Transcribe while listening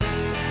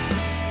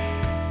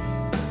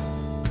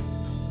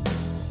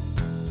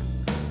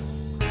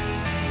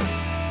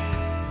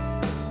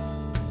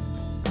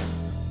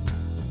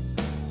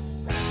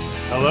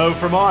Hello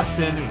from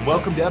Austin.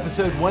 Welcome to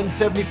episode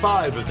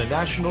 175 of the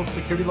National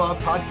Security Law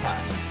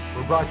Podcast.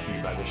 We're brought to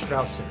you by the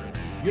Strauss Center,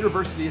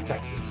 University of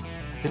Texas.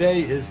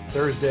 Today is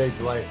Thursday,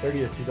 July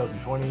 30th,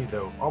 2020,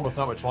 though almost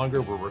not much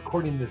longer. We're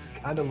recording this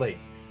kind of late.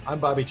 I'm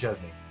Bobby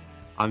Chesney.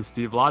 I'm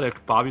Steve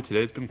Loddick. Bobby,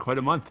 today's been quite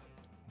a month.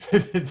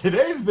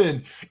 Today's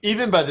been,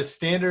 even by the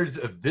standards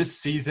of this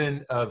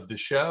season of the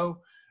show,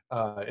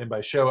 and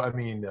by show, I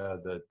mean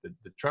the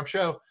Trump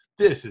show,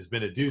 this has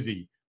been a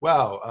doozy.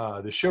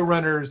 Wow, the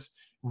showrunners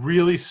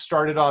really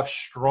started off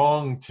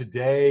strong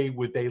today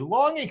with a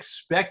long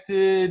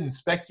expected and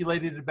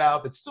speculated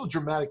about, but still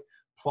dramatic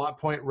plot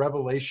point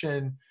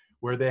revelation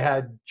where they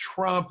had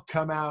Trump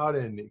come out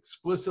and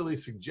explicitly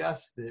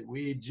suggest that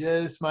we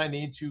just might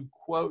need to,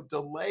 quote,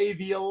 delay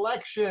the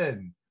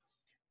election.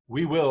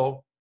 We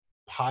will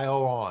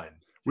pile on.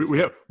 We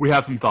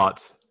have some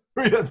thoughts.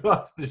 We have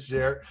thoughts to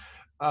share.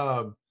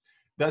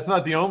 That's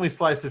not the only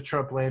slice of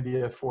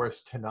Trumplandia for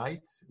us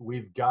tonight.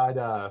 We've got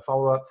a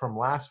follow-up from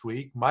last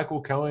week. Michael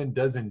Cohen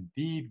does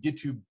indeed get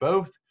to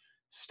both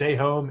stay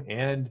home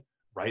and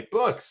write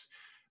books.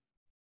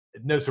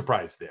 No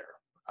surprise there.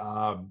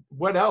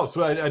 What else?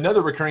 Well,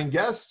 another recurring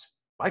guest,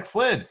 Mike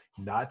Flynn.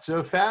 Not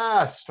so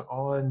fast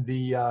on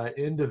the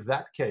end of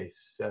that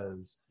case,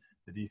 says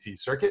the D.C.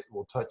 Circuit.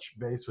 We'll touch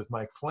base with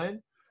Mike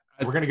Flynn.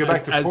 We're going to go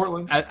back to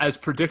Portland. As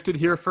predicted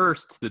here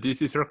first, the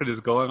D.C. Circuit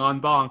is going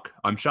on bonk.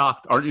 I'm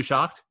shocked. Aren't you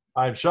shocked?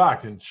 I'm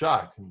shocked.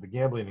 The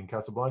gambling in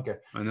Casablanca.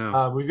 I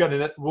know. We've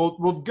got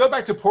we'll go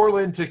back to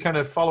Portland to kind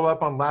of follow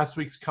up on last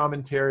week's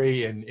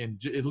commentary and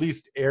at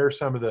least air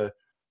some of the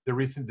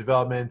recent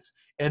developments.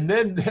 And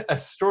then a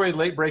story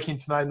late breaking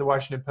tonight in the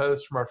Washington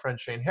Post from our friend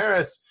Shane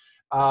Harris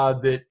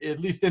that at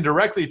least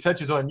indirectly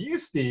touches on you,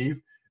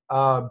 Steve.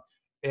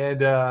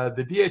 And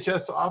the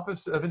DHS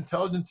Office of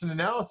Intelligence and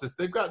Analysis,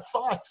 they've got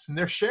thoughts and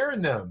they're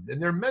sharing them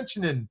and they're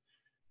mentioning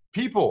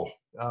people.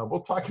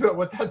 We'll talk about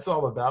what that's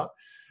all about.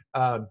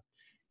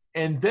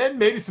 And then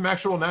maybe some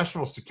actual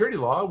national security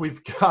law.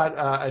 We've got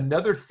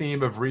another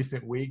theme of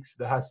recent weeks,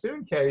 the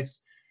Hassoun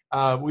case.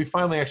 We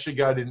finally actually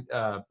got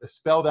a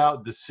spelled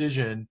out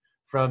decision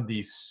from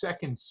the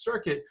Second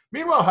Circuit.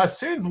 Meanwhile,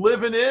 Hassoun's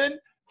living in,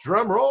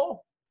 drum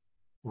roll,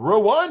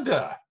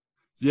 Rwanda.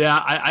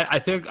 Yeah, I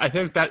think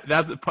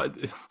that's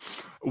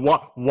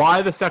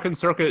why the Second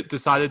Circuit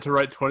decided to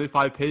write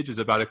 25 pages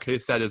about a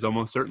case that is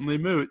almost certainly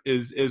moot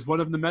is one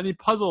of the many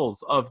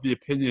puzzles of the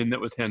opinion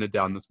that was handed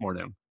down this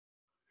morning.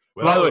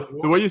 Well, by the way,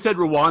 the way you said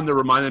Rwanda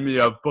reminded me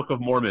of Book of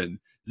Mormon.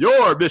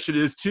 Your mission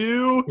is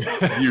to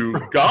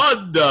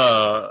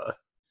Uganda.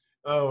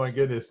 Oh my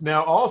goodness!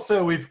 Now,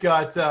 also we've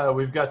got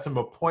some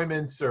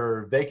appointments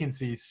or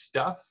vacancy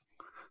stuff.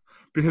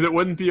 Because it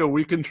wouldn't be a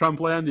week in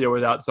Trumplandia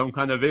without some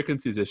kind of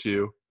vacancies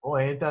issue. Oh,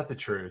 ain't that the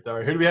truth? All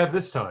right, who do we have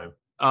this time?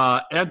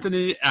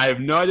 Anthony, I have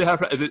no idea how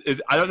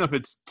I don't know if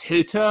it's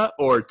Tata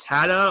or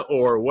Tata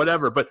or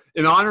whatever, but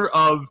in honor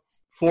of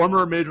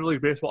former Major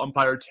League Baseball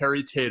umpire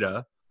Terry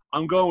Tata,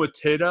 I'm going with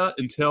Tata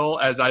until,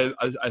 as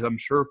I'm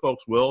sure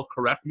folks will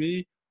correct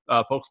me,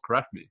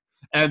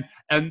 And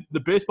the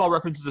baseball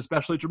reference is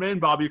especially germane,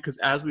 Bobby, because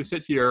as we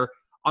sit here,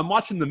 I'm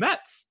watching the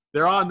Mets.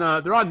 They're on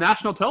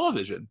national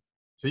television.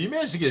 So you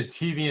managed to get a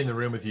TV in the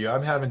room with you.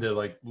 I'm having to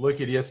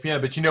look at ESPN,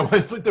 but you know what?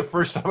 It's like the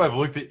first time I've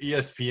looked at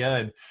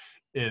ESPN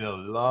in a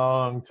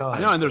long time. I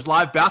know, and there's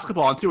live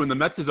basketball on too. When the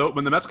Mets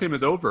game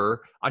is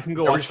over, I can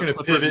go watch the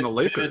Clippers and the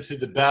Lakers. To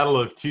the battle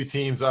of two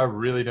teams I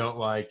really don't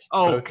like.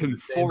 Oh,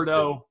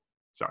 Conforto.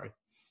 Sorry.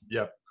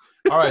 Yep.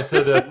 All right,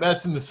 so the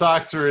Mets and the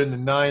Sox are in the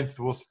ninth.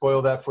 We'll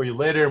spoil that for you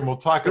later, and we'll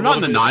talk. They're not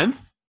in the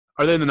ninth.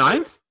 Are they in the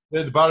ninth? They're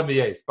at the bottom of the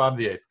eighth. I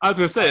was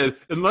going to say,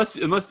 unless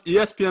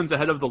ESPN's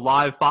ahead of the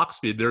live Fox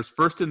feed, there's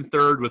first and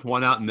third with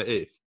one out in the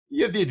eighth.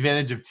 You have the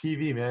advantage of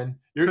TV, man.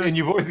 And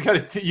you've always got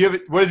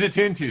what is it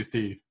tuned to,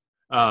 Steve?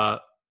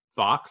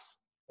 Fox.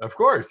 Of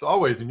course,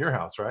 always in your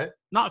house, right?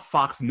 Not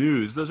Fox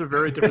News. Those are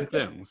very different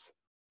things.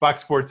 Fox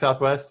Sports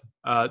Southwest?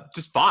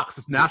 Just Fox.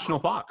 It's National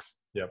Fox.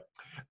 Yep.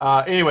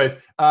 Anyways,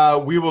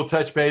 we will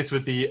touch base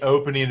with the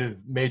opening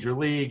of Major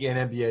League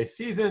and NBA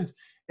seasons.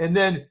 And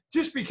then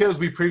just because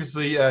we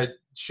previously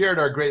shared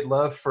our great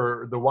love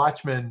for the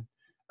Watchmen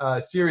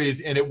series,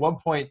 and at one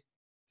point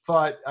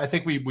I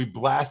think we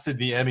blasted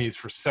the Emmys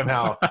for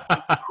somehow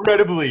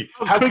incredibly.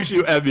 How could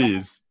you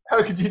Emmys?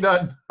 How could you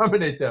not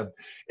nominate them?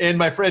 And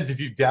my friends, if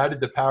you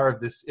doubted the power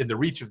of this and the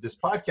reach of this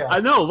podcast, I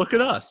know. Look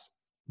at us.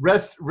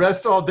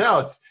 Rest all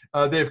doubts.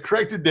 They have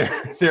corrected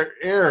their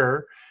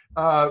error.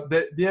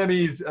 The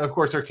Emmys, of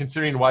course, are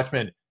considering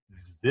Watchmen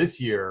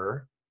this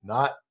year,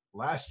 not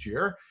last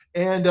year.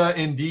 And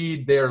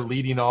indeed, they're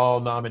leading all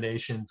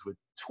nominations with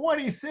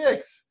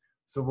 26.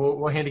 So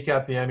we'll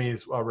handicap the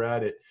Emmys while we're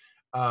at it.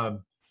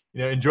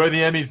 Enjoy the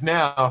Emmys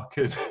now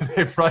because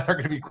they probably aren't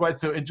going to be quite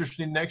so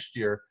interesting next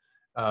year.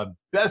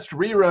 Best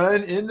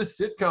rerun in the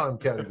sitcom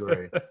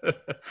category.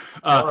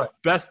 Right.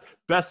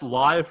 Best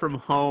live from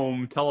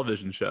home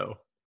television show.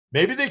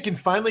 Maybe they can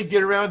finally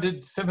get around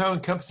to somehow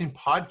encompassing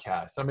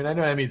podcasts. I mean, I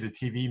know Emmy's a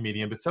TV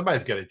medium, but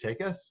somebody's got to take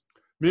us.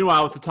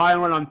 Meanwhile, with the tie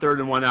and run on 3rd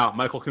and 1 out,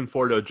 Michael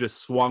Conforto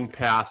just swung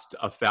past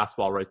a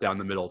fastball right down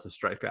the middle to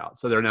strike out.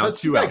 So they're now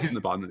 2 outs in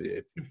the bottom of the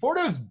 8th.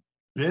 Conforto's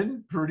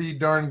been pretty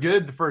darn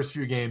good the first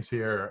few games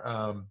here.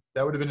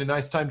 That would have been a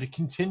nice time to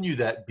continue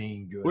that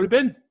being good. Would have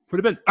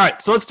been. All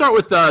right, so let's start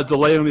with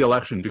delaying the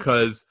election,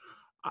 because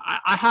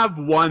I have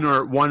one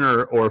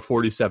or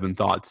 47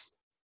 thoughts.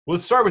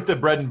 Let's start with the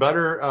bread and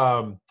butter.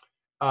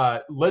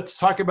 Let's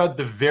talk about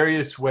the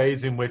various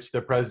ways in which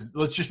the president,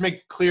 let's just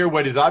make clear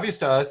what is obvious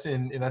to us,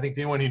 and I think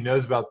to anyone who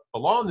knows about the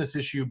law on this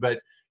issue, but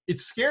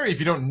it's scary if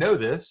you don't know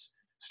this.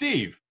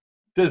 Steve,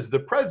 does the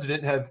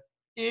president have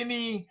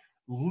any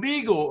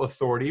legal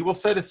authority? We'll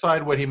set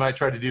aside what he might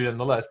try to do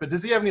nonetheless, but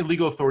does he have any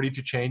legal authority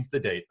to change the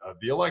date of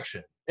the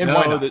election? And no,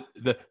 why not?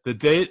 The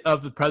date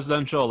of the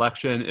presidential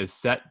election is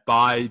set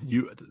by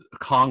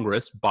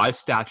Congress by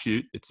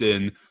statute. It's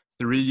in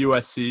 3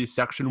 U.S.C.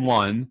 Section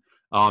 1.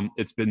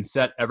 It's been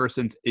set ever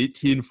since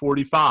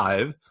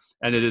 1845,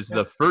 and it is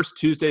the first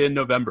Tuesday in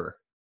November.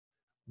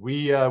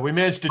 We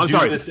managed to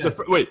do this.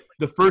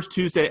 The first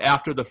Tuesday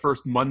after the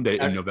first Monday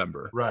in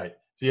November. Right.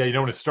 So yeah, you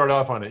don't want to start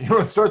off on it. You don't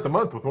want to start the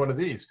month with one of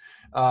these.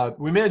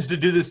 We managed to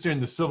do this during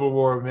the Civil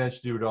War. We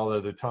managed to do it all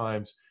other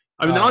times.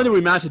 I mean, not only did we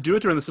manage to do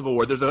it during the Civil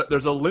War,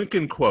 there's a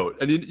Lincoln quote,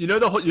 and you know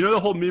the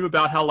whole meme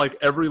about how like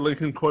every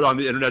Lincoln quote on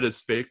the internet is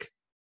fake.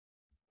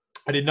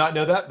 I did not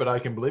know that, but I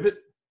can believe it.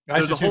 I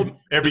assume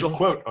every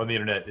quote on the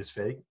internet is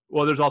fake.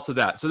 Well, there's also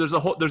that. So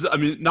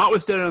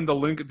notwithstanding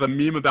the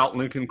meme about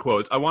Lincoln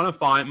quotes, I want to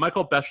find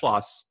Michael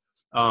Beschloss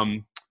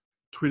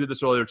tweeted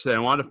this earlier today. I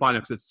wanted to find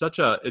it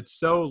because it's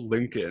so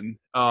Lincoln.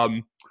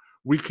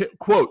 We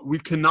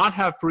cannot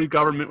have free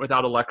government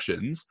without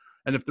elections.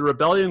 And if the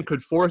rebellion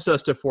could force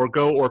us to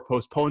forego or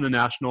postpone a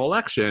national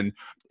election,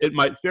 it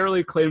might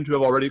fairly claim to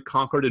have already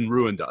conquered and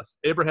ruined us.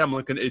 Abraham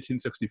Lincoln,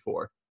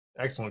 1864.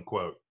 Excellent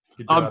quote.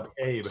 Good job,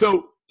 Abe.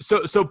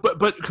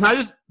 But can I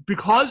just,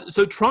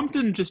 so Trump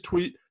didn't just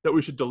tweet that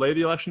we should delay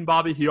the election,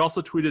 Bobby. He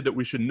also tweeted that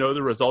we should know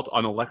the result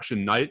on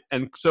election night.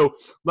 And so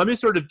let me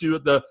sort of do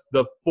the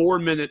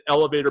 4-minute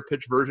elevator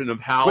pitch version of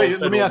how.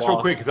 Wait, let me ask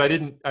real quick, because I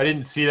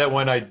didn't see that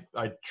one. I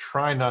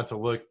try not to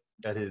look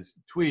at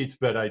his tweets,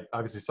 but I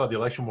obviously saw the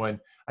election one.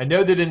 I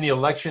know that in the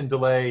election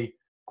delay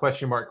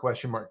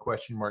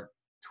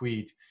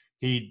tweet,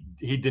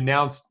 he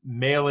denounced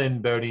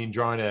mail-in voting,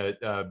 drawing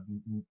a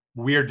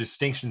weird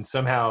distinction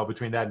somehow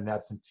between that and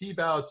absentee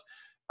ballots.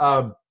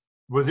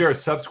 Was there a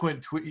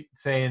subsequent tweet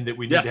saying that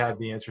we need to have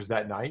the answers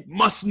that night?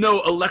 Must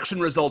know election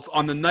results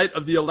on the night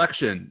of the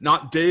election,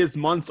 not days,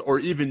 months, or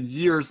even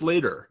years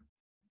later.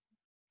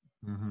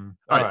 Mm-hmm.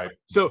 All right.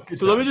 So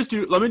let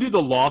me do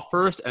the law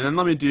first, and then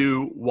let me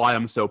do why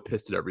I'm so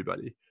pissed at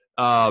everybody.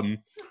 So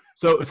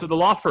the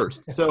law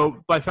first.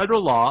 So by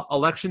federal law,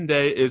 election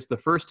day is the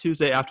first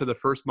Tuesday after the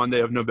first Monday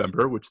of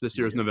November, which this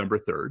year is November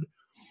 3rd.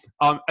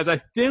 As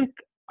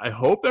I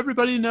hope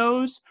everybody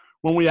knows,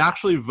 when we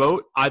actually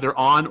vote either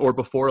on or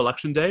before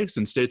election day,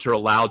 since states are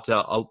allowed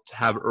to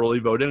have early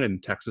voting,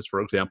 and Texas,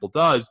 for example,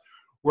 does,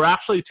 we're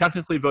actually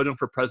technically voting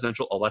for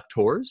presidential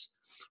electors,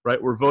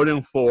 right? We're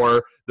voting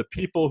for the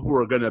people who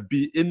are going to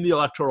be in the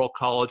Electoral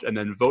College and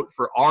then vote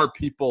for our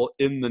people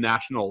in the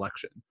national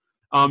election.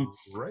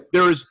 Right.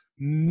 There is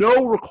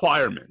no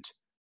requirement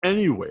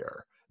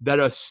anywhere that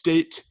a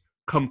state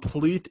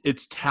complete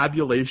its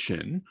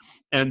tabulation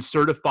and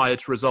certify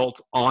its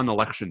results on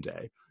election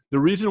day. The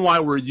reason why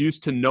we're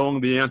used to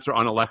knowing the answer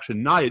on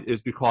election night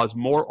is because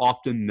more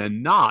often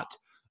than not,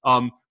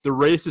 the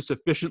race is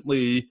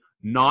sufficiently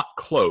not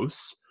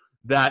close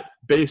that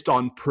based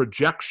on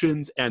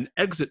projections and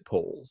exit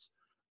polls,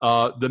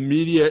 the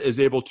media is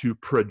able to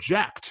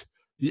project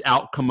the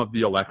outcome of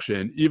the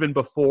election even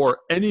before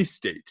any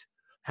state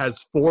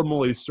has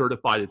formally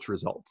certified its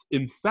results.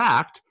 In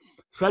fact,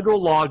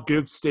 federal law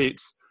gives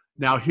states,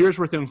 now here's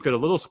where things get a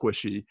little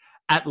squishy,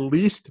 at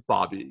least,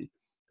 Bobby,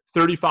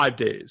 35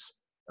 days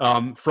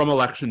from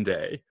election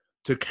day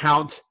to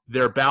count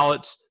their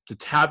ballots, to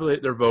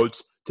tabulate their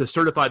votes, to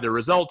certify their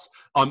results.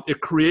 It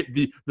create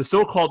the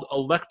so-called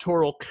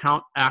Electoral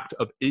Count Act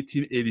of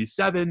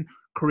 1887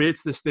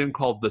 creates this thing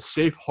called the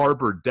safe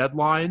harbor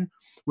deadline,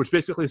 which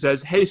basically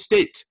says, hey,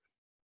 state,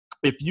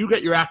 if you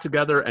get your act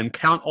together and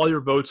count all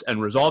your votes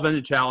and resolve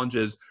any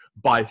challenges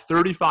by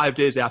 35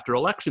 days after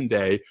election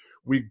day,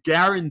 we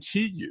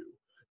guarantee you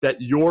that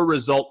your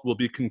result will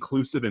be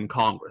conclusive in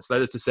Congress.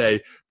 That is to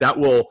say,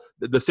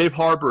 the safe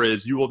harbor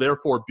is you will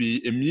therefore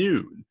be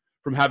immune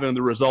from having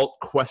the result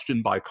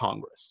questioned by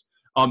Congress.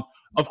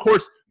 Of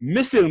course,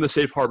 missing the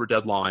safe harbor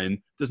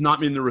deadline does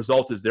not mean the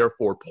result is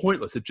therefore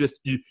pointless.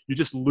 You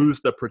just lose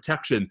the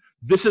protection.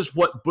 This is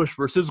what Bush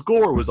versus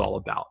Gore was all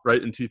about,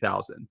 right, in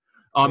 2000.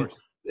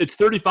 It's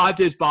 35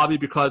 days, Bobby,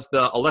 because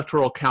the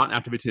Electoral Count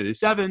Act of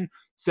 1887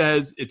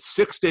 says it's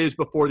 6 days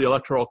before the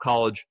Electoral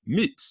College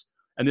meets.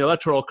 And the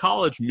Electoral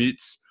College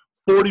meets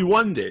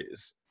 41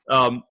 days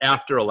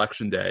after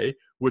Election Day,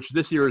 which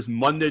this year is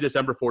Monday,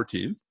 December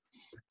 14th,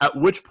 at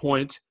which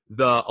point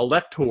the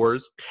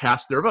electors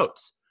cast their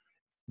votes.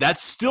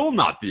 That's still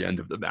not the end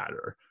of the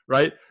matter,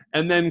 right?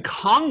 And then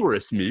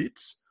Congress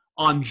meets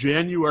on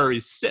January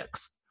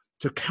 6th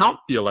to count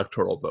the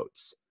electoral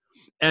votes.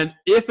 And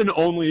if and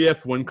only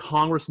if, when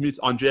Congress meets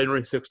on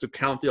January 6th to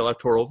count the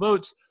electoral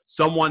votes,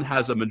 someone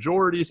has a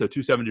majority, so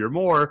 270 or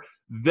more,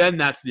 then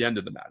that's the end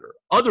of the matter.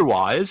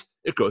 Otherwise,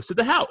 it goes to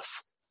the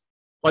House.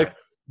 Like,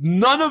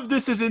 none of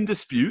this is in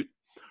dispute.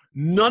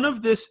 None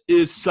of this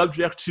is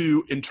subject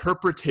to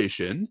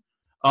interpretation.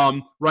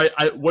 Right?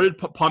 What did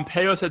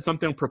Pompeo said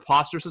something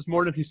preposterous this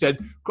morning? He said,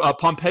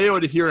 Pompeo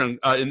at a hearing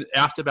and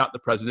asked about the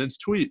president's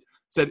tweet,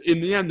 said,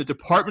 in the end, the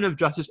Department of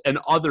Justice and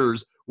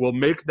others will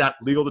make that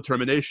legal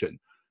determination.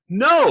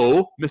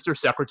 No, Mr.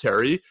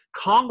 Secretary,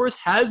 Congress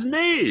has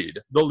made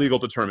the legal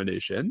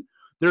determination.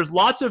 There's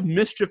lots of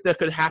mischief that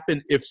could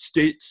happen if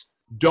states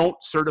don't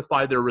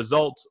certify their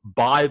results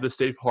by the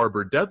safe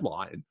harbor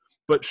deadline.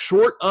 But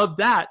short of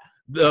that,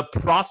 the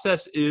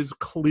process is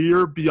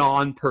clear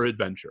beyond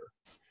peradventure.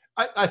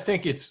 I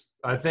think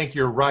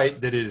you're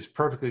right that it is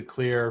perfectly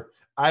clear.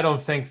 I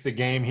don't think the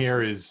game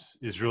here is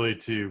really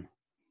to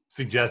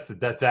suggest that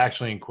that's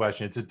actually in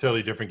question. It's a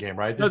totally different game,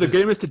 right? The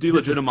game is to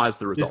delegitimize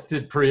the results. It's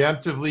to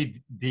preemptively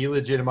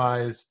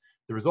delegitimize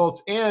the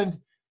results. And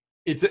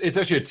it's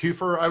actually a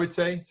twofer, I would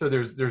say. So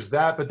there's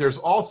that, but there's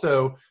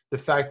also the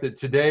fact that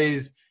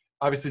today's,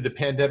 obviously the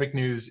pandemic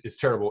news is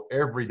terrible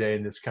every day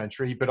in this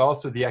country, but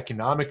also the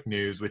economic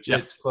news, which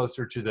is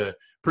closer to the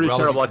pretty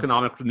terrible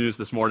economic news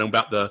this morning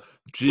about the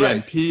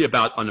GNP,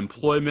 about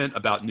unemployment,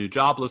 about new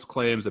jobless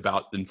claims,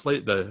 about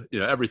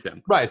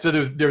everything. Right. So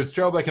there's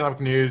terrible economic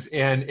news,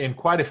 and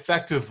quite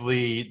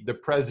effectively, the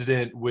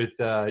president with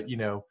a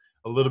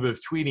little bit of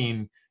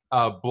tweeting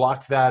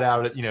blocked that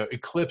out.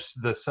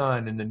 Eclipsed the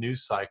sun in the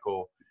news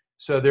cycle.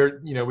 So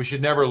we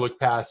should never look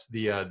past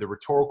the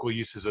rhetorical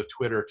uses of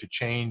Twitter to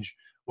change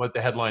what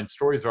the headline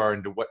stories are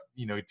and to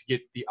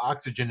get the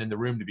oxygen in the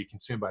room to be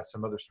consumed by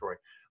some other story.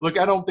 Look,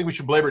 I don't think we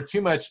should belabor it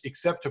too much,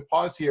 except to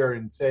pause here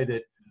and say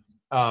that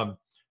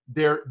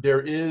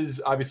there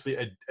is obviously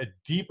a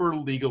deeper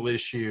legal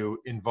issue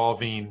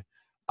involving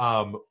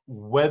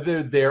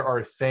whether there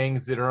are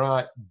things that are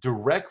not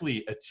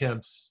directly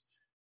attempts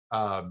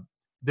to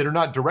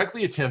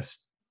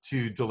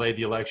delay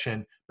the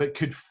election, but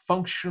could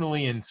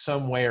functionally in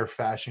some way or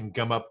fashion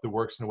gum up the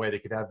works in a way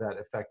that could have that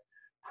effect,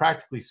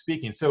 practically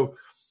speaking.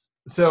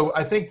 So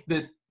I think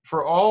that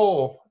for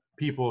all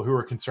people who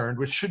are concerned,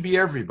 which should be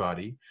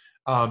everybody,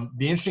 the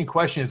interesting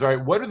question is, all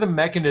right, what are the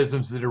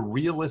mechanisms that are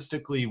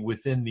realistically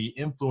within the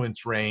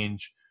influence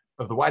range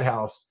of the White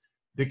House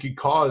that could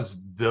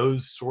cause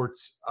those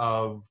sorts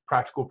of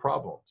practical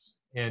problems?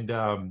 And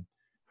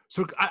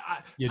so do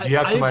you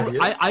have some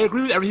ideas? I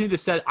agree with everything you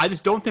just said. I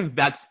just don't think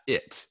that's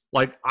it.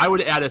 Like, I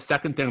would add a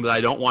second thing that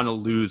I don't want to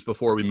lose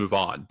before we move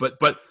on. But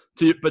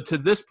to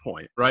this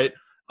point, right?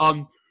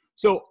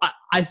 So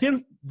I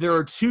think there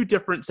are two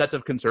different sets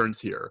of concerns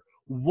here.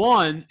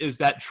 One is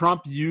that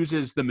Trump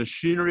uses the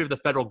machinery of the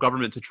federal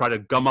government to try to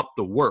gum up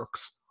the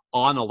works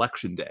on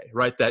election day,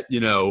 right? That,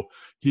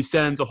 he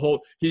sends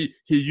he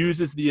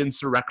uses the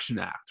Insurrection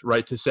Act,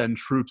 right, to send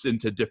troops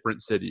into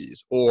different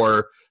cities,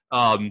 or,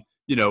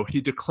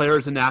 he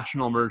declares a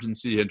national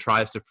emergency and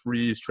tries to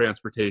freeze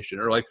transportation,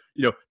 or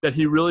that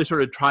he really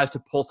sort of tries to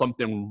pull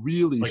something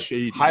really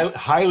shady.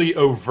 Highly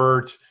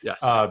overt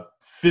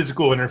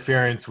physical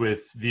interference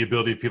with the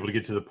ability of people to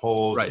get to the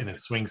polls in a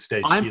swing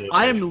state.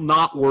 I am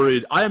not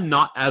worried. I am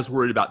not as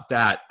worried about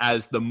that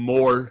as the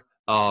more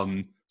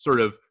sort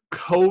of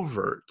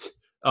covert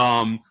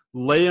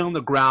laying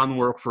the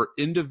groundwork for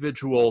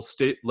individual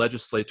state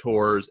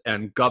legislators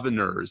and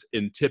governors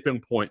in tipping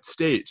point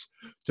states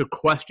to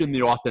question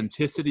the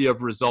authenticity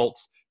of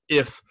results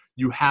if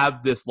you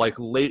have this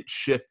late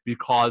shift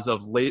because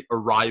of late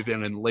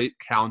arriving and late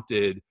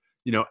counted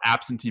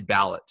absentee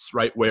ballots,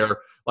 right? Where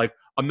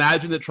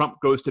imagine that Trump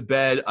goes to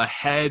bed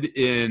ahead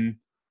in,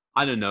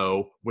 I don't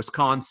know,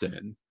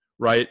 Wisconsin,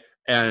 right?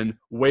 And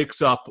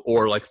wakes up,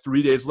 or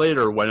 3 days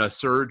later when a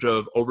surge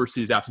of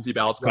overseas absentee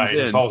ballots comes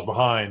in,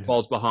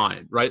 falls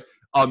behind, right?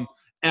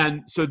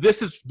 And so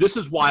this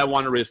is why I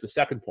want to raise the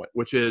second point,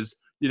 which is,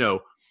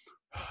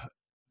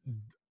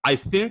 I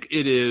think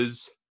it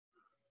is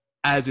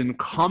as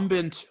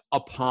incumbent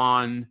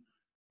upon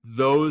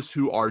those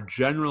who are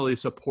generally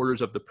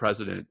supporters of the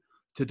president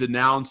to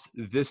denounce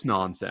this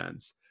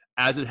nonsense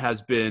as it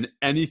has been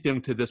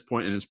anything to this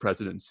point in his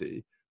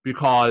presidency,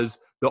 because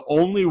the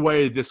only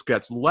way this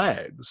gets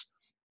legs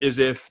is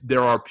if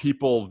there are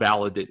people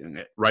validating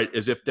it, right?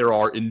 Is if there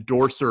are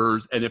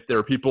endorsers, and if there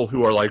are people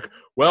who are like,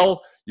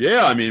 well,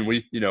 yeah, I mean,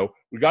 we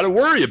got to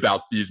worry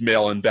about these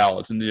mail-in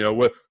ballots, and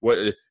what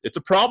it's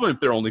a problem if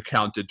they're only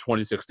counted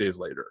 26 days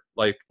later.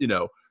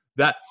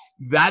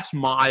 That's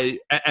my,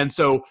 and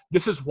so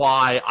this is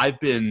why I've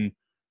been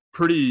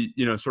pretty,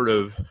 sort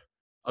of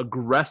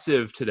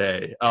aggressive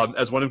today.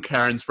 As one of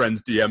Karen's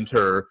friends DM'd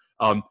her,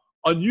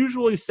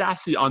 unusually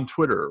sassy on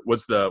Twitter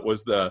was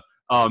the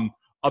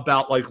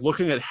about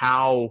looking at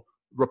how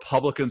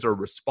Republicans are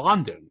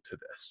responding to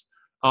this.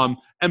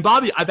 And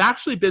Bobby, I've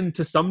actually been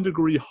to some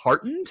degree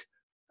heartened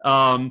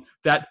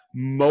that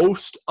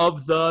most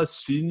of the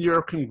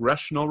senior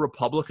congressional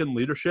Republican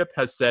leadership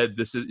has said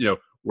this is,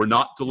 we're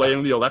not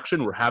delaying the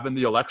election. We're having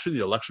the election.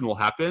 The election will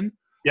happen.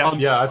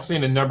 Yeah, I've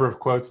seen a number of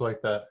quotes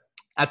like that.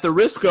 At the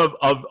risk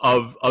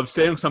of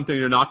saying something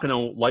you're not going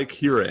to like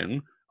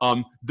hearing,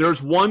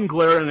 there's one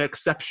glaring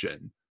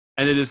exception,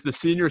 and it is the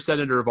senior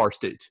senator of our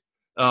state.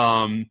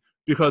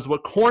 Because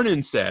what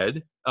Cornyn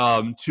said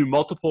to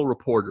multiple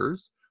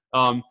reporters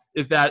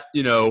is that,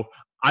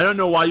 I don't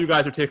know why you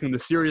guys are taking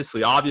this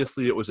seriously.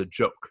 Obviously, it was a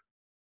joke.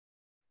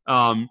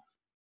 I'm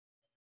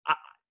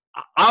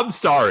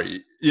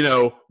sorry.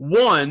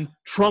 One,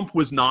 Trump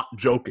was not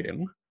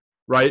joking,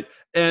 right?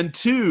 And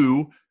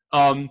two,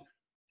 trying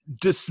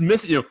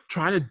to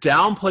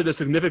downplay the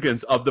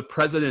significance of the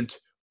president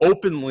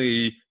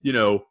openly,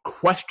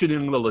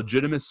 questioning the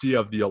legitimacy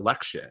of the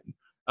election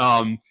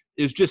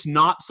is just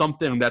not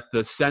something that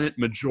the Senate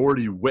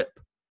Majority Whip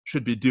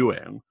should be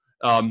doing,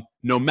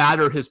 no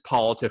matter his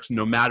politics,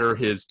 no matter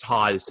his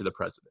ties to the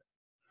president.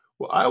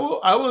 Well,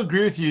 I will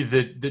agree with you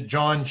that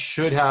John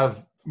should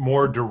have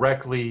more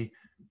directly.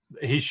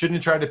 He shouldn't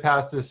have tried to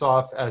pass this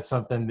off as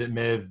something that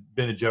may have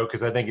been a joke,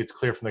 because I think it's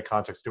clear from the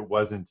context it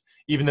wasn't.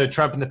 Even though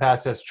Trump in the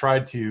past has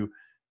tried to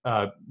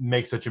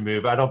make such a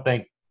move, I don't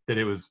think that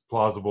it was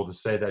plausible to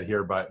say that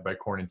here by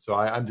Cornyn. So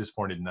I'm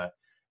disappointed in that.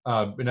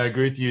 And I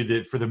agree with you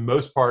that for the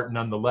most part,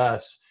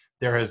 nonetheless,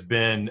 there has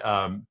been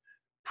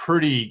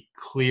pretty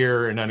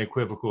clear and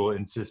unequivocal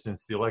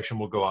insistence the election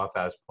will go off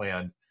as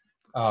planned.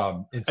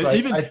 And so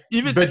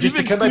but just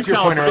to come back to your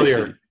point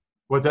earlier,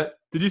 what's that?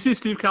 Did you see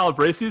Steve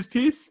Calabresi's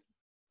piece?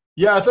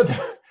 Yeah, I thought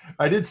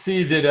I did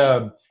see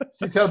that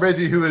Steve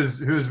Calabresi, who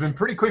has been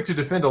pretty quick to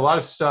defend a lot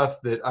of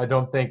stuff that I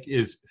don't think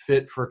is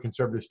fit for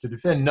conservatives to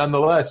defend,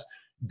 nonetheless,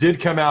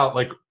 did come out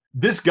like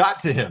this got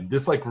to him.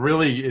 This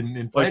really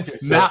inflamed him.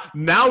 So,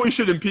 now we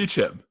should impeach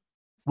him.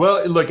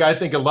 Well, look, I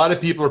think a lot of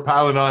people are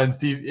piling on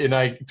Steve, and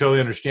I totally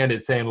understand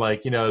it, saying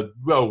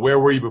well, where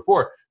were you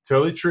before?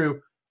 Totally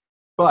true.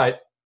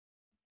 But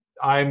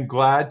I'm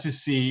glad to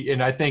see,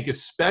 and I think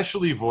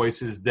especially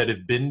voices that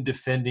have been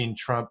defending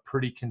Trump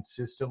pretty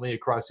consistently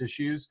across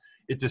issues,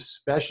 it's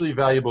especially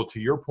valuable, to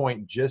your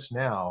point just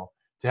now,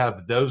 to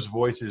have those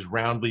voices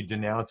roundly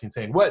denouncing,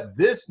 saying, what,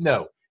 this?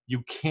 No,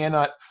 you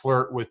cannot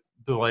flirt with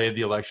delay of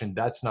the election.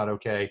 That's not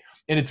okay.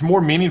 And it's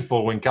more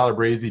meaningful when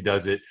Calabresi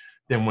does it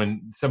than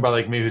when somebody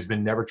like me, who's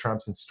been never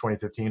Trump since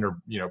 2015, or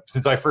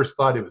since I first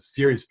thought it was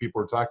serious, people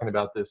were talking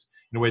about this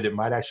in a way that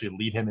might actually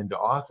lead him into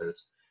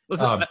office.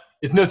 Listen,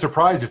 it's no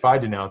surprise if I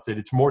denounce it.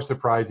 It's more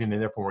surprising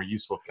and therefore more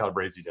useful if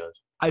Calabresi does.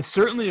 I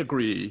certainly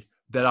agree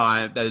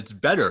that it's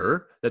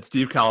better that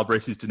Steve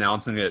Calabresi is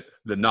denouncing it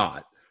than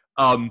not.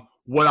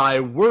 What I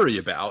worry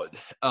about,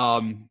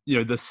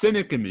 the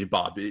cynic in me,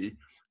 Bobby,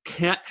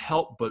 can't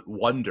help but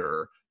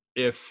wonder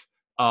if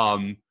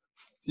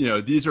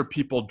these are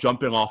people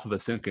jumping off of a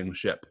sinking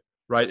ship,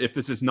 right? If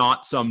this is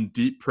not some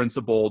deep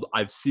principled,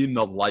 I've seen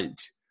the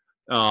light,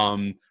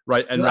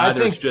 right? And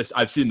rather it's just,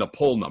 I've seen the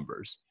poll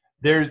numbers.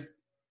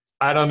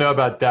 I don't know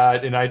about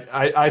that. And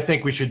I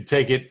think we should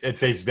take it at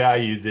face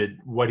value that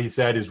what he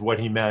said is what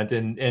he meant.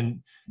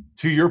 And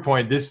to your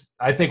point,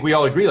 I think we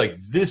all agree,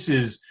 this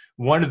is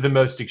one of the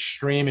most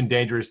extreme and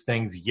dangerous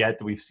things yet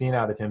that we've seen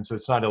out of him. So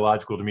it's not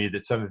illogical to me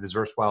that some of his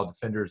erstwhile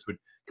defenders would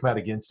come out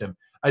against him.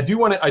 I do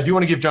want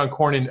to give John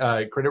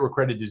Cornyn credit where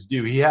credit is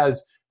due. He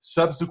has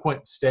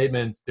subsequent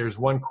statements. There's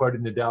one quote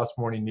in the Dallas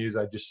Morning News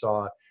I just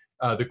saw.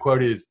 The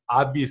quote is,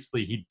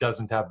 obviously he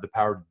doesn't have the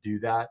power to do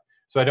that.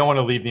 So I don't want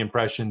to leave the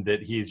impression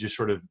that he's just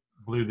sort of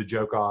blew the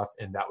joke off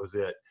and that was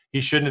it.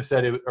 He shouldn't have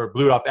said it, or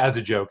blew it off as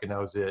a joke and that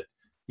was it.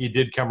 He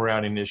did come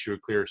around and issue a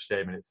clear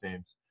statement, it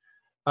seems.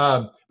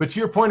 But to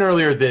your point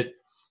earlier, that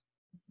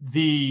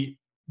the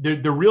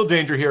real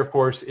danger here, of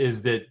course,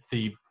 is that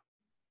the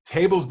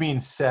table's being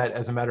set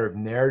as a matter of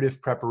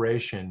narrative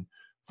preparation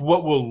for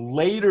what will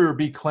later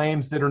be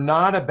claims that are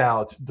not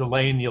about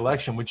delaying the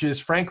election, which is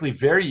frankly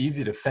very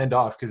easy to fend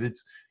off because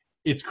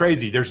it's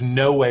crazy. There's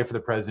no way for the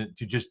president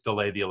to just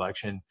delay the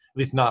election, at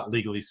least not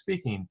legally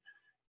speaking.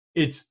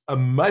 It's a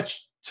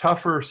much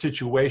tougher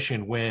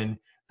situation when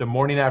the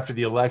morning after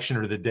the election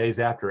or the days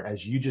after,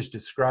 as you just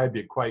described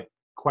it quite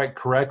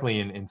correctly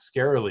and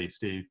scarily,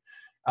 Steve,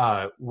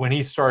 when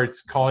he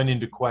starts calling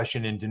into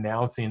question and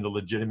denouncing the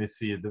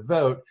legitimacy of the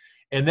vote.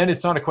 And then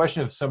it's not a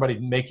question of somebody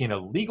making a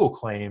legal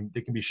claim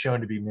that can be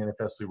shown to be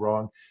manifestly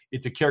wrong.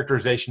 It's a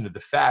characterization of the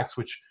facts,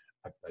 which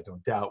I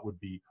don't doubt would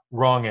be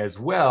wrong as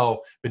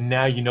well. But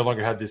now you no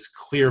longer have this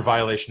clear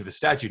violation of a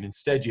statute.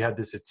 Instead, you have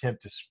this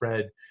attempt to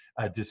spread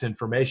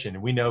disinformation.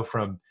 And we know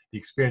from the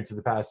experience of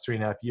the past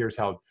 3.5 years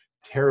how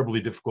terribly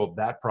difficult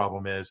that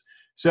problem is.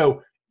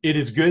 So it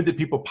is good that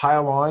people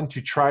pile on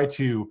to try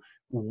to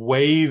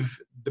wave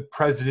the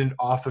president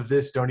off of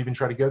this. Don't even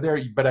try to go there.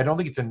 But I don't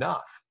think it's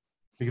enough,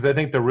 because I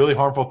think the really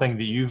harmful thing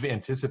that you've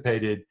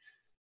anticipated,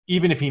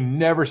 even if he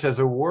never says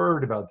a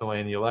word about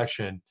delaying the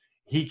election,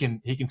 he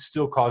can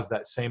still cause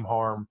that same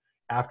harm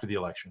after the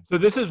election. So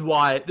this is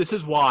why.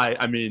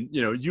 I mean,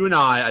 you and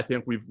I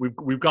think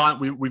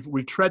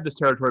we've tread this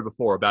territory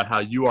before about how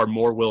you are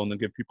more willing to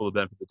give people the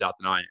benefit of the doubt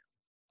than I am.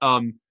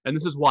 And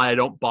this is why I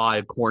don't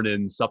buy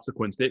Cornyn's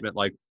subsequent statement.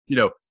 Like,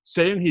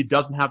 saying he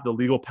doesn't have the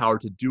legal power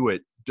to do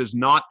it does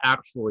not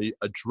actually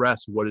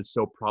address what is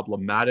so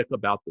problematic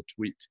about the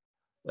tweet.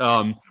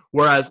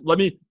 Whereas, let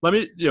me,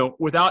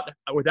 without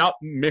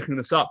making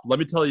this up, let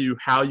me tell you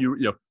how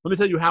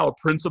a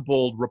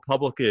principled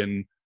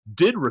Republican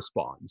did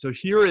respond. So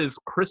here is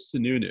Chris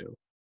Sununu,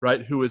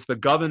 right, who is the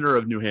governor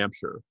of New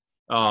Hampshire,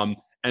 and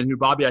who,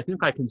 Bobby, I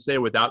think I can say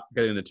without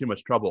getting into too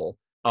much trouble,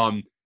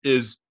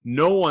 is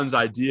no one's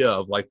idea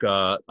of like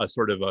a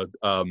sort of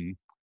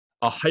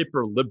a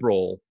hyper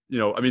liberal.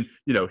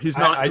 He's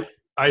not.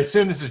 I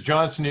assume this is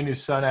John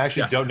Sununu's son. I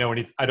actually Yes. don't know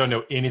I don't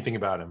know anything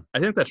about him. I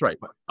think that's right.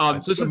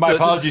 So my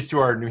apologies to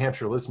our New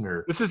Hampshire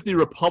listener. This is the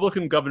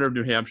Republican governor of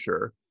New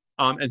Hampshire,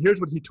 and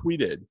here's what he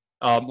tweeted,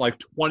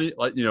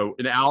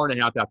 an hour and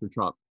a half after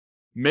Trump.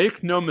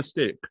 Make no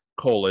mistake,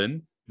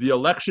 the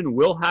election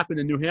will happen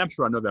in New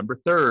Hampshire on November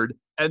 3rd.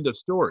 End of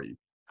story.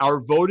 Our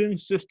voting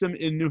system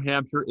in New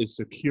Hampshire is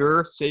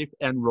secure, safe,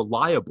 and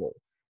reliable.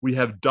 We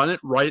have done it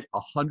right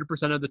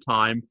 100% of the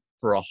time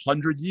for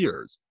 100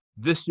 years.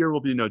 This year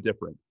will be no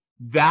different.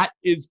 That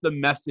is the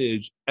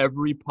message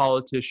every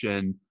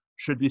politician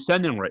should be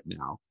sending right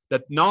now.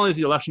 That not only is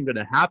the election going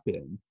to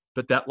happen,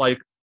 but that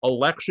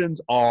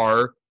elections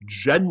are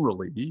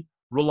generally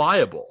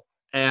reliable.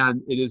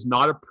 And it is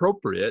not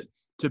appropriate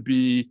to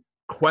be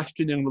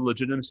questioning the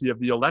legitimacy of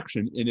the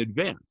election in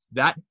advance.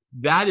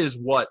 That is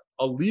what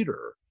a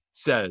leader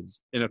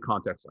says in a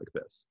context like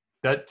this.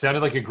 That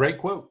sounded like a great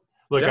quote.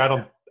 Look,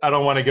 yeah. I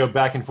don't want to go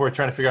back and forth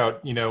trying to figure out,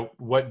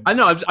 what. I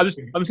know.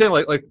 I'm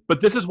saying but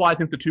this is why I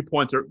think the 2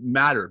 points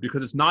matter,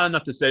 because it's not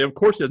enough to say, of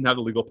course, he doesn't have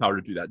the legal power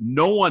to do that.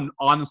 No one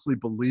honestly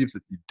believes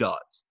that he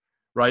does,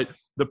 right?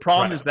 The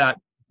problem is that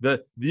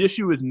the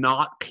issue is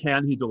not,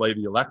 can he delay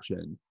the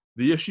election?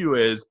 The issue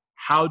is,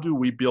 how do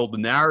we build the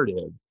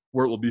narrative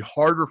where it will be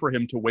harder for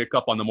him to wake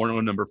up on the morning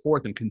of November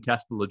 4th and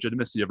contest the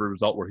legitimacy of a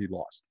result where he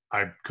lost?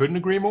 I couldn't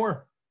agree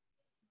more.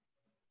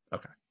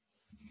 Okay.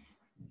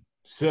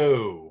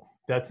 So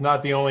that's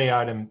not the only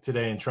item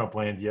today in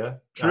Trumplandia.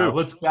 True.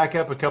 Let's back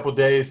up a couple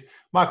days.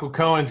 Michael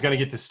Cohen's going to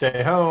get to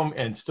stay home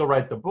and still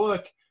write the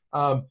book.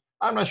 I'm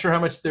not sure how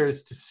much there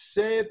is to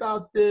say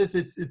about this.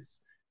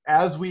 It's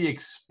as we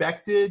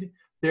expected.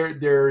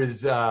 There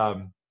is.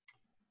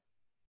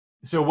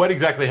 So what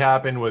exactly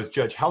happened was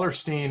Judge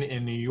Hellerstein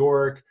in New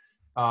York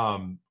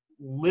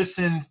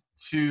listened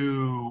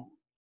to,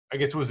 I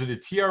guess, was it a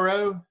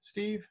TRO,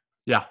 Steve?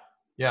 Yeah.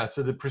 Yeah,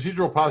 so the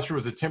procedural posture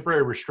was a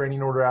temporary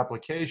restraining order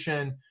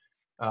application,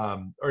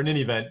 or in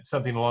any event,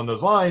 something along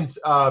those lines.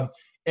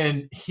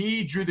 And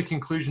he drew the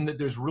conclusion that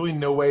there's really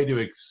no way to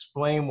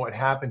explain what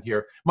happened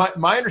here.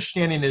 My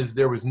understanding is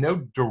there was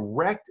no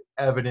direct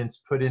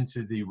evidence put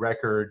into the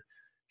record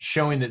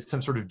showing that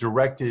some sort of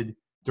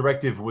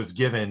directive was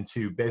given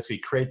to basically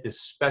create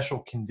this special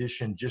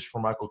condition just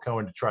for Michael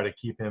Cohen to try to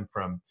keep him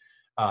from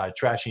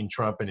trashing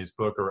Trump in his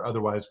book or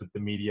otherwise with the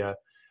media.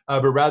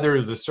 But rather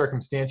is a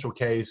circumstantial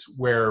case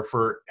where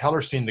for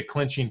Hellerstein, the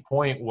clinching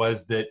point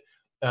was that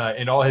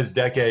in all his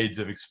decades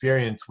of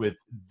experience with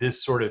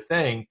this sort of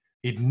thing,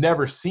 he'd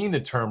never seen a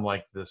term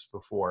like this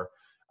before.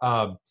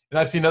 And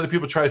I've seen other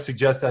people try to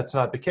suggest that's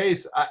not the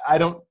case. I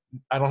don't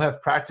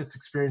have practice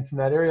experience in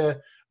that area.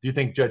 Do you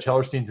think Judge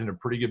Hellerstein's in a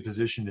pretty good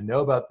position to know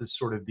about this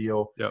sort of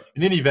deal? Yep.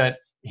 In any event,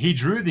 he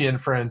drew the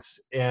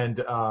inference, and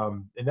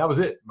that was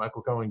it.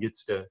 Michael Cohen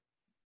gets to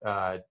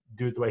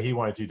do it the way he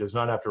wanted to, does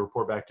not have to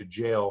report back to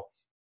jail.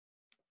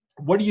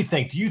 What do you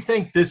think? Do you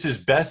think this is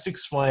best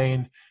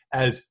explained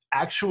as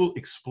actual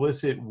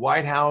explicit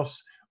White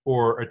House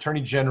or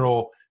Attorney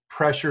General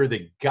pressure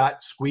that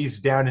got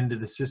squeezed down into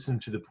the system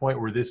to the point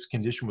where this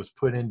condition was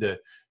put into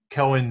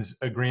Cohen's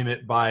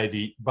agreement by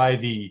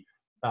the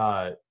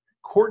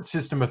court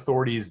system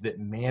authorities that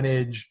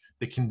manage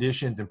the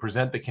conditions and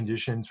present the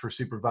conditions for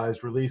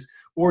supervised release?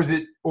 Or is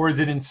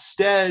it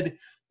instead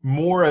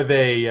more of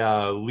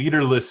a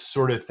leaderless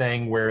sort of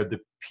thing where the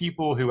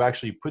people who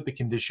actually put the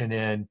condition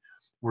in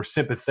were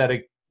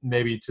sympathetic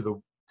maybe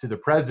to the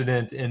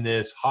president in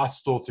this,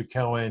 hostile to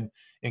Cohen,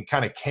 and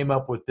kind of came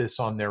up with this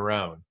on their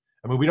own?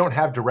 I mean, we don't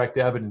have direct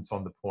evidence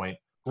on the point.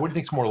 But what do you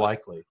think is more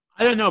likely?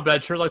 I don't know, but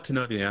I'd sure like to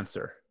know the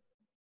answer.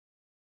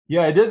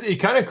 Yeah, it does. It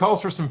kind of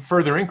calls for some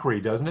further inquiry,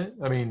 doesn't it?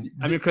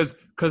 Because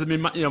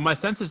my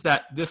sense is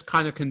that this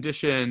kind of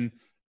condition,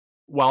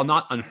 while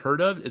not unheard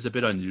of, is a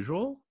bit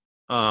unusual.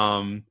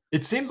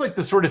 It seems like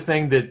the sort of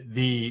thing that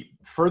the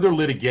further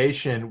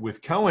litigation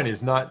with Cohen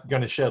is not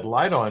going to shed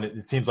light on.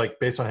 It seems like,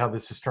 based on how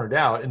this has turned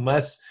out,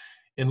 unless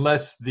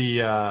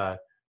the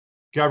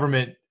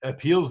government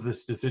appeals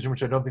this decision,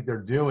 which I don't think they're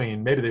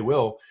doing. Maybe they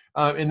will.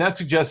 And that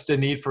suggests a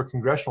need for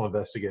congressional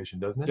investigation,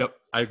 doesn't it? Yep,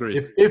 I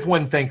agree. If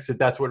one thinks that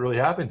that's what really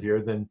happened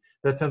here, then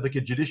that sounds like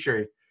a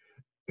Judiciary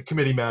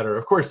Committee matter.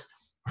 Of course,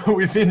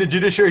 we've seen the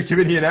Judiciary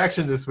Committee in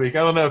action this week. I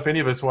don't know if any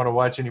of us want to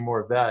watch any more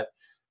of that.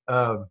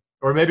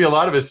 Or maybe a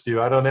lot of us do.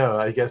 I don't know.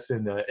 I guess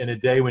in a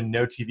day when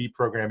no TV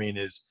programming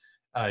is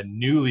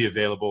newly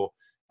available,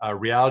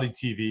 reality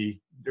TV,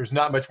 there's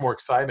not much more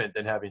excitement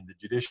than having the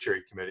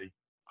Judiciary Committee.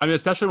 I mean,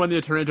 especially when the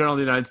Attorney General of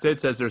the United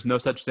States says there's no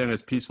such thing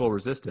as peaceful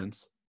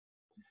resistance.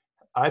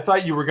 I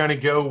thought you were going to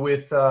go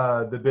with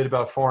the bit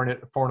about foreign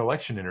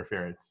election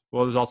interference.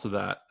 Well, there's also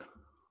that.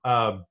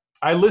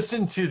 I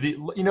listened to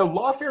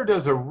Lawfare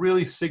does a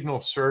really signal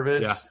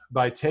service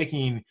by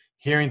taking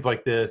hearings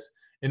like this.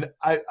 And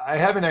I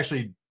haven't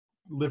actually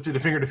lifted a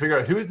finger to figure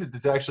out who is it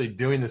that's actually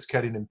doing this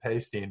cutting and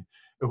pasting.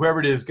 Whoever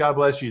it is, God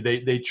bless you.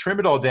 They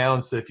trim it all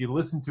down. So if you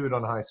listen to it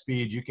on high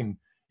speed, you can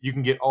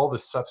get all the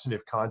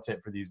substantive content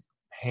for these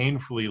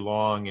painfully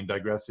long and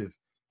digressive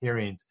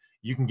hearings.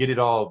 You can get it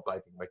all, I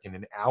think, like in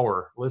an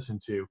hour listen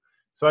to.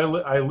 So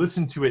I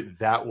listened to it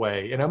that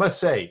way. And I must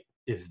say,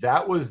 if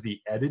that was the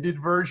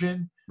edited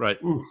version,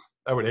 right, oof,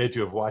 I would hate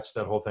to have watched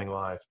that whole thing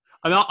live.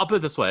 I mean, I'll put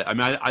it this way. I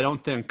mean, I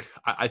don't think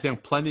 – I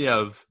think plenty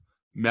of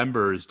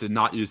members did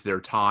not use their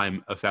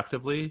time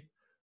effectively.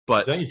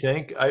 But don't you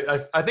think? I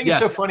think it's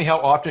so funny how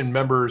often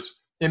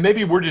members – and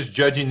maybe we're just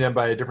judging them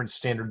by a different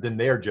standard than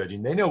they are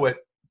judging. They know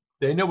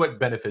what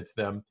benefits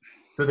them.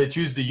 So they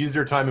choose to use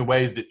their time in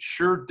ways that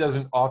sure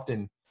doesn't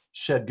often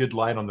shed good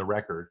light on the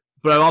record.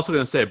 But I'm also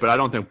going to say, but I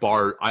don't think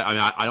Barr.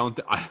 I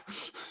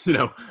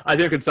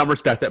think in some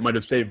respect that might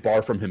have saved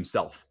Barr from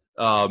himself,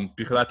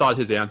 because I thought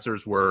his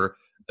answers were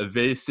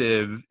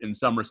evasive, in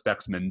some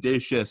respects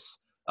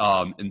mendacious,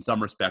 in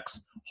some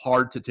respects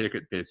hard to take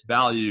at face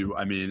value.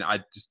 I mean,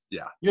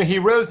 he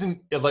rose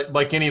in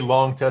like any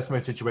long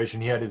testimony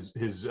situation. He had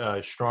his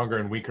stronger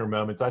and weaker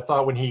moments. I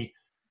thought when he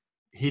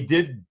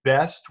did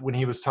best when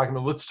he was talking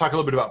about. Let's talk a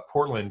little bit about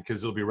Portland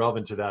because it'll be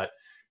relevant to that.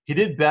 He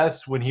did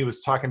best when he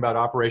was talking about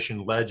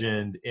Operation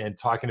Legend and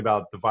talking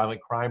about the violent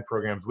crime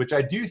programs, which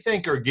I do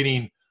think are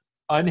getting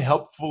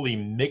unhelpfully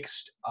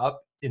mixed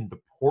up in the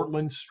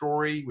Portland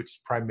story, which is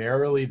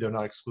primarily, though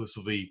not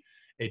exclusively,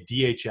 a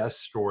DHS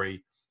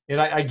story.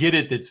 And I get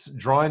it that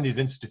drawing these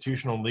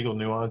institutional and legal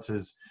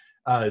nuances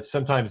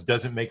sometimes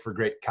doesn't make for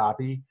great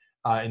copy.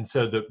 And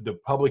so the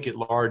public at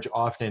large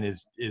often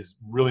is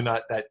really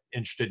not that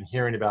interested in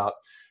hearing about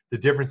the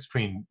difference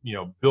between,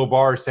 Bill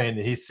Barr saying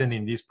that he's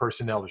sending these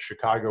personnel to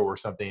Chicago or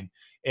something,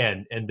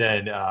 and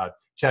then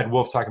Chad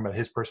Wolf talking about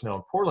his personnel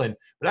in Portland.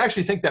 But I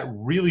actually think that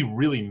really,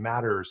 really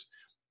matters.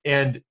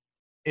 And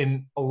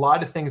in a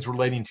lot of things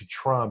relating to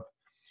Trump,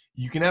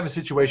 you can have a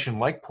situation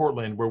like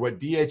Portland where what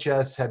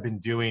DHS had been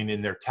doing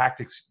in their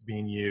tactics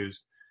being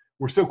used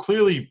were so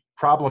clearly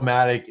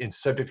problematic and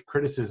subject to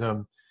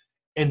criticism.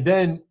 And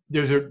then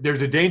there's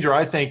a danger,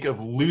 I think,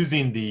 of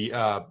losing the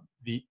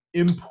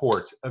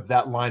import of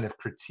that line of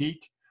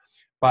critique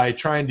by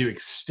trying to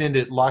extend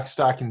it lock,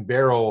 stock, and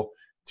barrel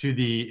to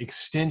the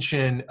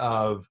extension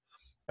of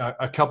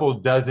a couple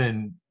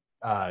dozen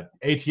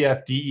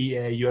ATF,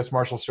 DEA, U.S.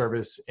 Marshal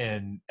Service,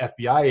 and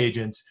FBI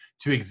agents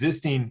to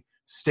existing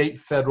state,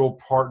 federal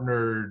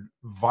partnered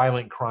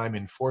violent crime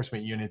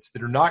enforcement units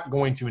that are not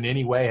going to in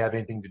any way have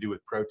anything to do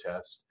with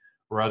protests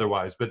or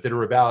otherwise, but that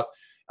are about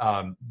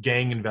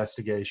gang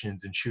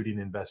investigations and shooting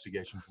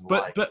investigations and the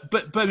like.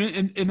 But I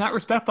mean, in that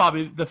respect,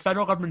 Bobby, the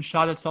federal government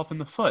shot itself in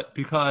the foot,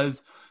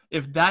 because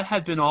if that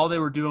had been all they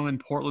were doing in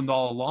Portland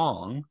all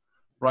along,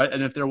 right,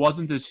 and if there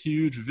wasn't this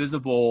huge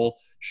visible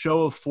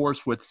show of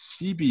force with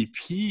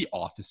CBP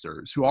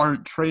officers who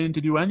aren't trained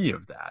to do any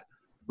of that,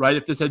 right,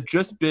 if this had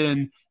just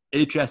been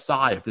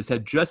HSI, if this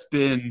had just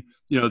been,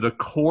 the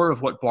core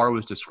of what Barr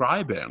was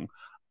describing,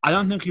 I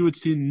don't think we would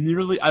see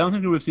nearly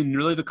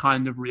the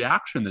kind of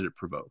reaction that it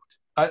provoked.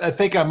 I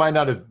think I might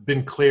not have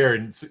been clear,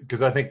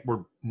 because I think we're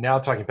now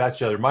talking past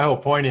each other. My whole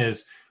point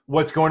is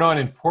what's going on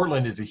in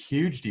Portland is a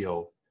huge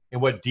deal,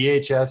 and what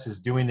DHS is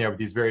doing there with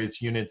these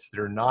various units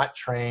that are not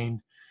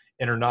trained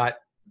and are not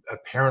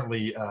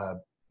apparently, at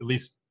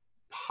least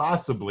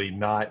possibly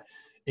not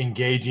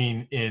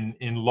engaging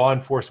in law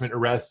enforcement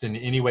arrest in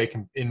any way,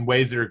 in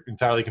ways that are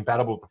entirely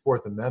compatible with the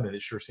Fourth Amendment.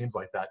 It sure seems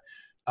like that.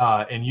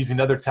 And using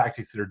other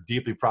tactics that are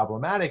deeply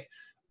problematic.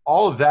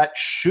 All of that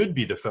should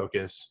be the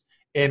focus.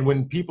 And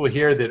when people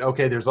hear that,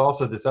 okay, there's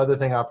also this other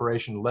thing,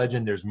 Operation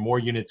Legend, there's more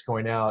units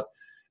going out.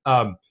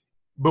 But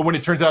when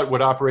it turns out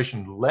what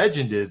Operation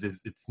Legend is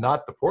it's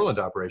not the Portland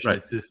operation. Right.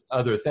 It's this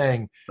other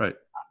thing. Right.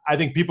 I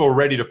think people are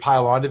ready to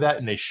pile onto that,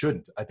 and they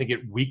shouldn't. I think it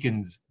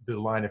weakens the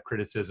line of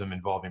criticism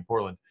involving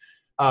Portland.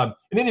 In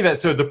any event,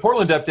 so the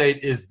Portland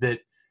update is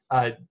that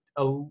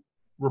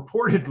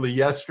reportedly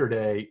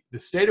yesterday, the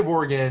state of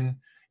Oregon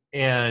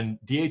and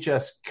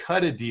DHS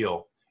cut a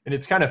deal. And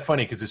it's kind of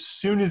funny because as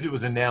soon as it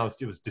was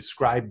announced, it was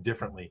described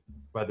differently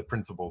by the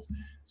principals.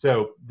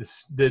 So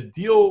the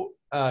deal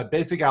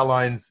basic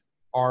outlines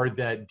are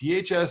that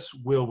DHS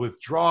will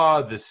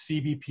withdraw the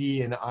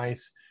CBP and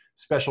ICE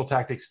special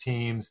tactics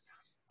teams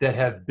that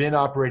have been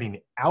operating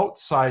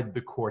outside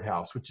the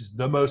courthouse, which is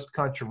the most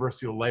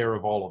controversial layer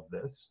of all of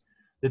this,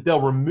 that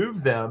they'll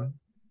remove them.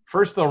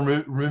 First, they'll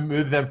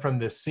remove them from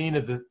the scene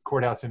of the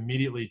courthouse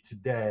immediately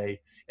today,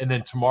 and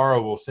then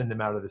tomorrow we'll send them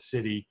out of the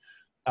city.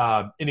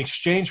 In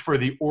exchange for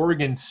the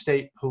Oregon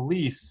State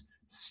Police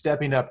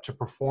stepping up to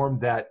perform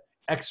that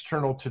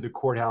external to the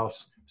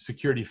courthouse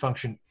security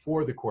function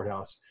for the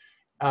courthouse.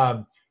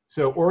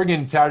 So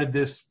Oregon touted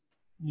this,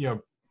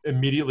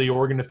 immediately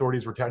Oregon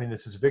authorities were touting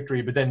this as a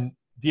victory, but then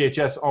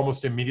DHS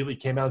almost immediately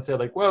came out and said,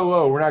 like,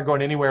 whoa, we're not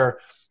going anywhere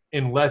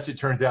unless it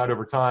turns out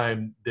over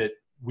time that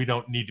we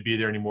don't need to be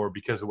there anymore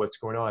because of what's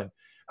going on.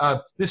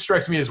 This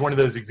strikes me as one of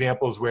those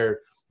examples where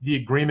the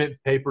agreement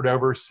papered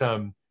over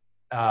some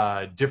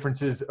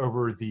differences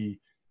over the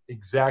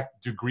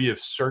exact degree of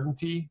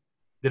certainty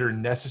that are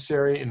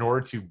necessary in order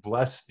to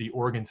bless the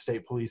Oregon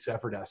State Police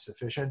effort as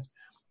sufficient.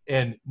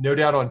 And no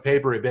doubt on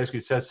paper, it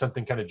basically says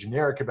something kind of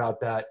generic about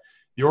that.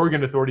 The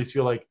Oregon authorities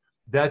feel like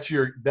that's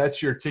your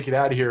ticket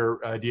out of here,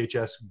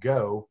 DHS,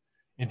 go.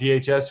 And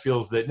DHS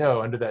feels that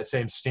no, under that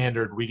same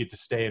standard, we get to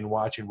stay and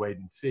watch and wait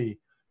and see.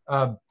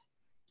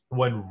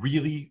 One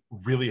really,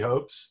 really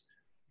hopes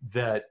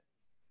that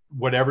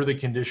whatever the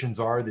conditions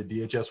are, the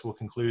DHS will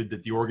conclude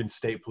that the Oregon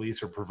State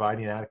Police are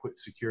providing adequate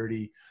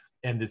security,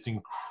 and this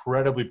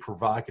incredibly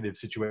provocative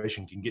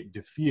situation can get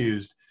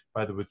diffused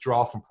by the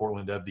withdrawal from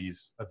Portland of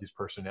these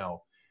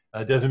personnel.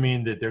 It doesn't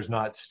mean that there's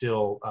not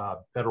still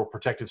Federal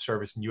Protective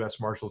Service and U.S.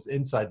 Marshals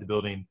inside the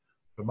building,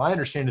 but my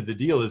understanding of the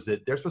deal is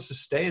that they're supposed to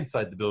stay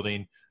inside the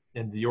building,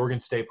 and the Oregon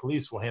State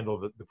Police will handle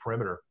the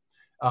perimeter.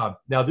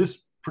 Now,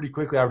 this pretty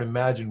quickly, I would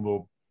imagine,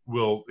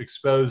 will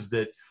expose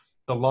that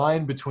the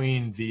line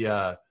between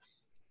the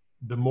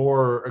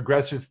more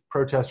aggressive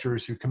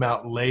protesters who come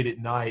out late at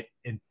night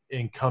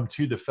and come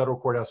to the federal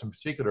courthouse in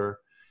particular,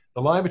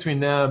 the line between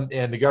them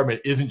and the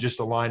government isn't just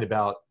a line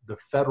about the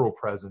federal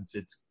presence.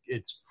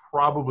 It's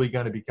probably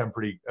going to become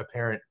pretty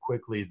apparent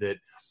quickly that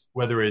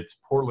whether it's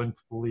Portland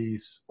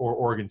police or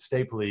Oregon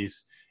State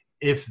Police,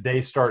 if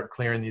they start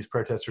clearing these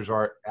protesters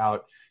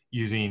out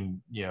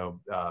using,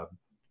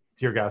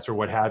 tear gas or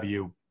what have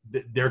you,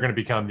 they're going to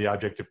become the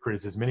object of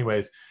criticism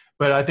anyways.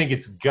 But I think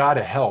it's got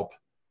to help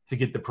to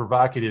get the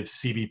provocative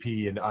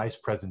CBP and ICE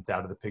presence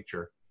out of the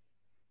picture.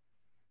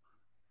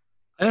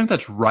 I think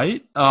that's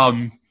right.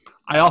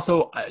 I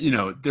also,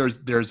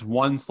 there's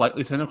one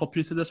slightly cynical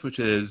piece of this, which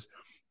is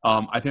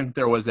I think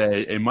there was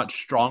a much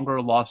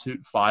stronger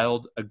lawsuit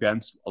filed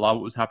against a lot of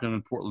what was happening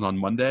in Portland on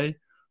Monday,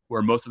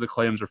 where most of the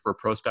claims are for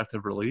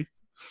prospective relief.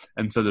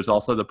 And so there's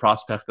also the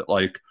prospect that,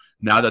 like,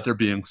 now that they're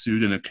being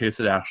sued in a case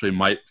that actually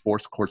might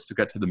force courts to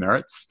get to the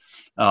merits,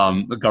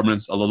 the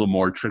government's a little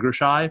more trigger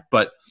shy.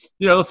 But,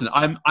 listen,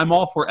 I'm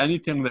all for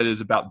anything that is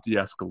about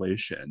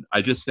de-escalation.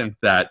 I just think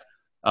that,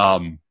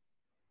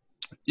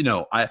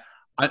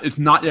 it's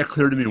not yet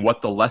clear to me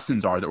what the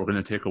lessons are that we're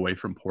going to take away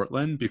from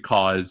Portland,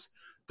 because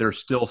there's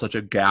still such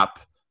a gap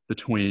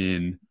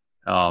between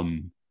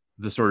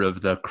the sort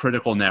of the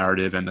critical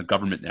narrative and the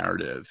government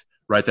narrative,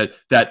 right?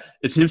 That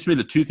it seems to me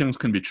that two things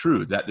can be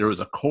true: that there was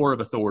a core of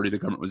authority the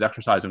government was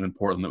exercising in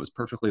Portland that was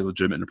perfectly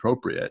legitimate and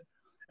appropriate,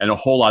 and a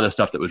whole lot of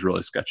stuff that was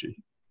really sketchy.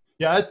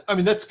 Yeah, I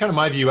mean, that's kind of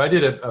my view. I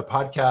did a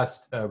podcast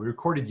we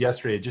recorded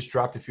yesterday. It just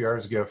dropped a few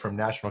hours ago from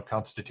National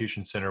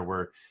Constitution Center,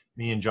 where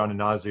me and John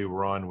Inazu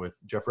were on with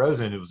Jeff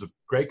Rosen. It was a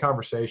great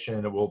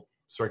conversation. We'll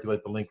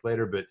circulate the link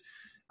later. But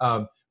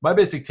my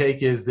basic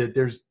take is that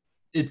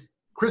it's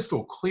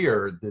crystal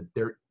clear that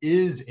there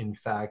is, in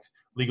fact,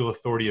 legal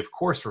authority, of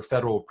course, for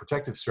Federal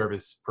Protective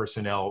Service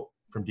personnel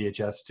from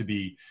DHS to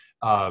be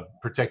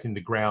protecting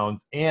the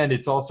grounds. And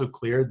it's also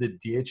clear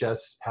that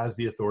DHS has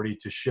the authority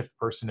to shift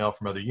personnel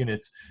from other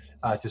units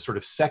to sort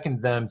of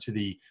second them to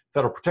the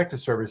Federal Protective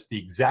Service the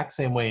exact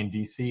same way in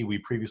DC. We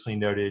previously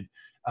noted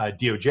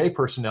DOJ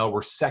personnel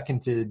were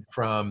seconded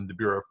from the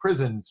Bureau of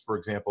Prisons, for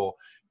example,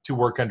 to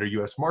work under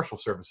U.S. Marshal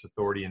Service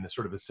authority in a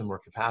sort of a similar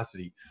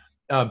capacity.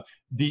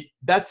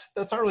 That's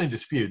not really in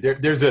dispute.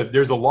 There's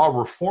a law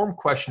reform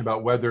question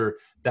about whether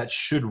that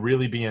should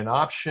really be an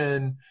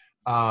option.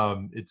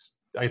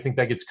 I think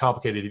that gets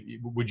complicated.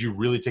 Would you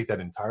really take that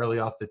entirely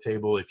off the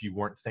table if you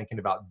weren't thinking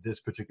about this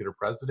particular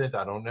president?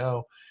 I don't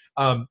know.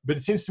 But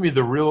it seems to me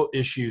the real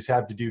issues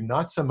have to do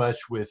not so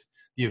much with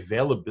the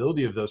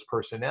availability of those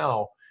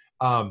personnel,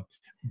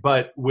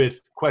 but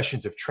with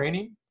questions of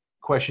training,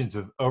 questions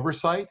of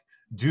oversight.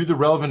 Do the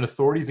relevant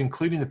authorities,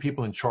 including the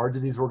people in charge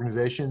of these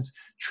organizations,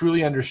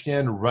 truly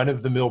understand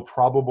run-of-the-mill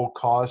probable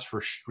cause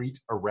for street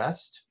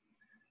arrest?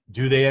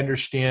 Do they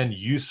understand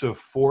use of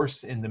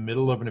force in the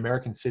middle of an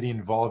American city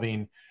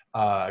involving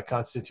a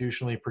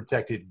constitutionally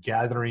protected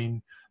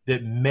gathering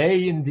that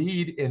may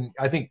indeed, and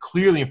I think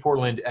clearly in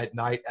Portland at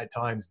night at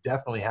times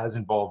definitely has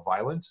involved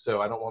violence,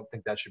 so I don't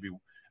think that should be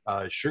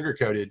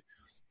sugarcoated.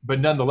 But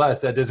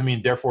nonetheless, that doesn't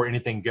mean therefore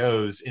anything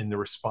goes in the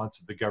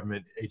response of the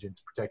government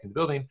agents protecting the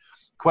building.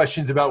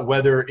 Questions about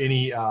whether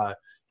any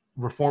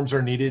reforms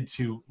are needed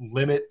to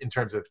limit, in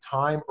terms of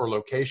time or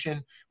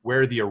location,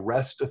 where the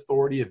arrest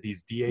authority of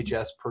these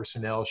DHS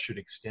personnel should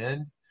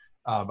extend.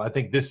 I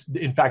think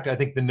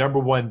the number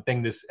one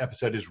thing this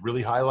episode has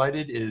really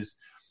highlighted is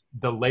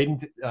the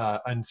latent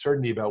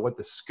uncertainty about what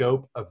the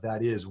scope of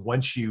that is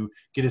once you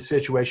get a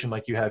situation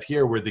like you have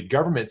here, where the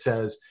government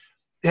says,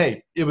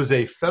 hey, it was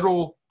a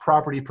federal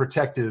property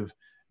protective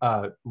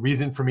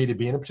reason for me to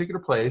be in a particular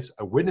place.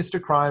 I witnessed a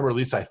crime, or at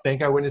least I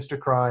think I witnessed a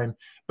crime,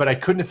 but I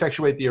couldn't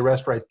effectuate the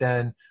arrest right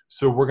then.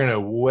 So we're going to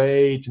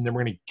wait, and then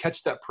we're going to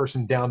catch that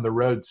person down the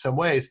road some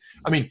ways.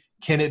 I mean,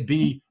 can it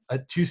be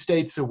 2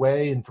 states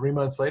away and 3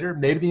 months later?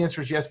 Maybe the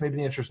answer is yes, maybe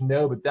the answer is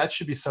no, but that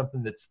should be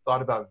something that's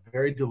thought about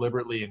very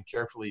deliberately and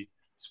carefully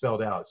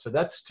spelled out. So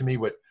that's, to me,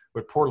 what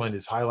Portland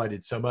has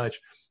highlighted so much.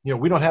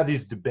 We don't have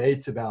these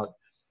debates about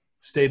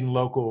state and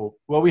local.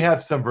 Well, we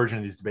have some version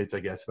of these debates, I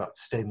guess, about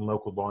state and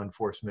local law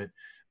enforcement.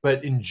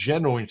 But in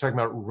general, when you're talking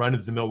about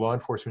run-of-the-mill law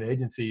enforcement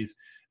agencies,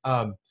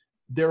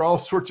 there are all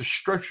sorts of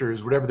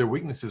structures, whatever their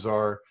weaknesses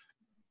are,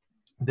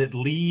 that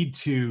lead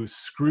to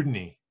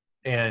scrutiny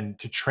and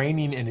to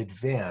training in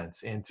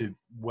advance and to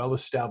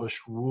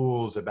well-established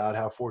rules about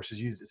how force is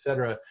used, et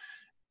cetera.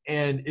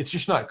 And it's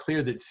just not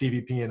clear that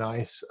CBP and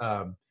ICE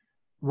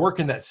work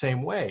in that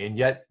same way. And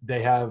yet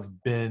they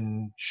have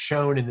been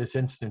shown in this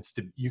instance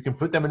you can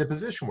put them in a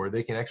position where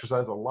they can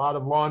exercise a lot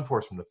of law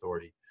enforcement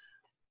authority.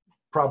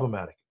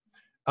 Problematic.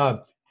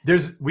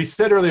 We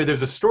said earlier,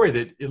 there's a story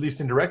that at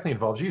least indirectly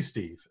involves you,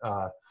 Steve.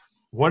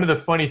 One of the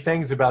funny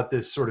things about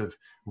this sort of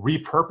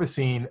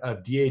repurposing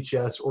of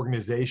DHS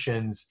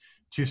organizations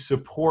to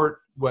support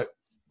what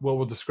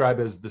we'll describe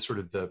as the sort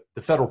of the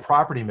federal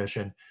property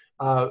mission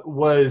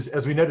was,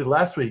 as we noted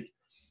last week,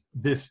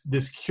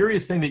 this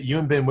curious thing that you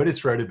and Ben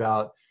Wittes wrote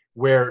about,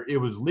 where it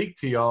was leaked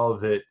to y'all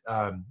that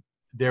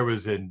there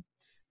was a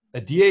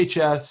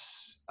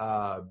DHS,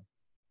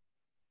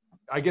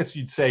 I guess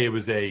you'd say it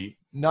was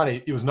not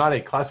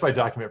a classified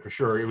document for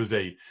sure. It was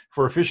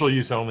for official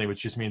use only,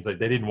 which just means like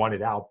they didn't want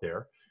it out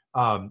there.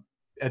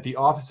 At the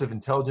Office of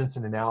Intelligence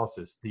and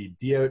Analysis, the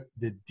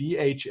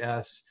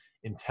DHS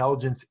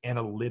Intelligence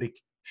Analytic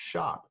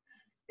Shop.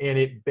 And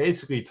it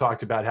basically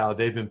talked about how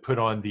they've been put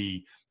on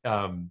the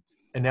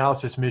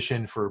analysis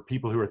mission for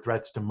people who are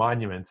threats to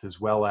monuments as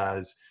well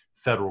as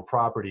federal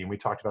property. And we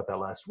talked about that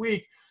last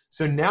week.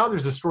 So now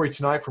there's a story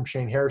tonight from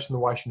Shane Harris in the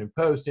Washington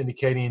Post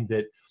indicating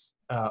that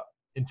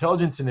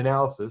Intelligence and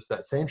Analysis,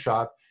 that same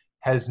shop,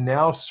 has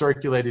now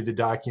circulated a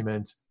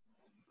document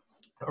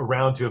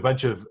around to a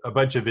bunch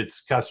of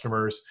its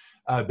customers,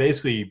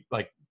 basically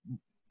like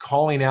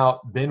calling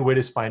out Ben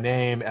Wittes by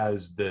name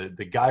as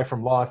the guy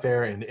from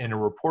Lawfare, and a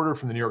reporter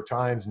from the New York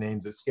Times,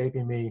 name's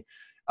escaping me.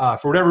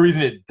 For whatever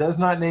reason, it does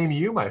not name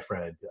you, my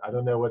friend. I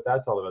don't know what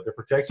that's all about. They're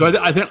protecting. So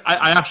I think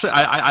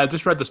I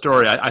just read the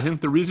story. I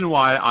think the reason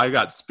why I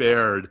got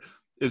spared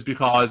is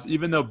because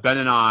even though Ben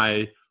and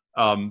I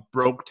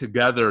broke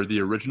together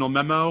the original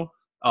memo,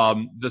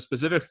 the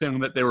specific thing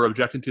that they were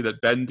objecting to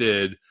that Ben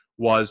did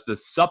was the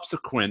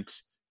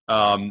subsequent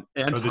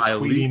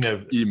anti-leak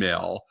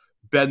email.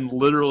 Ben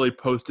literally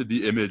posted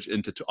the image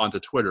onto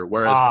Twitter,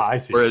 whereas I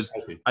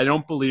see. I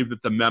don't believe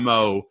that the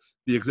memo,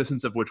 the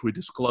existence of which we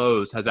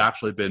disclosed, has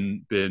actually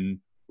been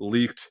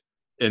leaked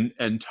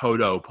in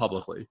toto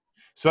publicly.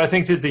 So I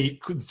think that the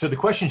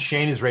question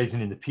Shane is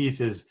raising in the piece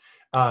is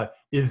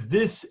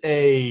this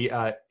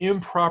a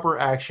improper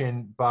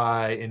action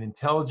by an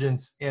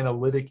intelligence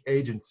analytic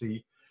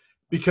agency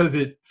because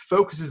it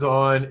focuses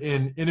on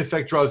and in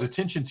effect draws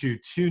attention to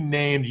 2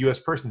 named U.S.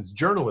 persons,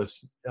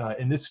 journalists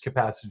in this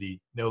capacity,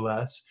 no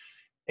less.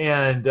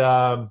 And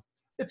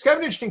it's kind of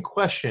an interesting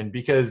question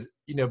because,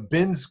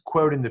 Ben's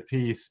quote in the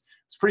piece,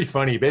 it's pretty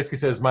funny. He basically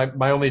says,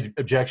 my only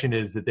objection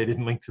is that they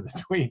didn't link to the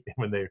tweet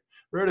when they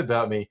wrote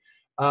about me.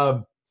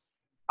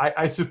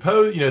 I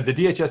suppose, the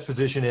DHS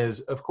position is,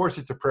 of course,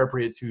 it's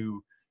appropriate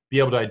to be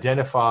able to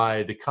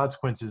identify the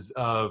consequences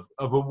of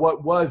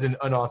what was an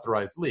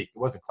unauthorized leak. It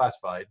wasn't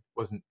classified,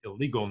 wasn't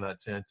illegal in that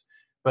sense,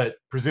 but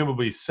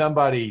presumably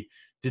somebody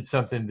did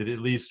something that at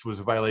least was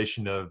a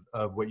violation of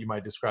what you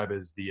might describe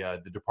as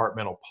the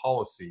departmental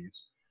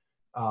policies.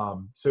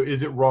 So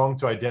is it wrong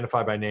to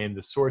identify by name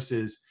the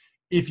sources?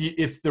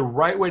 If the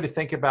right way to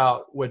think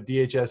about what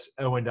DHS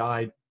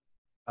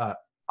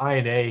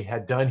INA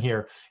had done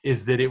here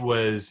is that it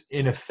was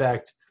in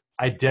effect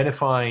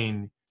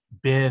identifying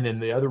Ben and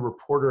the other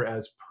reporter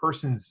as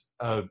persons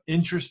of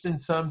interest in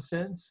some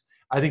sense,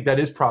 I think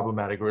that is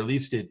problematic, or at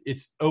least it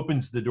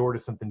opens the door to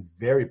something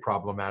very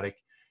problematic.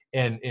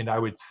 And I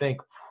would think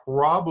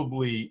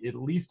probably at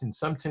least in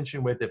some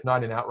tension with, if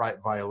not an outright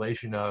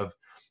violation of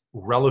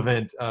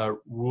relevant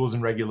rules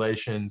and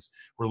regulations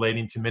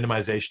relating to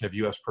minimization of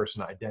U.S.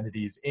 person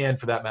identities, and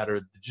for that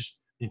matter, just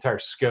the entire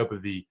scope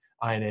of the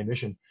INA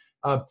mission.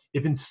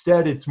 If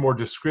instead it's more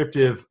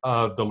descriptive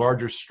of the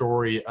larger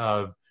story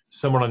of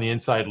someone on the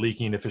inside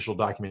leaking official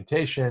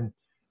documentation,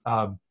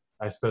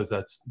 I suppose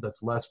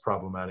that's less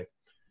problematic.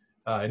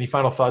 Any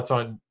final thoughts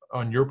on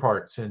your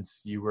part,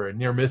 since you were a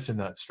near miss in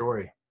that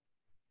story?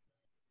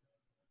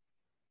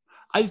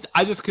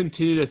 I just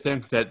continue to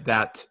think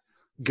that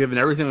given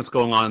everything that's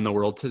going on in the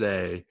world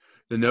today,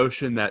 the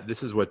notion that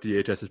this is what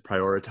DHS is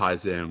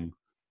prioritizing,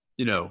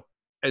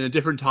 at a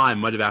different time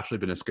might have actually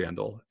been a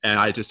scandal. And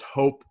I just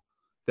hope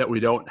that we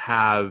don't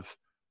have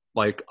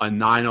like a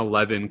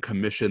 9/11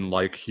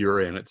 commission-like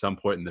hearing at some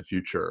point in the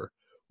future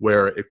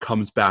where it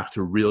comes back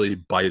to really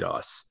bite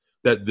us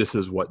that this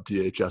is what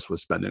DHS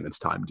was spending its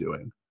time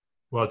doing.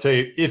 Well, I'll tell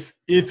you, if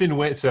and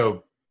when,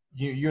 so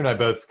you and I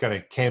both kind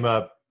of came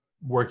up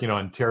working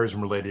on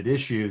terrorism-related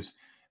issues.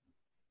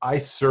 I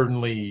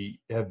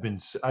certainly I've been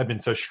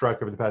so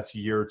struck over the past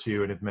year or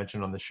two, and have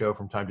mentioned on the show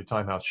from time to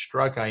time how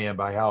struck I am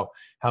by how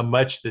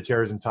much the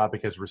terrorism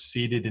topic has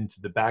receded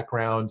into the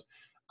background,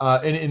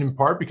 and in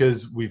part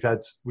because we've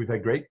had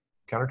great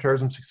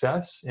counterterrorism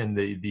success, and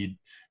the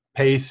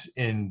pace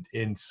and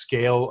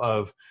scale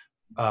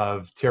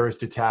of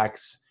terrorist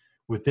attacks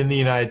within the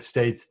United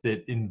States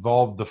that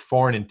involve the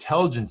foreign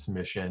intelligence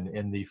mission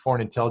and the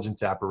foreign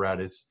intelligence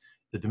apparatus.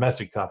 The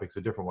domestic topic's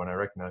a different one, I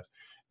recognize.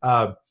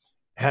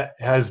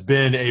 Has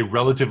been a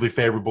relatively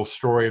favorable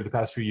story of the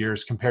past few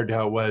years compared to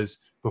how it was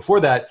before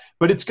that,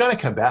 but it's going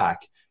to come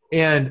back.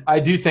 And I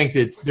do think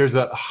that there's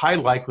a high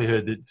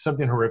likelihood that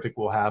something horrific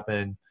will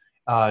happen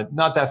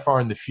not that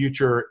far in the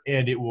future,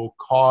 and it will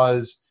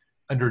cause,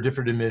 under a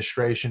different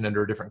administration,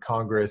 under a different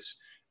Congress,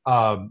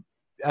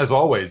 as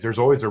always, there's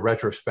always a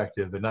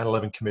retrospective, a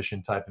 9/11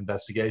 Commission type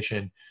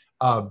investigation.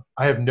 I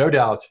have no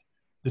doubt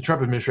the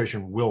Trump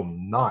administration will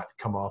not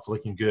come off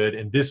looking good,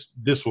 and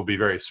this will be a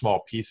very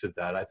small piece of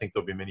that. I think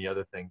there'll be many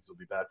other things that'll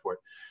be bad for it.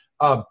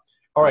 All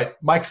right,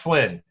 Mike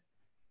Flynn.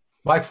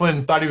 Mike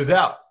Flynn thought he was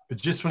out, but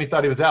just when he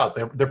thought he was out,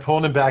 they're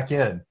pulling him back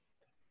in.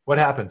 What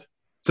happened?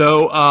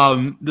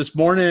 So this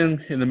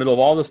morning, in the middle of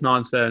all this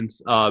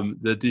nonsense,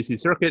 the D.C.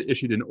 Circuit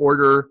issued an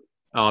order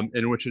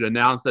in which it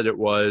announced that it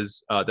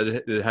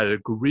had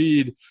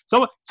agreed,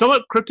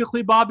 somewhat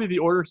cryptically, Bobby, the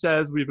order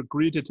says we've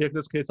agreed to take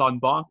this case en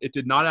banc. It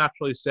did not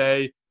actually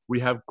say we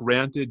have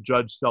granted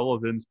Judge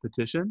Sullivan's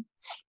petition,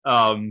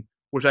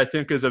 which I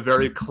think is a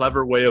very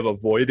clever way of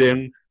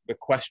avoiding the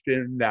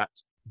question that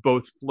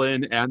both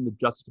Flynn and the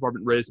Justice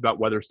Department raised about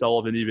whether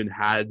Sullivan even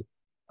had,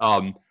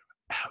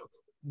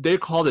 they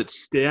called it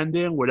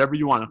standing, whatever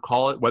you want to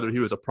call it, whether he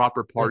was a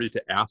proper party to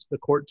ask the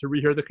court to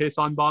rehear the case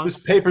en banc. This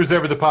papers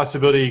over the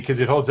possibility, because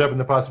it holds up in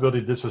the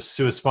possibility this was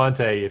sua sponte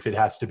if it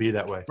has to be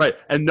that way. Right.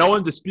 And no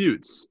one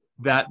disputes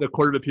that the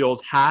Court of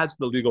Appeals has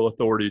the legal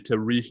authority to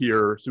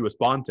rehear sua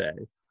sponte.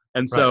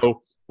 And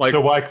so, right. So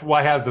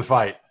why have the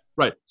fight?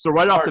 Right. So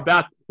right off the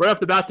bat,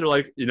 they're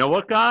like, you know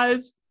what,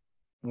 guys?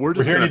 We're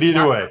hearing it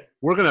either way.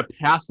 We're going to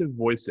passive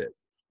voice it.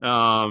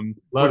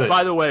 Which,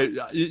 by the way,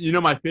 you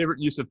know my favorite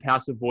use of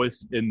passive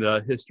voice in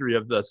the history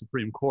of the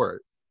Supreme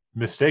Court?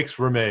 Mistakes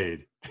were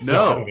made.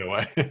 No.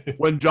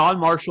 When John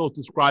Marshall is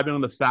describing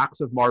the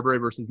facts of Marbury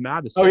versus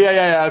Madison. Oh, yeah,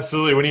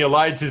 absolutely. When he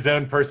allied to his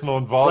own personal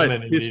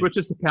involvement. Right. He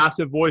switches to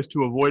passive voice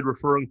to avoid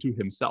referring to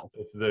himself.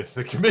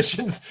 The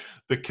commissions,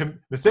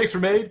 mistakes were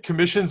made,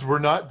 commissions were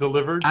not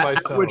delivered by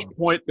some. At which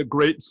point the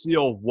Great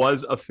Seal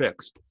was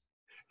affixed.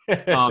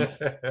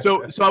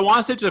 So I want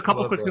to say just a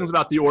couple quick things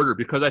about the order,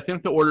 because I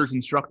think the order is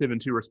instructive in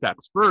two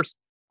respects. First,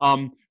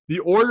 the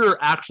order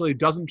actually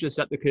doesn't just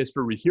set the case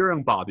for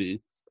rehearing,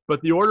 Bobby, but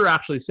the order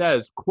actually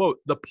says, quote,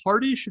 the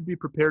parties should be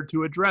prepared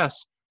to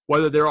address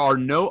whether there are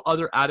no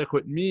other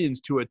adequate means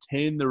to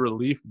attain the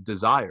relief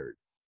desired.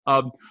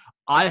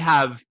 I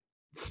have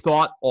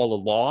thought all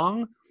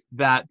along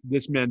that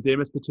this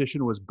mandamus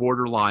petition was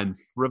borderline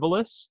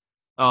frivolous,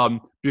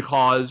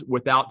 because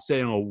without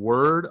saying a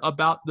word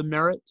about the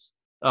merits,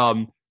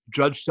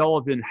 Judge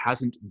Sullivan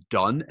hasn't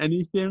done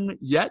anything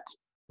yet.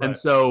 Right. And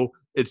so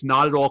it's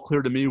not at all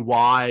clear to me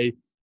why,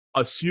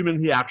 assuming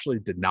he actually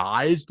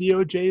denies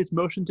DOJ's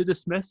motion to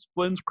dismiss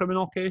Flynn's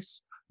criminal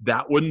case,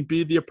 that wouldn't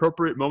be the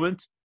appropriate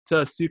moment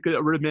to seek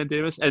a writ of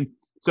mandamus. And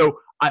so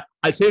I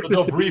take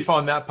this to brief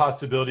on that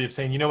possibility of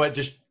saying, you know what,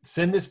 just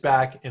send this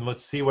back and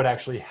let's see what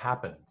actually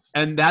happens.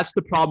 And that's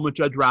the problem with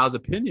Judge Rao's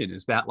opinion,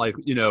 is that, like,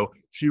 you know,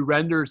 she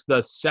renders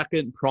the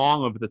second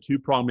prong of the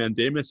two-prong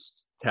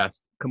mandamus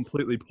test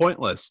completely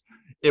pointless.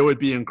 It would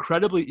be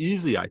incredibly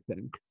easy, I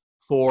think,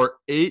 for all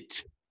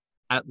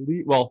eight of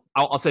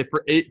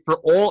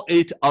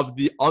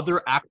the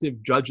other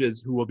active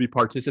judges who will be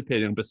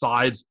participating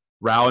besides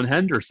Rao and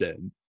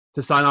Henderson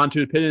to sign on to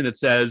an opinion that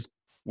says,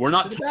 we're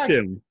not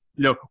touching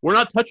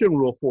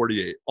Rule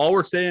 48. All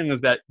we're saying is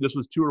that this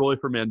was too early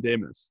for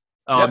mandamus.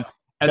 And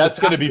that's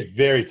going to be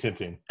very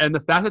tempting. And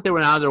the fact that they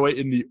went out of their way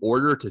in the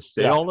order to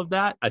say all of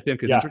that, I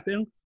think is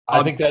interesting.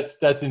 I think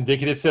that's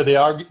indicative. So they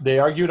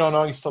argued on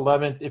August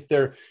 11th. If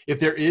there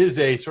is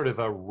a sort of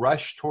a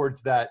rush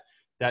towards that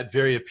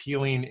very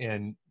appealing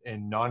and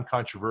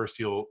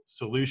non-controversial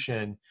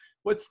solution,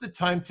 what's the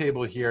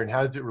timetable here, and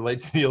how does it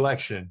relate to the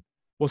election?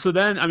 Well, so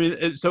then, I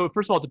mean, so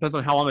first of all, it depends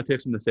on how long it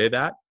takes them to say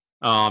that.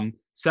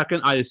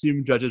 Second, I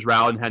assume Judges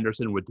Rao and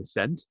Henderson would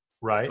dissent.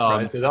 Right.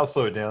 So they'll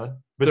slow it down.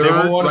 But they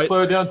won't want to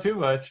slow it down too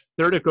much.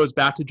 Third, it goes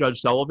back to Judge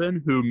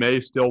Sullivan, who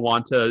may still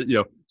want to,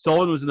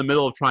 Sullivan was in the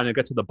middle of trying to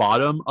get to the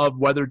bottom of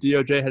whether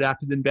DOJ had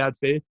acted in bad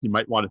faith. He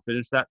might want to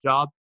finish that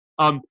job.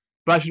 But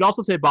I should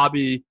also say,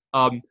 Bobby,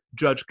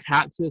 Judge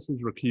Katsas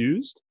is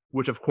recused,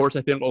 which of course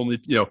I think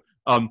only,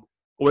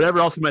 whatever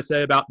else you might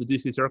say about the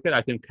DC Circuit,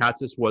 I think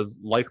Katsas was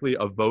likely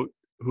a vote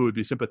who would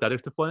be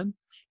sympathetic to Flynn.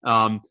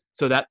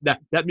 So that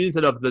means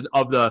that of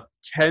the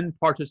 10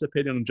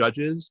 participating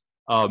judges,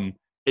 7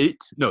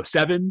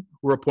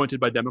 were appointed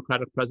by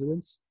Democratic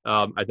presidents.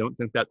 I don't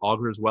think that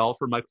augurs well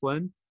for Mike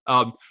Flynn.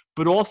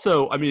 But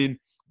also, I mean,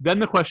 then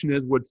the question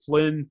is, would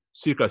Flynn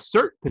seek a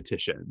cert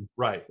petition?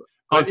 Right.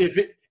 But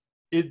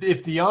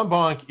if the en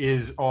banc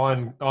is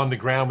on the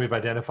ground, we've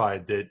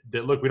identified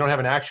that look, we don't have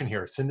an action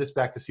here. Send this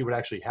back to see what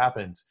actually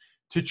happens.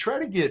 To try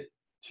to get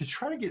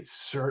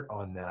cert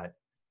on that,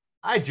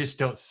 I just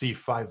don't see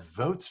 5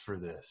 votes for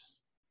this.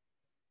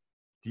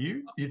 Do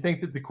you think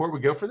that the court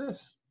would go for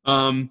this?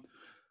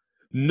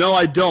 No,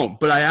 I don't.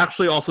 But I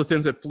actually also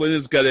think that Flynn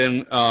is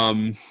getting.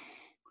 I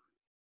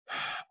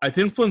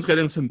think Flynn's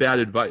getting some bad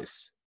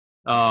advice,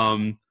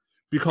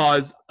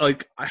 because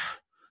like.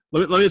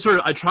 Let me sort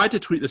of. I tried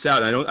to tweet this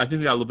out. And I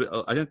think it got a little bit.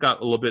 I think it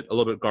got a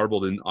little bit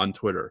garbled on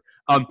Twitter.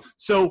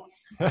 So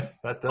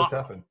that does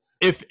happen.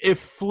 If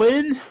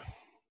Flynn,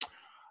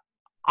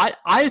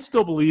 I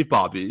still believe,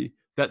 Bobby,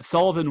 that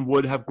Sullivan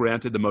would have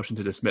granted the motion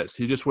to dismiss.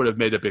 He just would have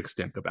made a big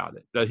stink about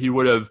it. That he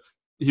would have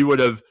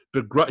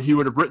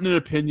written an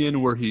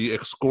opinion where he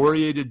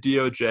excoriated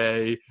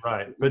DOJ.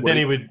 Right, but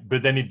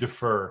then he'd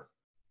defer.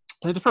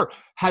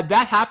 Had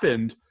that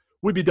happened,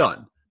 we'd be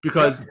done,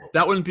 because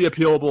that wouldn't be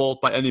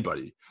appealable by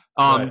anybody.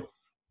 Right.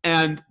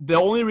 And the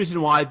only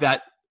reason why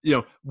that,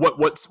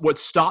 what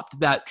stopped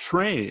that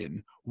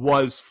train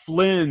was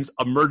Flynn's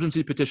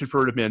emergency petition for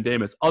writ of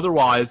mandamus.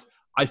 Otherwise,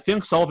 I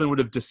think Sullivan would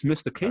have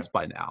dismissed the case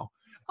by now.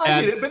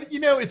 I get it, but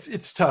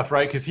it's tough,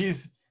 right? Because he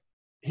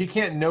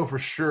can't know for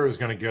sure it's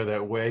going to go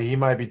that way. He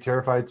might be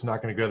terrified it's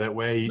not going to go that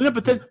way. No,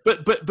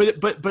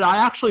 but I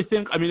actually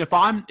think, I mean, if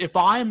I'm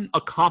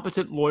a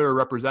competent lawyer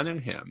representing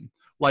him,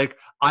 like,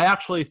 I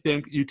actually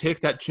think you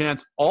take that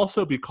chance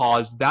also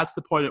because that's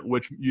the point at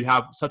which you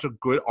have such a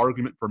good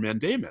argument for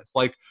mandamus.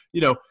 Like,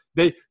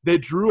 they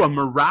drew a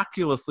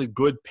miraculously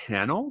good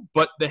panel,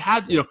 but they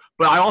had,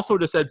 but I also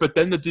would have said, but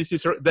then the DC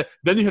Circuit,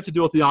 then you have to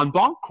deal with the en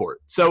banc court.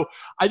 So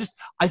I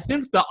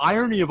think the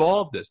irony of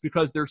all of this,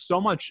 because there's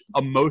so much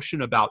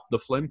emotion about the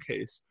Flynn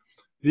case,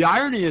 the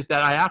irony is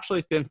that I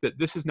actually think that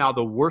this is now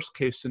the worst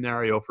case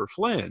scenario for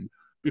Flynn,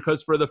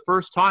 because for the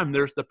first time,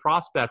 there's the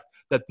prospect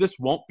that this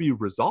won't be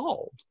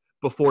resolved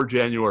before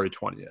January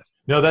 20th.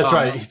 No, that's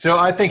right. So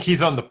I think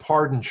he's on the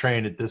pardon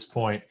train at this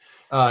point.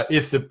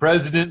 If the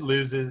president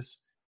loses,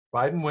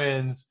 Biden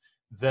wins,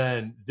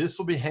 then this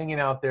will be hanging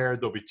out there.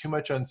 There'll be too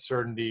much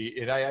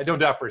uncertainty. And I don't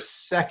doubt for a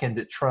second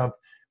that Trump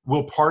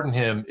will pardon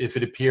him if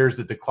it appears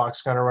that the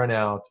clock's going to run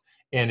out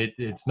and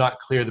it's not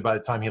clear that by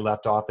the time he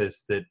left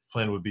office that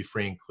Flynn would be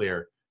free and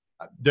clear.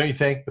 Don't you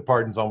think the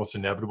pardon's almost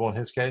inevitable in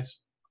his case?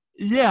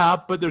 Yeah,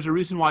 but there's a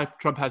reason why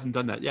Trump hasn't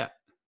done that yet.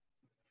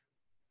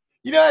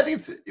 I think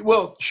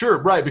sure,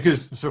 right,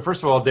 because so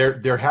first of all,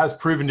 there has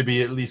proven to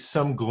be at least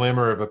some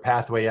glimmer of a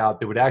pathway out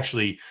that would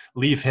actually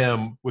leave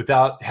him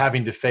without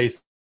having to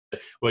face,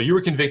 well, you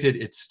were convicted,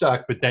 it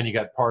stuck, but then you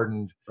got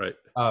pardoned. Right.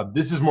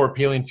 This is more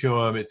appealing to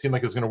him. It seemed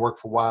like it was going to work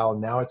for a while.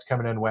 Now it's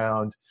coming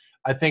unwound.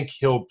 I think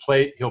he'll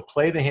play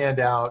the hand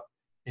out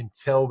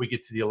until we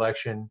get to the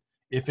election.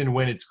 If and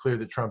when it's clear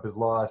that Trump has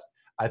lost,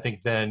 I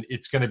think then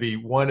it's going to be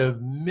one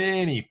of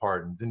many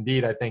pardons.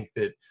 Indeed, I think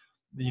that,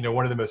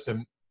 one of the most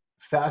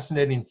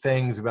fascinating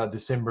things about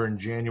December and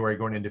January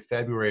going into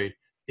February,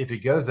 if it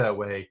goes that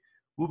way,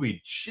 will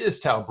be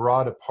just how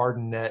broad a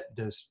pardon net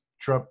does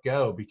Trump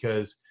go.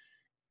 Because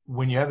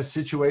when you have a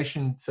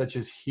situation such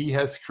as he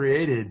has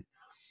created,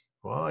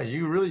 well,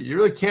 you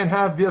really can't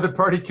have the other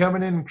party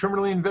coming in and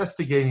criminally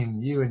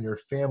investigating you and your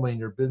family and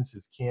your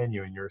businesses, can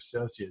you, and your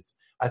associates?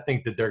 I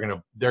think that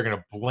they're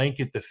gonna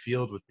blanket the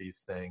field with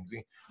these things,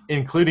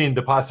 including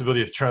the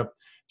possibility of Trump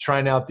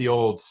trying out the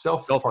old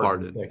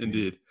self-pardon.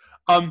 Indeed.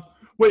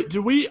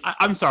 Wait,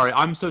 I'm sorry,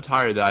 I'm so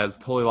tired that I've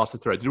totally lost the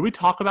thread. Did we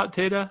talk about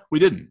Tata? We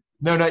didn't.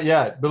 No, not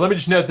yet. But let me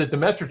just note that the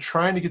Mets are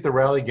trying to get the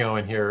rally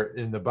going here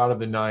in the bottom of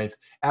the ninth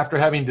after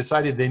having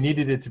decided they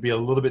needed it to be a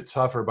little bit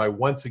tougher by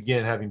once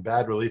again having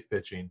bad relief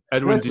pitching.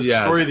 Edwin That's Diaz.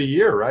 the story of the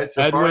year, right?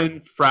 So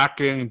Edwin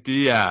fracking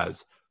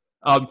Diaz.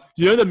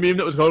 You know the meme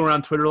that was going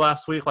around Twitter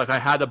last week? Like, I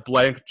had a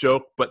blank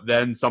joke, but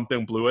then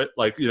something blew it.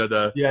 Like,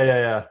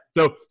 Yeah.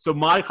 So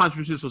my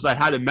contribution was I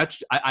had a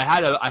Mets. I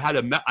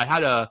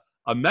had a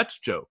Mets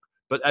joke,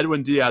 but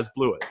Edwin Diaz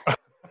blew it.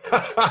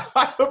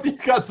 I hope you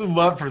got some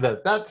love for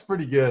that. That's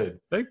pretty good.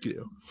 Thank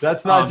you.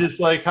 That's not just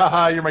like,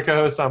 haha, you're my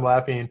co-host, I'm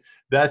laughing.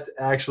 That's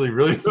actually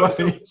really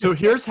funny. So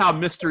here's how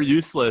Mr.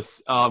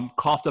 Useless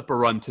coughed up a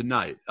run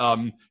tonight.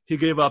 He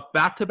gave up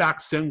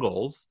back-to-back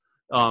singles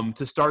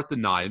to start the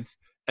ninth,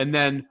 and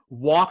then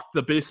walked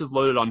the bases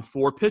loaded on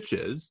 4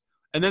 pitches,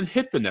 and then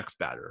hit the next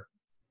batter.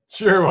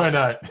 Sure, why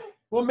not?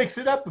 We'll mix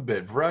it up a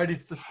bit.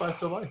 Variety's the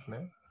spice of life,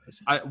 man.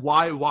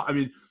 Why? I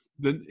mean,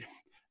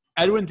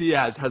 Edwin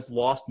Diaz has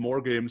lost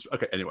more games.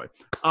 Okay, anyway.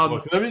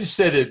 Look, let me just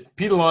say that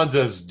Pete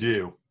Alonso's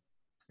due,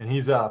 and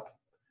he's up.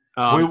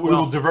 We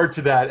will divert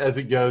to that as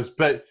it goes.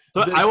 But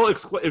I will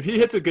explain. If he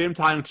hits a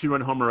game-tying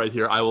 2-run homer right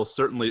here, I will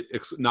certainly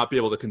not be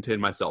able to contain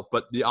myself.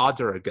 But the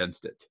odds are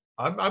against it.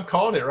 I'm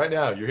calling it right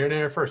now. You're hearing it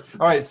here first.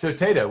 All right, so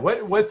Tata,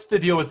 what's the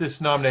deal with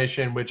this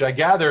nomination, which I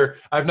gather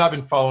 – I've not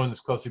been following this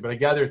closely, but I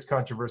gather it's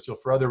controversial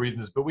for other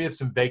reasons, but we have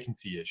some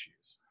vacancy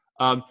issues.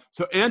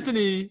 So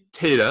Anthony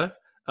Tata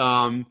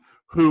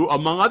who,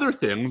 among other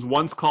things,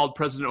 once called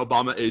President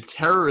Obama a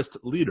terrorist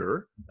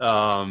leader,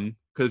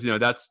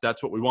 because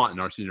that's what we want in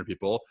our senior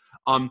people,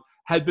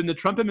 had been the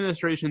Trump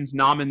administration's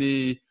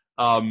nominee,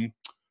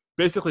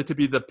 basically to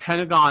be the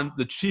Pentagon's,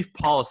 the chief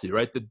policy,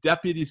 right? The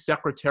deputy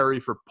secretary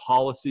for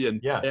policy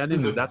and planning.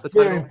 Is that the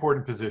title? Very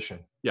important position.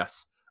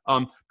 Yes.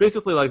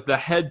 Basically like the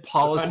head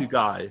policy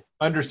guy.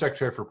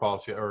 Undersecretary for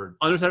policy or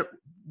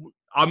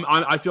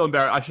I feel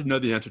embarrassed. I should know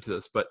the answer to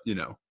this, but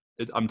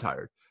I'm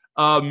tired.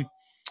 By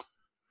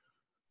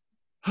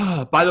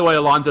the way,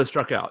 Alonzo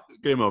struck out.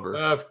 Game over.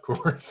 Of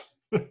course.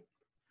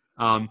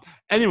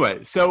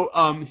 Anyway,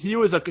 so he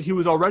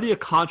was already a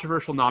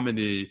controversial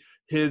nominee.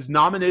 His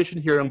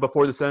nomination hearing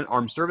before the Senate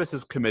Armed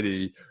Services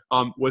Committee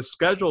was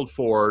scheduled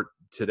for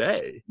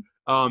today,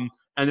 and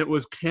it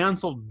was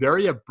canceled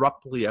very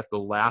abruptly at the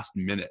last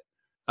minute.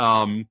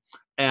 And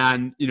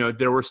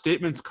there were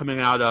statements coming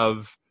out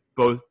of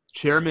both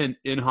Chairman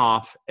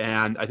Inhofe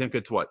and I think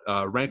it's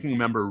Ranking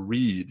Member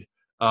Reed,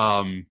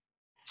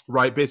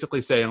 right?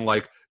 Basically saying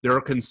like there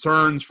are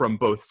concerns from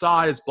both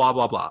sides, blah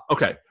blah blah.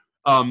 Okay.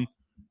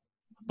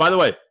 By the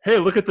way, hey,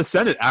 look at the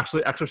Senate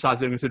actually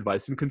exercising its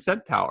advice and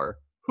consent power.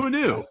 Who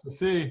knew? Nice to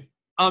see.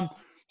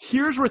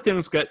 Here's where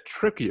things get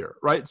trickier,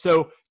 right?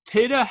 So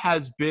Tata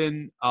has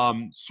been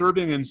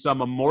serving in some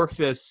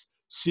amorphous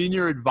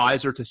senior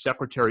advisor to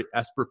Secretary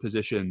Esper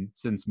position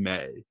since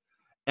May.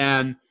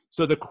 And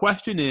so the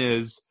question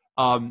is,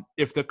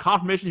 if the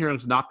confirmation hearing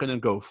is not going to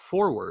go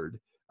forward,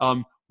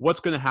 what's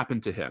going to happen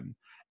to him?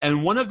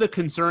 And one of the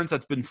concerns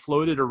that's been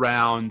floated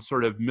around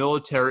sort of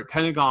military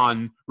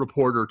Pentagon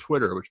reporter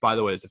Twitter, which by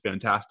the way is a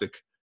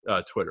fantastic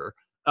Twitter,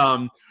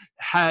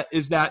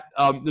 is that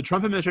the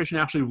Trump administration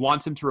actually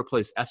wants him to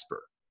replace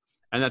Esper,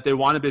 and that they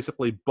want to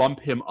basically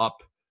bump him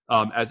up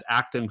as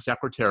acting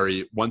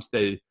secretary once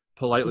they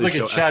politely it's like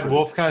show a Chad Esper.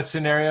 Wolf kind of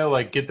scenario,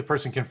 like get the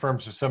person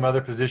confirmed for some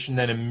other position,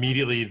 then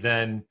immediately put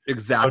him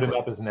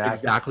up as an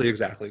acting.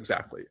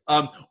 Exactly.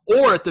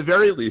 Or at the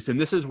very least,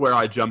 and this is where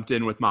I jumped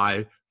in with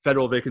my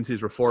Federal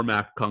Vacancies Reform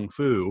Act kung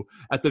fu,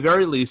 at the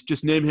very least,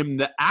 just name him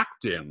the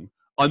acting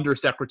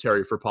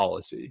Undersecretary for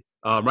Policy.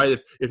 Right?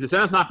 If the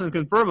Senate's not going to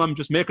confirm him,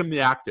 just make him the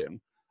acting.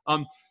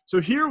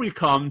 So here we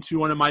come to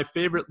one of my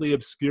favoritely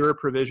obscure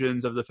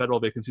provisions of the Federal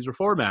Vacancies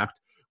Reform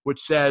Act, which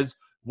says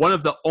one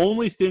of the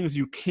only things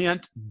you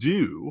can't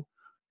do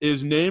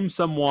is name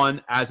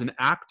someone as an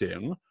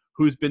acting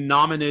who's been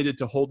nominated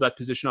to hold that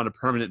position on a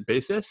permanent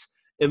basis,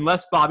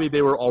 unless, Bobby,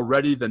 they were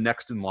already the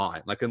next in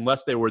line, like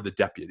unless they were the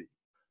deputy.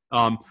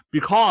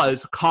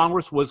 Because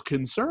Congress was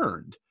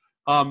concerned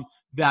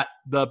that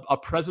a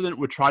president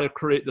would try to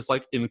create this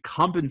like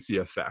incumbency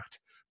effect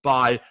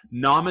by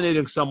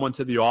nominating someone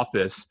to the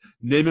office,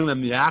 naming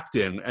them the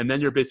acting, and then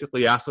you're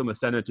basically asking the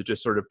Senate to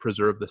just sort of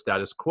preserve the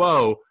status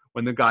quo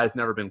when the guy's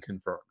never been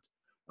confirmed.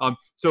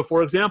 So,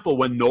 for example,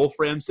 when Noel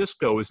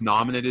Francisco was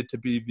nominated to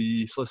be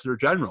the Solicitor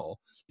General,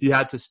 he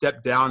had to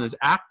step down as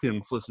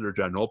acting Solicitor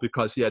General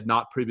because he had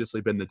not previously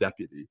been the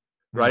deputy.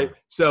 Right?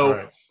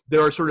 So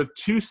there are sort of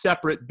two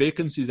separate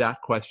Vacancies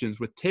Act questions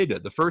with Tata.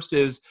 The first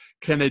is,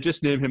 can they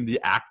just name him the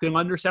acting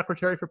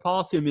Undersecretary for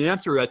Policy? And the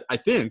answer, I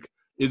think,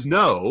 is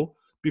no,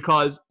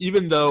 because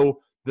even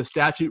though the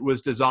statute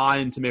was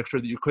designed to make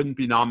sure that you couldn't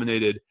be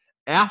nominated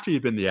after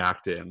you've been the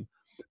acting,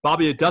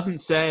 Bobby, it doesn't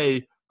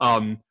say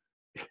once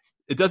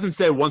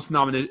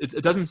nominated.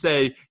 It doesn't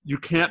say you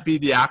can't be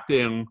the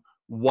acting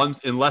once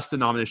unless the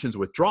nomination is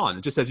withdrawn.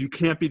 It just says you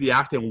can't be the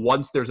acting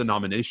once there's a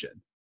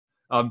nomination.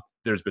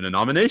 There's been a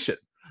nomination.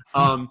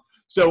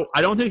 So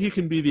I don't think he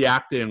can be the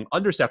acting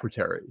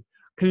undersecretary.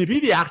 Can he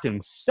be the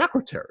acting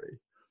secretary?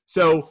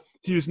 So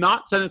he's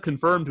not Senate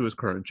confirmed to his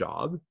current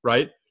job,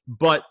 right?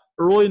 But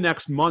early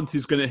next month,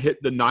 he's going to hit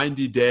the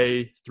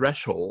 90-day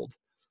threshold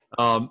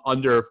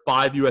under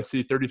 5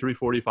 U.S.C.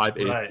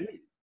 3345A.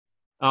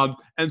 Right.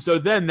 And so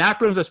then that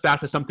brings us back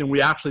to something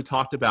we actually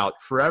talked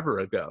about forever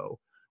ago,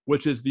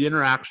 which is the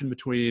interaction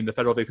between the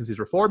Federal Vacancies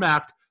Reform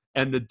Act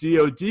and the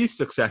DOD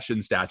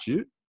succession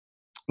statute,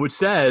 which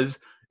says,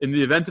 in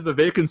the event of a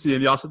vacancy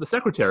in the office of the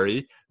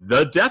secretary,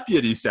 the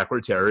deputy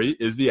secretary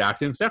is the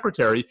acting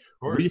secretary.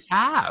 We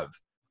have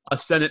a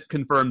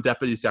Senate-confirmed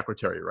deputy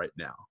secretary right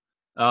now.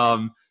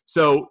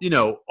 So,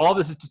 all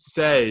this is to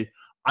say,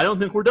 I don't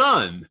think we're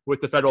done with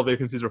the Federal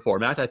Vacancies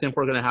Reform Act. I think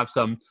we're going to have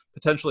some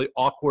potentially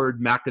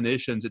awkward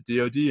machinations at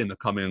DOD in the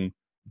coming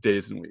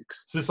days and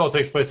weeks. So this all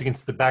takes place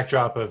against the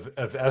backdrop of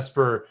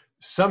Esper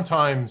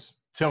sometimes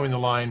towing the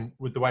line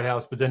with the White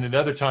House, but then at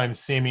other times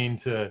seeming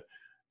to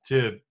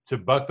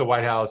buck the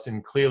White House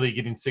and clearly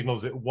getting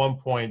signals. At one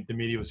point, the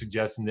media was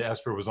suggesting that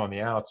Esper was on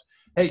the outs.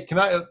 Hey, can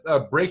I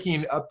a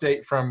breaking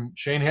update from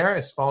Shane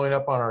Harris, following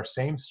up on our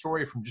same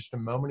story from just a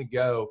moment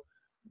ago.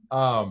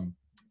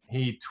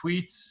 He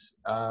tweets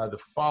the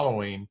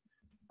following: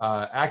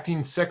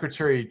 Acting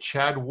Secretary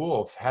Chad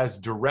Wolf has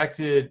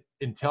directed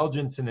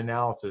Intelligence and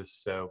Analysis,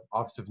 so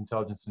Office of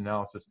Intelligence and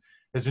Analysis,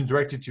 has been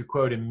directed to,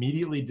 quote,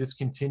 immediately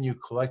discontinue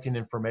collecting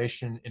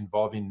information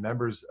involving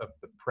members of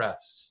the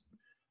press.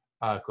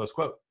 Close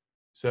quote.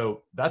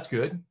 So that's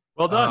good.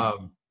 Well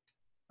done.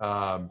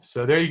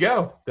 So there you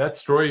go. That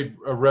story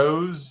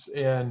arose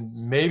and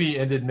maybe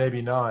ended,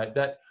 maybe not.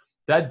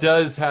 That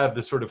does have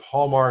the sort of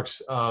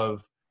hallmarks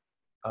of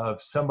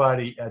of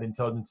somebody at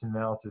Intelligence and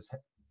Analysis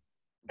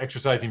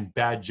exercising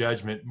bad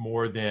judgment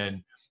more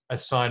than a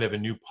sign of a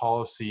new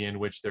policy in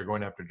which they're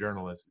going after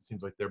journalists. It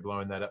seems like they're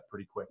blowing that up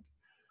pretty quick.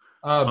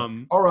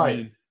 All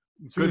right.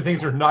 Good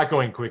things are not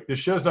going quick. This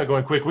show's not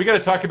going quick. We got to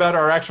talk about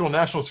our actual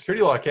national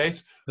security law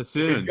case.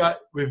 Hassoun.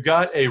 We've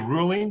got a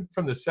ruling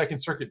from the Second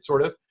Circuit,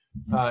 sort of,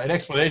 an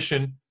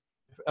explanation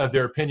of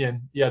their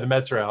opinion. Yeah, the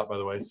Mets are out, by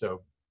the way.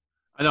 So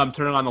I know I'm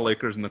turning on the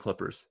Lakers and the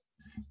Clippers.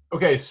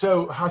 Okay,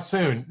 so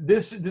Hassoun,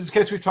 this is a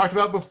case we've talked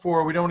about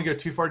before. We don't want to go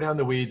too far down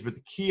the weeds, but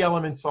the key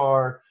elements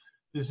are: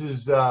 this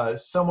is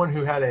someone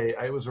who had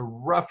it was a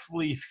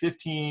roughly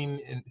 15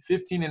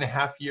 and a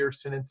half year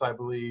sentence, I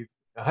believe,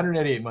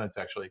 188 months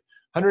actually,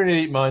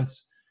 188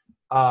 months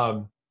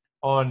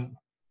on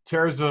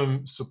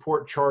terrorism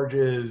support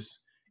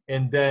charges,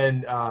 and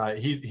then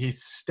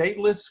he's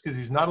stateless because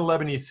he's not a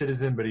Lebanese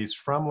citizen, but he's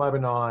from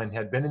Lebanon,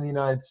 had been in the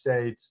United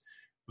States.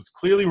 Was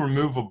clearly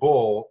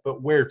removable,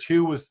 but where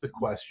to was the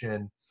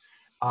question.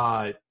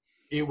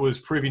 It was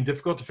proving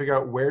difficult to figure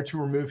out where to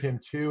remove him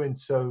to, and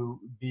so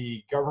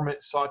the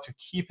government sought to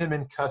keep him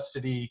in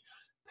custody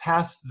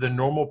past the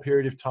normal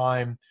period of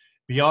time,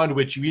 beyond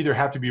which you either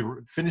have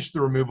to finish the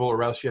removal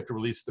or else you have to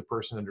release the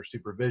person under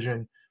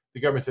supervision.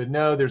 The government said,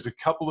 no, there's a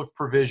couple of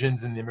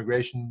provisions in the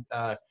immigration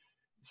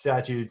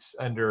statutes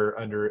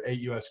under 8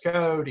 U.S.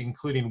 Code,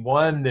 including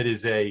one that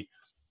is a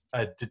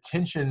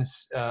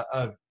detentions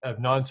of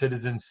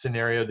non-citizens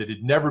scenario that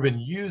had never been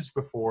used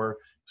before. It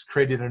was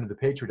created under the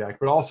Patriot Act,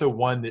 but also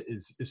one that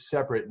is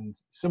separate and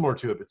similar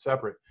to it, but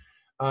separate.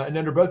 And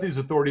under both these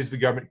authorities, the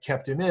government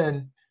kept him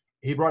in.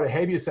 He brought a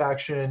habeas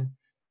action.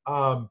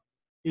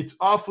 It's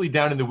awfully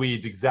down in the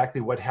weeds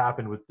exactly what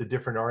happened with the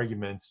different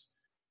arguments.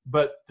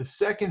 But the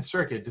Second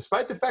Circuit,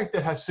 despite the fact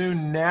that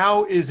Hassoun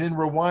now is in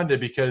Rwanda,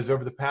 because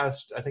over the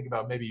past, I think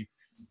about maybe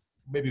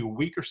a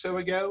week or so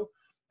ago,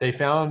 they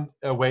found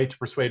a way to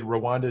persuade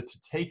Rwanda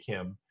to take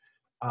him.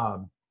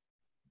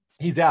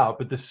 He's out,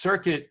 but the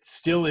circuit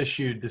still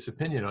issued this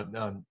opinion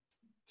on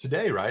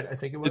today, right? I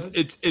think it was.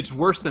 It's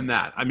worse than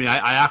that. I mean,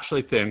 I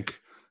actually think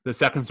the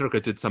Second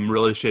Circuit did some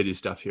really shady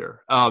stuff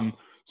here.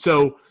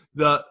 So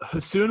the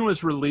Hassoun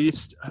was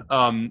released,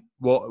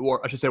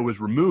 or I should say was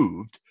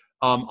removed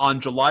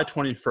on July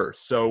 21st.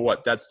 So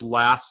what? That's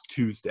last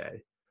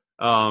Tuesday,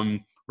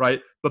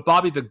 right? But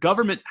Bobby, the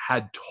government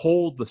had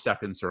told the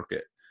Second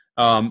Circuit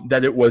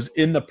that it was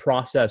in the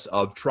process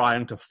of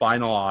trying to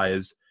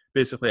finalize,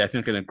 basically, I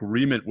think, an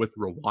agreement with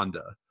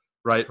Rwanda,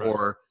 right?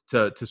 Or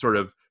to sort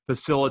of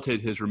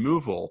facilitate his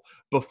removal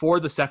before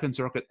the Second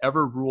Circuit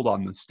ever ruled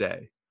on the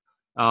stay.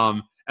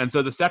 And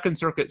so the Second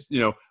Circuit,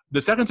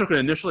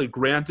 initially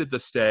granted the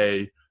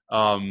stay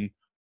on,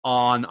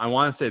 I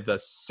want to say, the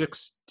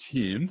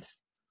 16th,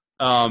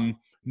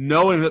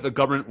 knowing that the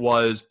government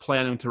was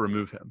planning to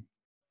remove him,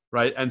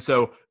 right? And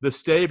so the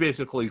stay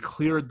basically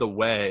cleared the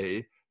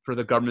way for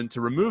the government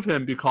to remove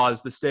him,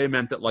 because the stay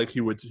meant that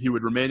he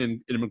would remain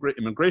in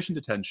immigration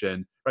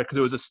detention, right? Because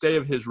it was a stay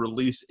of his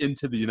release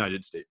into the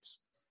United States.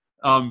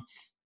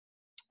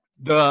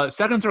 The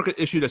Second Circuit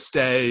issued a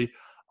stay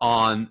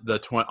on the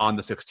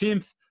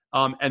 16th,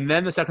 and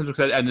then the Second Circuit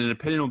said, and an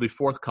opinion will be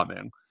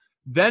forthcoming.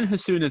 Then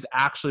Hassoun is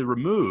actually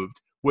removed,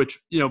 which,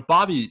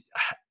 Bobby,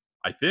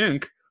 I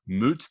think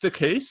moots the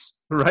case,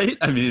 right?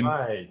 I mean,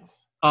 right.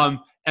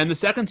 And the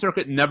Second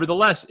Circuit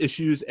nevertheless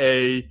issues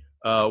a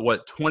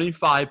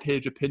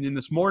 25-page opinion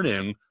this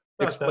morning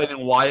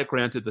explaining why it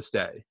granted the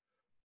stay.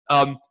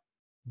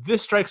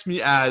 This strikes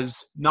me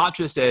as not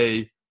just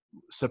a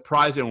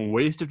surprising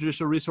waste of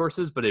judicial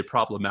resources, but a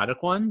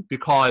problematic one,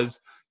 because,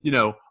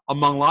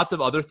 among lots of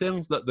other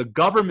things, the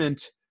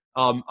government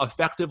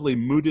effectively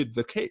mooted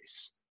the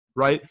case,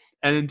 right?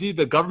 And indeed,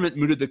 the government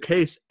mooted the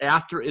case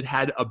after it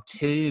had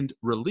obtained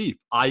relief,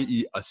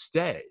 i.e. a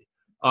stay.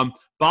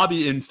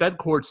 Bobby, in Fed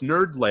Court's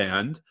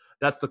Nerdland,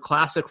 that's the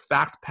classic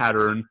fact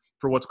pattern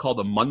for what's called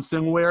a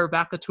Munsingware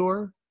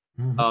vacatur,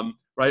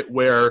 right?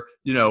 Where,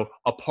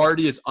 a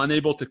party is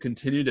unable to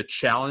continue to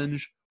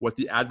challenge what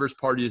the adverse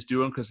party is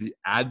doing because the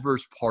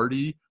adverse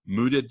party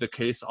mooted the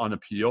case on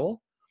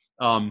appeal,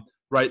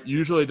 right?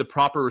 Usually the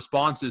proper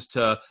response is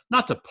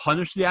not to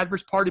punish the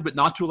adverse party, but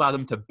not to allow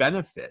them to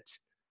benefit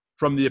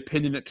from the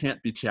opinion that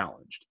can't be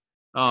challenged.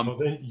 Well,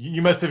 then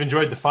you must have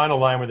enjoyed the final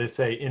line where they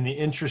say, in the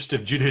interest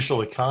of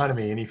judicial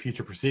economy, any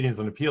future proceedings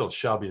on appeals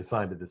shall be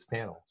assigned to this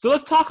panel. So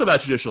let's talk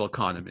about judicial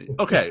economy.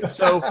 Okay,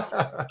 so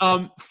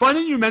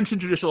funny you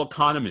mentioned judicial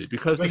economy,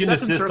 because we can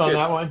assist on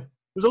that one.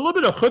 There's a little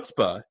bit of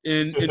chutzpah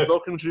in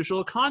invoking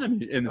judicial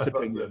economy in this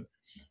opinion.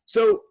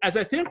 So as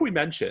I think we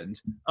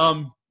mentioned,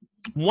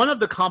 one of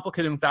the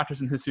complicating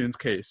factors in Hassoun's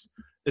case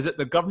is that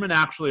the government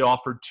actually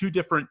offered two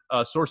different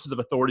sources of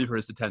authority for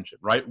his detention,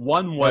 right?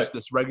 One was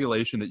this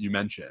regulation that you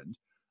mentioned,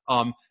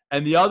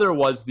 and the other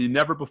was the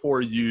never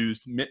before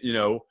used,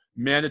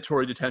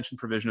 mandatory detention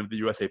provision of the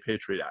USA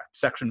Patriot Act,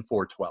 Section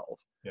 412.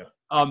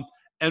 Yeah.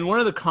 And one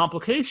of the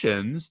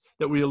complications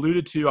that we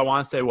alluded to, I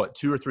want to say,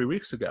 2 or 3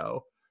 weeks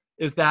ago,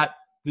 is that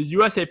the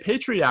USA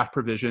Patriot Act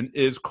provision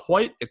is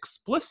quite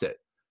explicit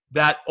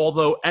that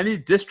although any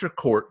district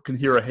court can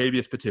hear a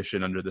habeas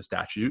petition under the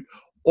statute,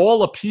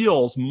 all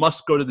appeals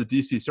must go to the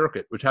D.C.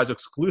 Circuit, which has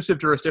exclusive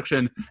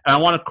jurisdiction. And I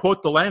want to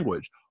quote the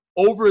language,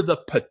 over the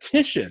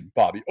petition,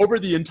 Bobby, over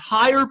the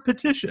entire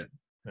petition,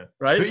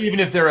 right? So even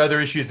if there are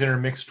other issues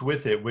intermixed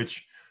with it,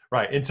 which,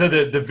 right. And so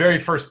the very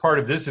first part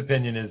of this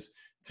opinion is,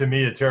 to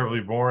me, a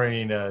terribly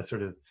boring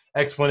sort of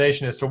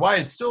explanation as to why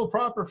it's still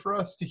proper for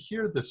us to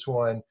hear this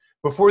one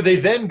before they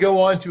then go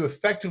on to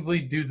effectively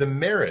do the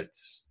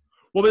merits.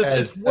 Well,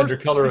 it's under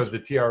color of the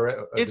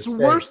TRO. It's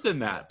worse than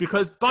that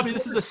because, Bobby,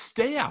 this is a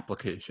stay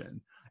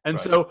application. And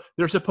so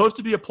they're supposed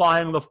to be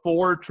applying the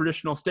 4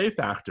 traditional stay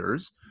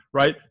factors,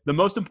 right? The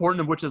most important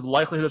of which is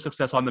likelihood of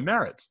success on the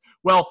merits.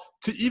 Well,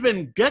 to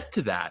even get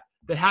to that,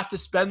 they have to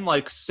spend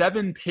like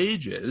 7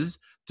 pages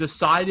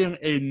deciding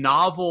a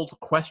novel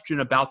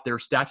question about their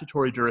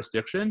statutory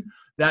jurisdiction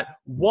that,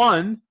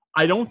 1,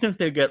 I don't think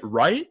they get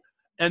right,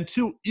 and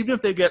 2, even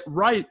if they get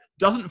right,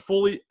 doesn't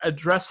fully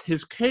address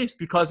his case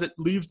because it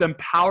leaves them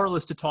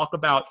powerless to talk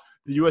about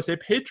the USA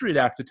Patriot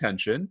Act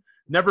detention.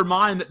 Never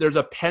mind that there's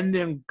a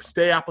pending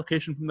stay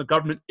application from the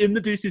government in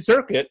the D.C.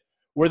 Circuit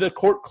where the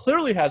court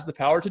clearly has the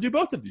power to do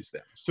both of these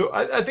things. So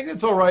I think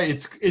that's all right.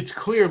 It's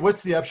clear.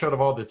 What's the upshot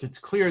of all this? It's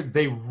clear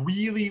they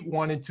really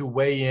wanted to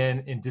weigh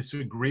in and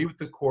disagree with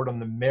the court on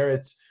the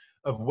merits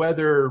of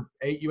whether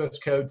 8 U.S.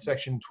 Code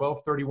Section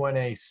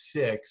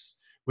 1231A6,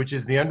 which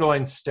is the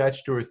underlying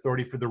statutory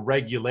authority for the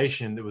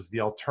regulation that was the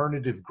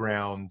alternative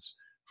grounds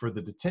for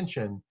the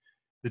detention.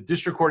 The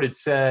district court had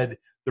said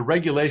the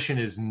regulation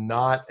is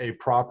not a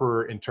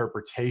proper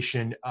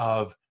interpretation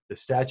of the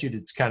statute.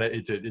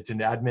 It's an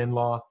admin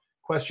law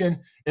question.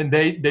 And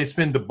they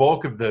spend the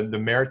bulk of the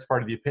merits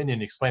part of the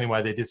opinion explaining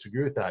why they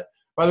disagree with that.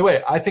 By the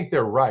way, I think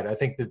they're right. I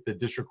think that the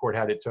district court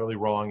had it totally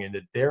wrong and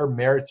that their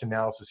merits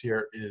analysis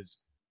here is,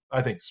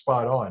 I think,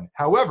 spot on.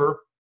 However,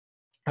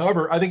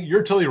 I think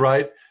you're totally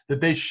right that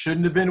they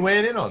shouldn't have been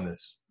weighing in on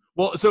this.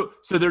 Well, so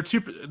there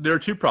are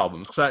two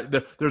problems.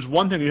 There's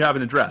one thing you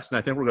haven't addressed, and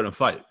I think we're going to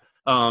fight.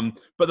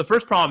 But the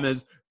first problem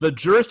is the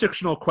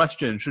jurisdictional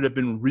question should have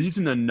been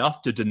reason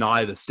enough to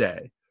deny the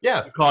stay.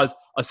 Yeah. Because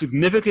a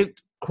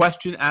significant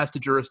question as to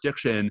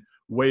jurisdiction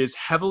weighs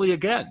heavily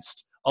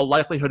against a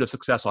likelihood of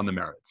success on the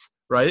merits,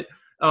 right?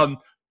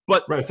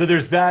 But so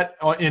there's that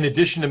in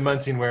addition to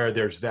Munsingware,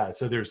 there's that.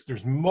 So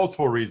there's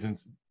multiple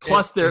reasons.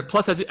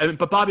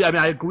 But Bobby,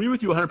 I agree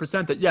with you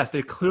 100% that yes,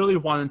 they clearly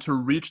wanted to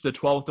reach the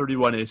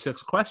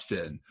 1231A6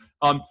 question.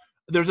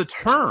 There's a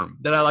term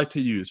that I like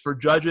to use for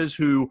judges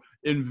who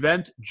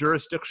invent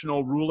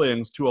jurisdictional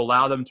rulings to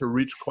allow them to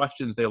reach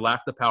questions they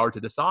lack the power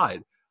to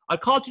decide. I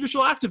call it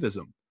judicial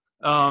activism.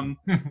 All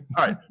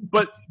right,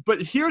 but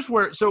here's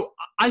where. So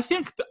I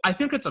think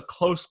it's a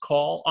close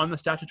call on the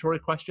statutory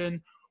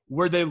question.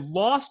 Where they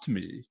lost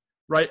me,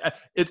 right?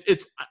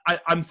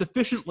 I'm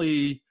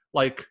sufficiently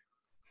I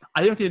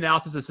think the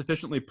analysis is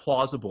sufficiently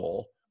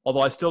plausible.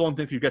 Although I still don't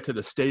think you get to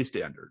the stay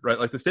standard, right?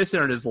 Like the stay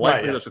standard is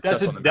likely to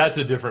success. That's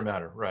a different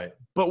matter, right?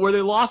 But where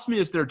they lost me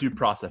is their due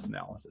process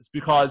analysis,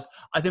 because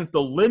I think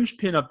the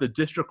linchpin of the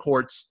district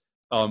court's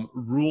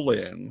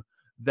ruling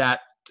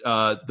that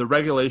the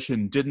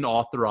regulation didn't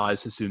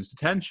authorize Hassoun's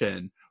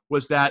detention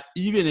was that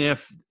even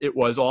if it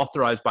was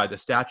authorized by the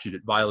statute,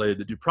 it violated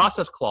the due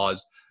process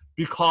clause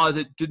because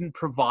it didn't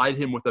provide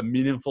him with a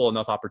meaningful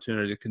enough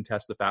opportunity to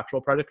contest the factual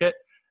predicate.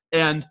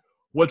 And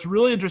what's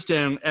really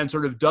interesting and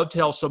sort of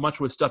dovetails so much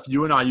with stuff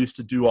you and I used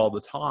to do all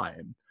the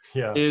time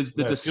is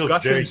the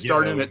discussion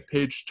starting at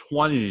page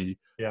 20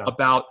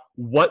 about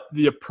what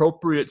the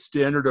appropriate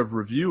standard of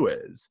review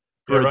is.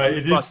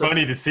 It is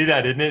funny to see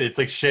that, isn't it? It's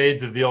like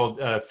shades of the old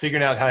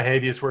figuring out how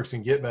habeas works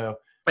in Gitmo.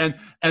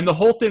 And the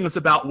whole thing is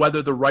about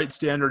whether the right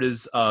standard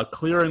is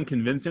clear and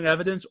convincing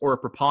evidence or a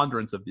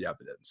preponderance of the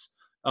evidence.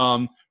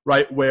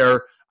 Right,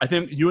 where I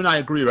think you and I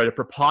agree, right? A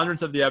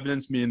preponderance of the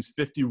evidence means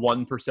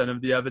 51%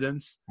 of the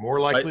evidence. More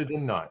likely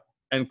than not.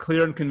 And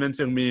clear and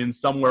convincing means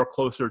somewhere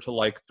closer to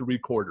like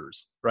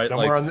 3/4, right?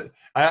 Somewhere on the.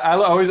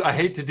 I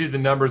hate to do the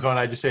numbers on.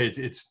 I just say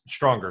it's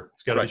stronger.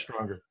 It's got to be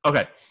stronger.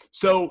 Okay,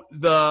 so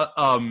the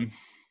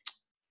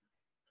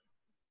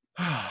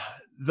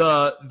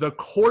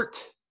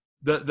court,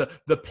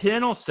 the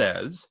panel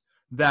says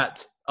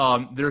that.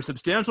 There's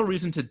substantial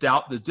reason to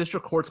doubt the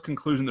district court's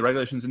conclusion the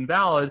regulation is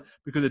invalid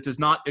because it does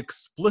not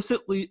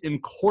explicitly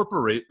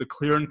incorporate the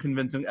clear and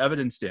convincing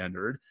evidence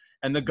standard,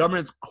 and the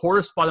government is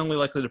correspondingly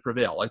likely to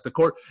prevail. Like the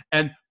court,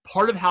 and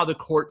part of how the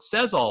court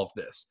says all of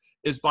this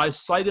is by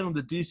citing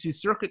the D.C.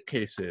 Circuit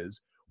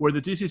cases where the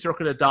D.C.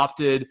 Circuit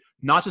adopted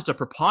not just a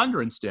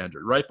preponderance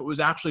standard, right, but was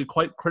actually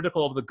quite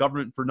critical of the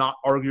government for not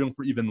arguing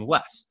for even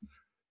less.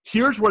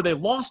 Here's where they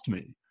lost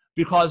me,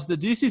 because the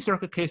D.C.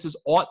 Circuit cases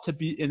ought to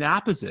be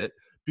inapposite,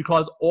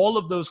 because all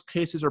of those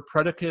cases are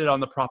predicated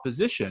on the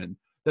proposition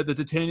that the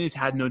detainees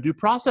had no due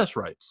process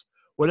rights.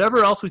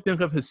 Whatever else we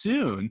think of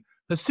Hassoun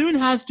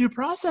has due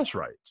process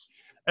rights.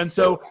 And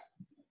so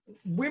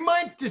we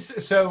might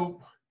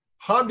so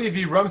Hamdi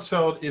v.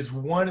 Rumsfeld is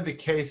one of the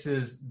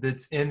cases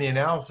that's in the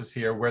analysis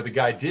here where the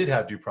guy did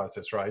have due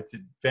process rights,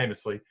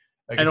 famously.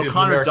 And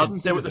O'Connor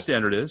doesn't say what the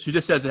standard is. She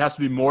just says it has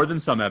to be more than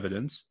some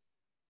evidence.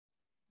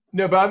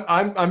 No, but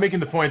I'm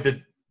making the point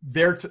that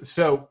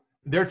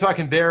they're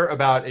talking there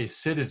about a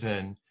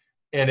citizen,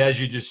 and as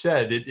you just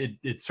said,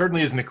 it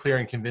certainly isn't a clear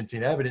and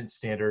convincing evidence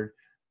standard.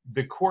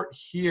 The court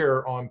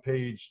here on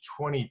page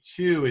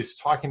 22 is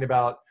talking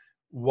about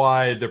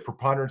why the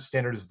preponderance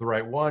standard is the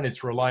right one.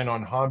 It's relying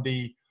on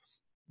Hamdi.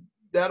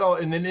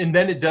 And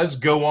then it does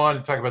go on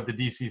to talk about the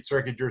D.C.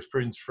 Circuit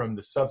jurisprudence from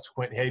the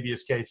subsequent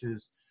habeas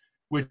cases,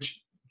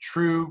 which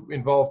true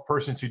involve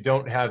persons who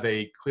don't have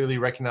a clearly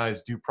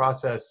recognized due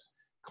process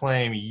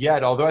claim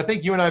yet. Although I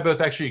think you and I both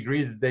actually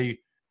agree that they,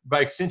 by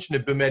extension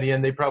of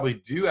Boumediene, they probably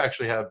do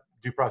actually have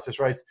due process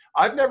rights.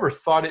 I've never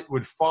thought it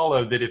would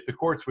follow that if the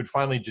courts would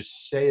finally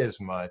just say as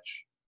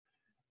much,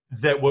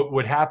 that what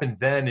would happen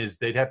then is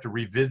they'd have to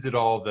revisit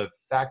all the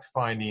fact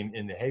finding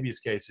in the habeas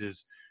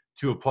cases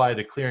to apply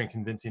the clear and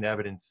convincing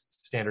evidence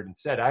standard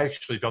instead. I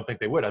actually don't think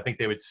they would. I think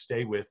they would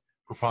stay with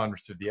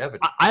preponderance of the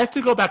evidence. I have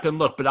to go back and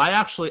look, but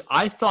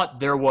I thought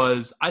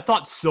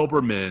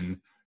Silberman,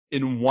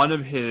 in one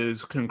of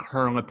his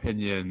concurring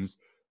opinions,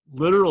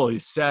 literally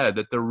said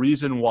that the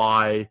reason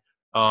why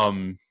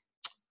that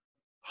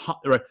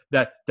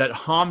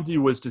Hamdi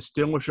was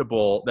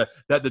distinguishable,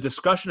 that the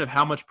discussion of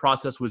how much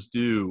process was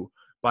due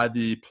by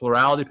the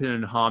plurality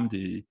opinion in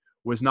Hamdi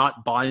was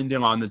not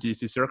binding on the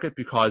D.C. Circuit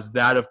because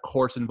that, of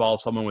course,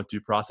 involves someone with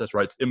due process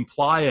rights,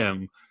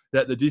 implying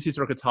that the D.C.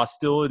 Circuit's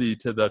hostility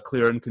to the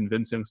clear and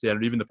convincing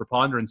standard, even the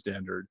preponderance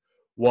standard,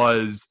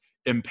 was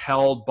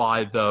impelled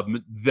by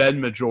the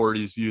then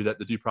majority's view that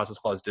the due process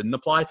clause didn't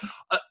apply.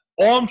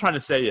 All I'm trying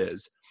to say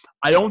is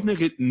I don't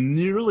think it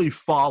nearly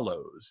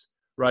follows,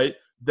 right,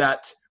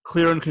 that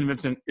clear and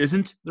convincing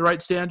isn't the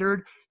right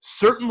standard,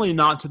 certainly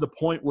not to the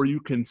point where you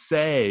can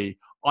say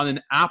on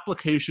an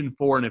application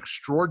for an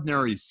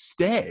extraordinary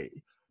stay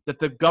that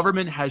the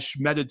government has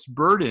met its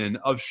burden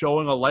of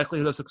showing a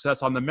likelihood of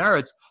success on the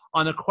merits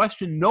on a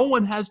question no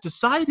one has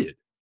decided.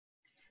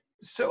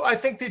 So I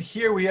think that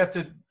here we have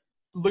to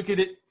look at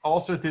it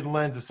also through the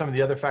lens of some of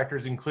the other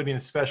factors, including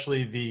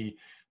especially the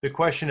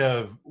question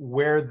of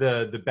where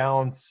the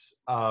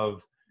balance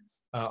of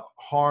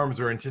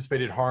harms or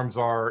anticipated harms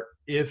are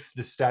if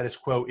the status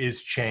quo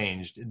is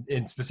changed,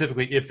 and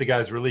specifically if the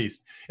guy's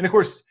released. And of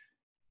course,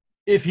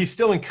 if he's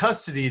still in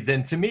custody,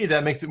 then to me,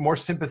 that makes it more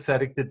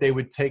sympathetic that they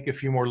would take a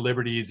few more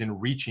liberties in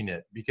reaching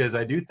it. Because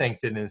I do think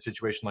that in a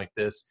situation like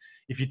this,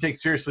 if you take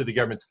seriously the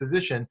government's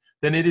position,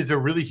 then it is a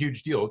really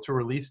huge deal to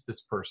release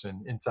this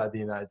person inside the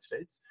United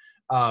States,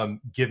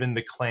 given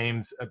the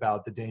claims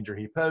about the danger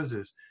he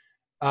poses.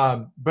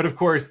 But of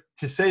course,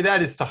 to say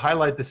that is to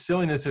highlight the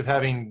silliness of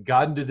having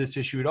gotten to this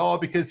issue at all,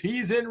 because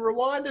he's in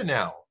Rwanda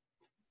now.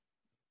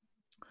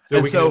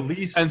 So we can at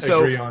least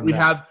agree on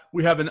that.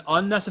 We have an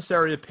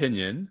unnecessary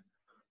opinion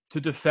to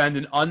defend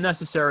an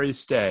unnecessary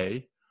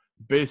stay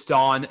based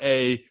on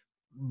a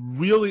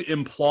really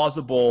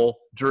implausible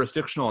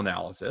jurisdictional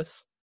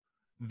analysis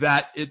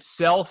that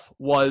itself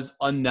was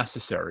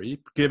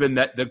unnecessary, given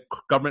that the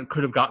government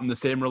could have gotten the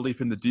same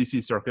relief in the D.C.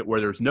 Circuit where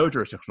there's no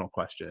jurisdictional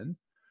question,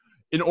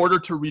 in order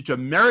to reach a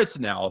merits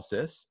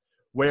analysis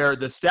where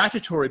the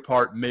statutory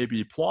part may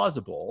be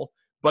plausible,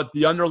 but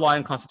the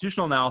underlying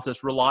constitutional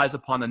analysis relies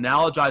upon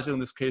analogizing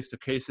this case to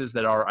cases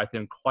that are, I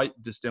think,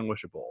 quite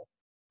distinguishable.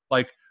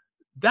 Like,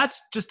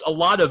 that's just a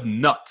lot of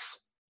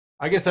nuts.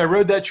 I guess I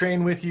rode that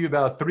train with you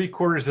about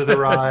 3/4 of the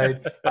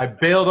ride. I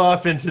bailed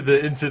off into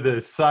the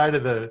side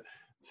of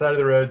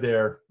the road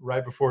there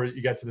right before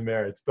you got to the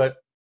merits. But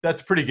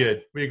that's pretty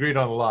good. We agreed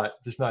on a lot,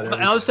 just not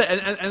everything. I would say,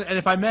 and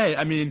if I may,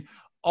 I mean,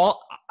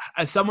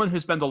 as someone who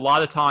spends a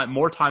lot of time,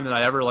 more time than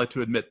I ever like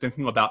to admit,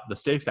 thinking about the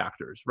stay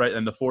factors, right,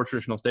 and the 4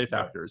 traditional stay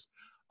factors.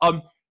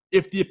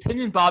 If the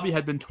opinion, Bobby,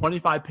 had been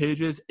 25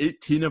 pages,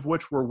 18 of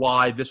which were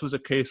why this was a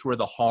case where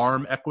the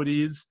harm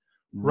equities.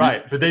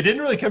 Right, but they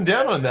didn't really come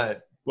down on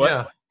that. What?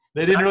 Yeah,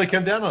 they didn't really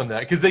come down on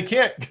that because they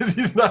can't, because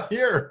he's not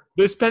here.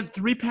 They spent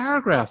 3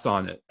 paragraphs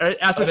on it. Right?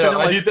 After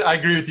I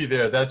agree with you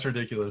there. That's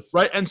ridiculous.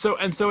 Right, and so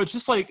it's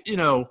just like, you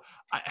know,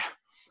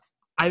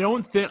 I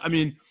don't think, I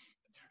mean.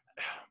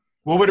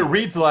 Well, what it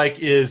reads like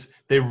is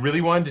they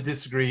really wanted to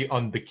disagree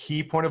on the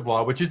key point of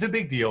law, which is a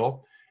big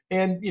deal.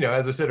 And, you know,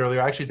 as I said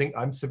earlier, I actually think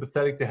I'm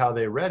sympathetic to how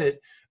they read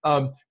it.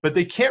 But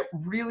they can't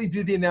really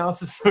do the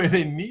analysis the way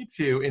they need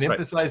to and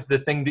emphasize the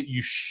thing that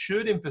you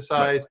should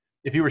emphasize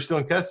if he were still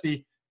in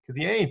custody, because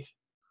he ain't.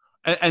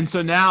 And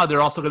so now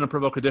they're also going to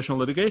provoke additional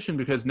litigation,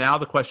 because now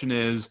the question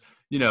is,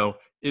 you know,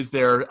 is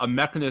there a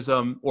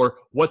mechanism, or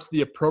what's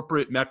the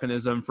appropriate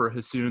mechanism for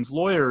Hassoun's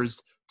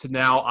lawyers to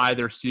now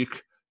either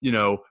seek, you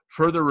know,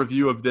 further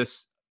review of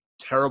this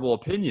terrible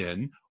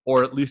opinion,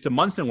 or at least a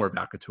Munsingware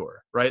vacatur,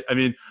 right? I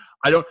mean,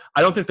 I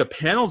don't think the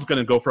panel's going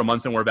to go for a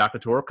Munsingware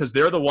vacatur, because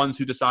they're the ones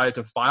who decided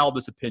to file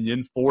this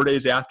opinion 4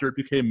 days after it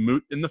became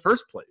moot in the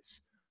first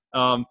place.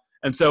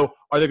 And so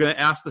are they going to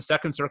ask the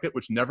Second Circuit,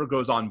 which never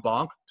goes on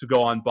banc, to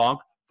go on banc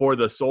for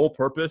the sole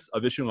purpose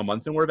of issuing a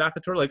Munsingware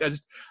vacatur? Like,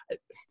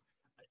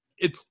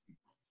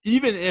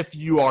 even if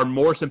you are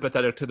more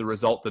sympathetic to the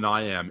result than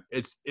I am,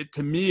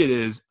 to me it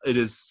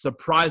is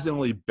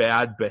surprisingly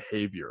bad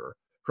behavior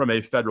from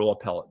a federal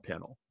appellate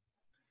panel.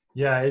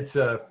 Yeah, it's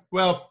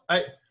well,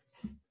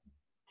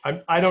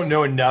 I don't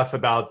know enough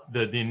about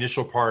the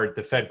initial part,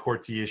 the Fed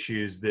courtsy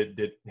issues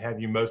that have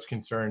you most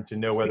concerned to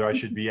know whether I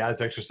should be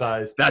as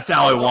exercised. That's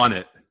how I want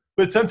it.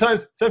 But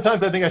sometimes I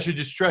think I should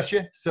just trust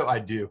you, so I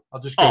do. I'll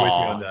just go with you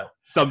on that.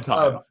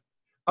 Sometimes.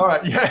 All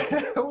right,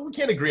 yeah. Well, we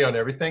can't agree on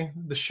everything.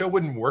 The show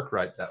wouldn't work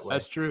right that way.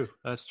 That's true.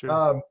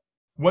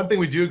 One thing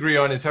we do agree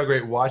on is how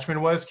great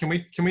Watchmen was. Can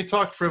we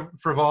talk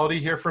frivolity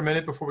here for a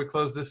minute before we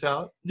close this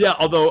out? Yeah,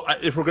 although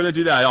if we're going to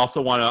do that,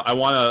 I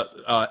want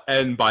to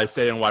end by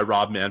saying why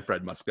Rob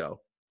Manfred must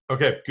go.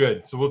 Okay,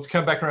 good. So let's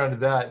come back around to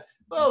that.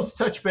 Well, let's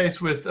touch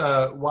base with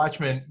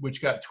Watchmen,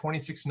 which got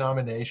 26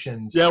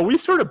 nominations. Yeah, we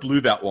sort of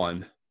blew that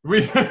one. We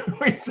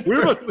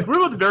were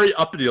both very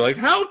uppity. Like,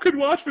 how could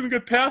Watchmen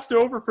get passed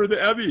over for the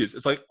Emmys?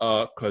 It's like,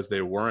 because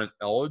they weren't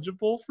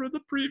eligible for the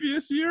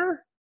previous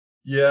year.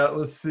 Yeah,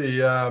 let's see.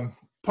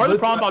 Part of the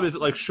problem, Bob, is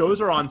that like shows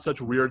are on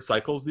such weird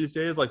cycles these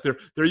days. Like there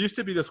used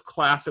to be this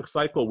classic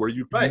cycle where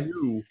you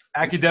knew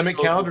academic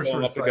calendars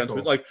were up against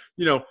it. Like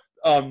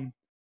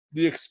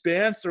The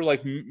Expanse or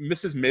like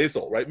Mrs.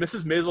 Maisel, right?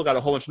 Mrs. Maisel got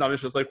a whole bunch of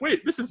nominations. It's like,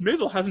 wait, Mrs.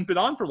 Maisel hasn't been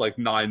on for like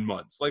 9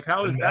 months. Like,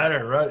 how is that?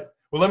 Right.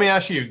 Well, let me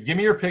ask you. Give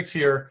me your picks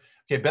here.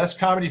 Okay, best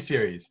comedy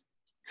series: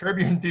 Curb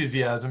Your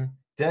Enthusiasm,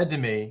 Dead to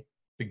Me,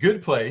 The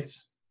Good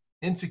Place,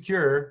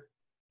 Insecure,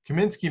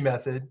 Kaminsky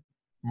Method,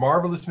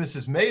 Marvelous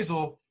Mrs.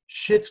 Maisel,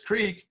 Schitt's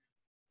Creek,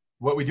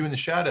 What We Do in the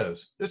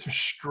Shadows. There's some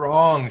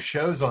strong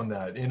shows on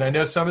that, and I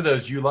know some of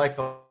those you like.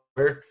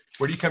 Where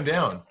do you come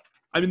down?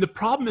 I mean, the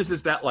problem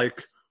is that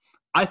like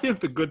I think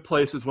The Good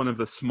Place is one of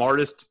the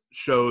smartest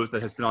shows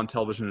that has been on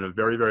television in a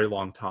very, very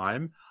long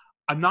time.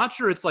 I'm not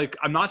sure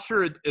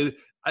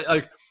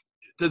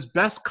does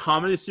best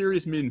comedy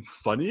series mean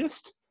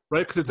funniest?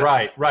 Right? Because it's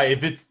right.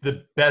 If it's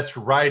the best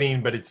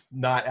writing, but it's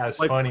not as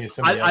funny as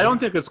somebody else. I don't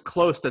think it's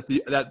close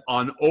that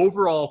on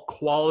overall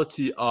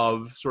quality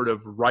of sort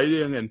of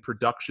writing and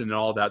production and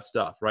all that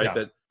stuff, right? Yeah.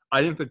 That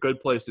I think The Good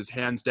Place is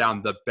hands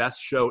down the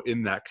best show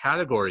in that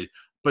category,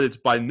 but it's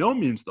by no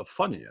means the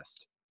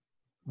funniest.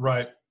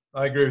 Right.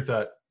 I agree with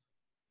that.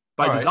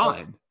 By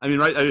design. I mean,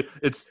 right? I mean,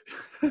 it's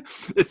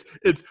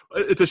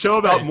a show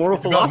about moral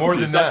philosophy. About more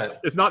than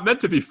that. It's not meant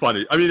to be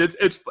funny. I mean,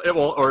 it's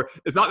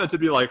not meant to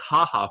be like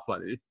haha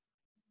funny.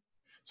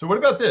 So what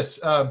about this?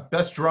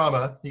 Best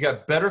drama. You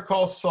got Better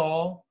Call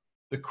Saul,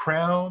 The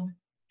Crown,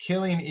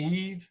 Killing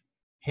Eve,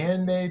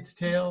 Handmaid's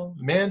Tale,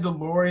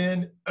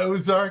 Mandalorian,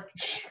 Ozark,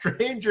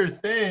 Stranger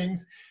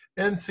Things,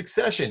 and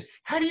Succession.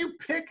 How do you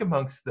pick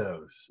amongst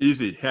those?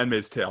 Easy,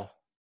 Handmaid's Tale.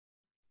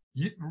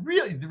 You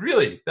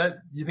really? That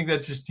you think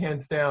that's just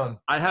hands down?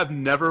 I have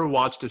never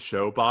watched a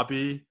show,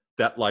 Bobby,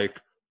 that like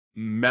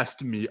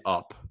messed me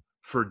up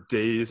for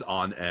days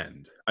on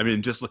end. I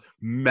mean, just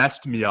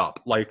messed me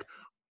up. Like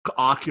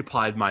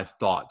occupied my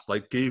thoughts,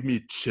 like gave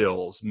me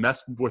chills,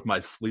 messed with my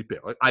sleeping.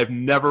 Like I've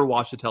never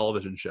watched a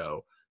television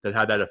show that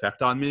had that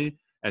effect on me.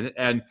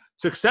 And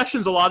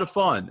Succession's a lot of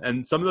fun,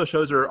 and some of those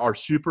shows are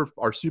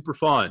super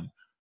fun.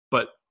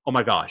 But oh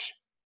my gosh,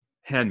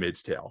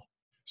 Handmaid's Tale.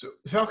 So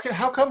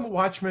how come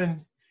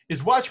Watchmen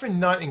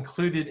not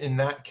included in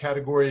that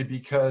category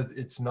because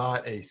it's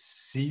not a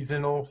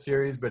seasonal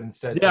series, but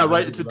instead? Yeah,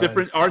 right. It's a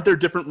different. Aren't there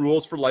different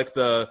rules for like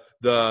the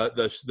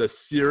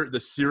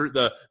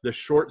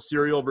short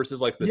serial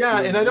versus like the?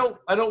 Yeah, serial? And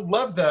I don't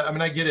love that. I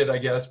mean, I get it, I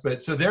guess,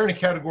 but so they're in a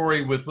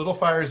category with Little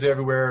Fires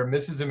Everywhere,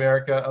 Mrs.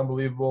 America,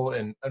 Unbelievable,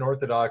 and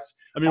Unorthodox.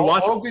 I mean,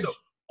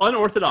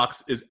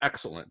 Unorthodox is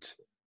excellent.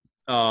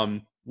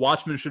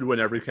 Watchmen should win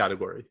every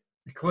category.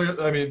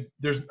 Clearly, I mean,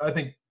 I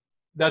think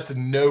that's a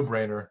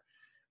no-brainer.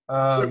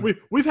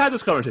 We've had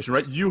this conversation,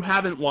 right? You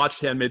haven't watched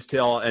Handmaid's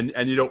Tale,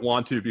 and you don't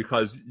want to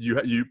because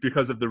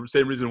because of the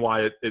same reason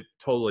why it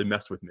totally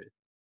messed with me.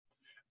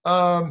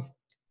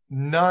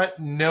 Not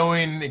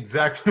knowing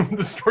exactly what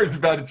the story's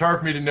about, it's hard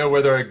for me to know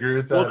whether I agree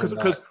with that. Well,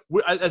 because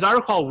as I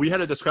recall, we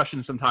had a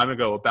discussion some time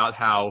ago about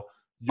how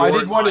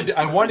I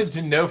wanted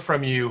to know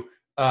from you.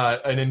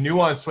 In a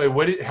nuanced way,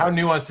 how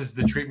nuanced is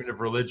the treatment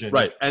of religion?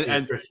 Right,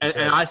 and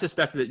I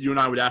suspect that you and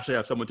I would actually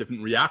have somewhat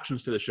different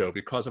reactions to the show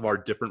because of our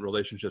different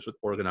relationships with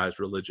organized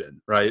religion,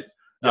 right?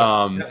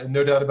 Yeah,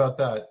 no doubt about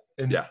that.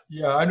 And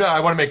I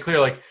want to make clear,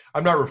 like,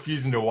 I'm not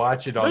refusing to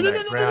watch it on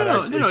that ground.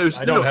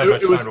 I don't have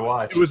much time to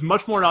watch. It was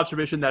much more an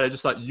observation that I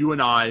just thought you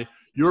and I,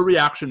 your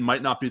reaction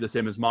might not be the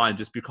same as mine,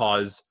 just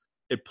because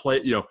it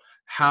played,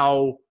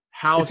 how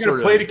it's going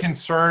to play to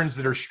concerns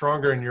that are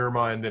stronger in your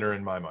mind than are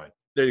in my mind.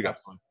 There you go.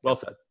 Absolutely. Well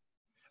said.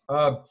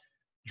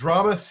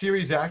 Drama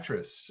series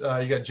actress.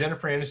 You got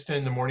Jennifer Aniston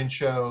in The Morning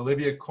Show,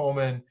 Olivia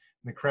Colman in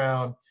The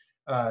Crown,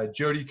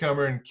 Jodie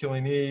Comer in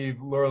Killing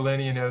Eve, Laura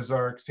Linney in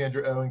Ozark,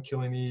 Sandra Oh in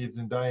Killing Eve,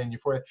 and Diane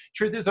Euphoria.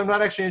 Truth is, I'm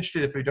not actually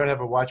interested if we don't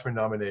have a Watchmen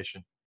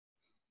nomination.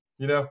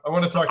 I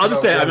want to talk. I'll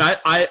just say,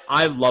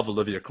 I love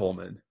Olivia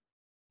Colman.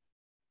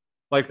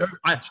 Like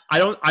I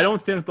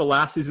don't think the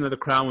last season of The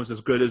Crown was as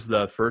good as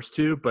the first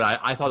two, but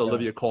I thought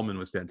Olivia Colman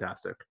was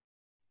fantastic.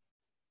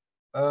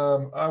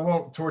 I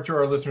won't torture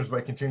our listeners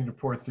by continuing to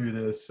pour through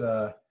this.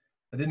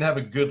 I didn't have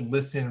a good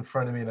list in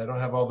front of me, and I don't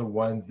have all the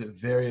ones that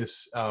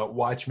various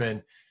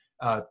Watchmen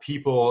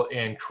people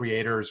and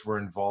creators were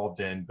involved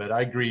in. But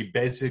I agree,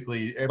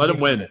 basically Let everything them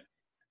from win.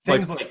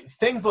 the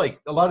things like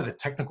a lot of the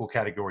technical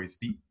categories,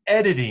 the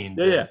editing,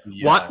 Yeah.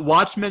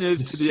 Watchmen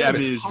is the to the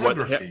Emmys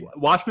cinematography.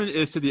 Watchmen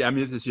is to the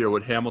Emmys this year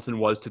what Hamilton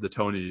was to the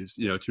Tonys,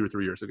 2 or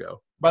 3 years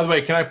ago. By the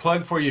way, can I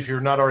plug for you if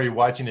you're not already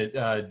watching it?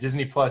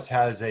 Disney Plus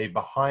has a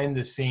behind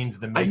the scenes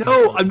the I making.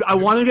 know. I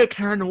want to get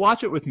Karen to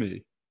watch it with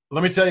me.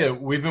 Let me tell you,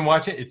 we've been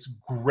watching it. It's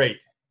great.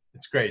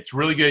 It's great. It's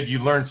really good. You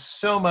learn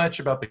so much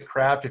about the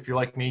craft. If you're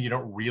like me, you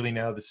don't really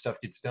know how this stuff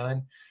gets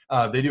done.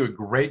 They do a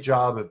great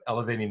job of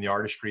elevating the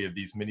artistry of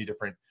these many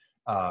different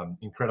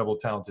incredible,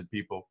 talented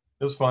people.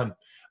 It was fun.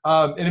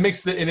 And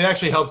it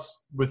actually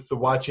helps with the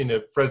watching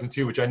of Frozen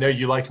 2, which I know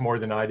you liked more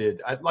than I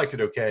did. I liked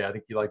it okay. I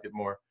think you liked it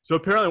more. So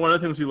apparently one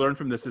of the things we learned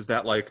from this is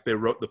that they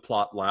wrote the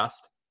plot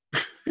last.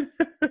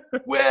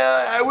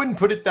 Well, I wouldn't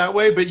put it that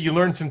way, but you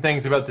learn some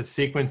things about the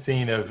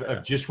sequencing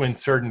of just when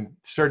certain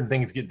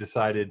things get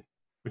decided,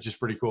 which is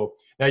pretty cool.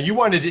 Now, you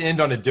wanted to end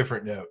on a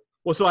different note.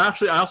 Well, so I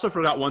also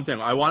forgot one thing.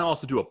 I want to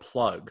also do a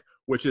plug,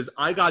 which is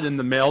I got in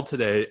the mail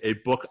today a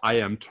book I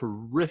am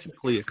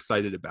terrifically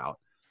excited about.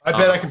 I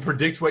bet I can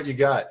predict what you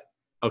got.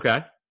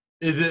 Okay.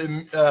 Is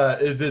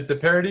it the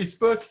Paradise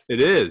book?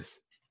 It is.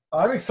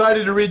 I'm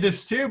excited to read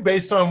this too,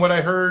 based on what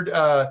I heard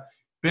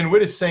Ben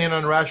Wittes saying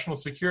on Rational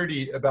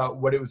Security about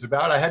what it was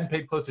about. I hadn't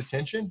paid close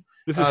attention.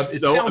 This is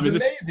it sounds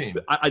amazing.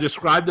 I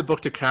described the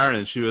book to Karen,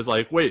 and she was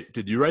like, "Wait,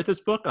 did you write this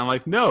book?" I'm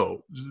like,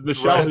 "No,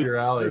 Michelle. Right up your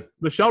alley.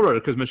 Michelle wrote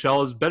it because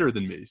Michelle is better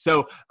than me."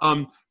 So,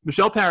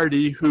 Michelle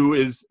Paradis,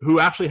 who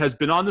actually has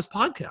been on this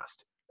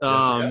podcast,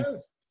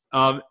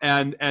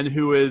 and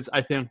who is,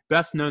 I think,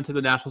 best known to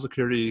the national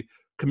security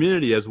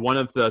community as one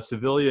of the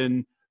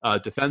civilian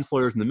defense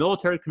lawyers in the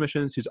military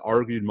commissions who's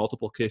argued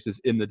multiple cases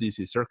in the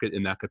D.C. Circuit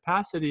in that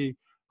capacity.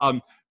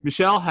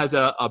 Michelle has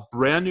a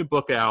brand new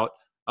book out,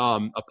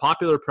 a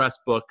popular press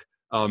book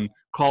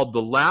called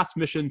The Last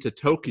Mission to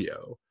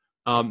Tokyo,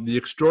 the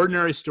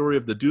extraordinary story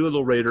of the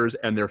Doolittle Raiders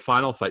and their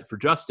final fight for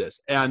justice.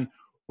 And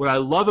what I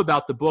love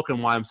about the book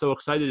and why I'm so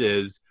excited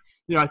is,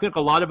 I think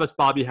a lot of us,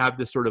 Bobby, have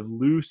this sort of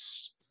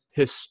loose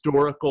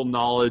historical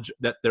knowledge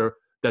that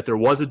there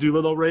was a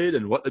Doolittle raid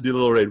and what the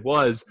Doolittle raid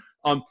was.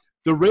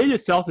 The raid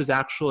itself is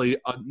actually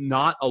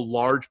not a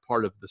large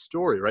part of the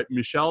story, right?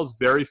 Michelle's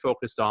very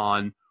focused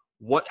on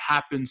what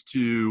happens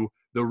to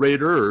the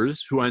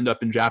raiders who end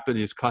up in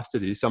Japanese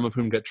custody, some of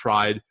whom get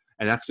tried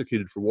and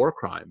executed for war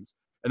crimes,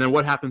 and then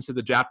what happens to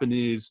the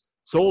Japanese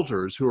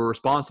soldiers who are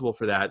responsible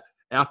for that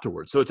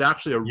afterwards. So it's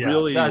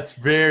actually that's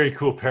very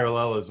cool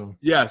parallelism.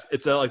 Yes,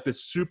 it's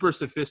this super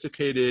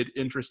sophisticated,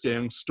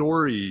 interesting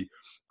story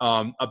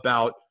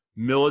about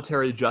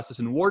military justice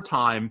in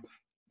wartime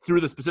through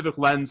the specific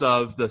lens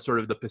of the sort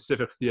of the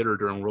Pacific theater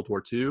during World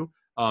War II.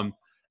 And,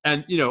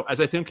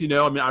 as I think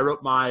I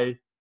wrote my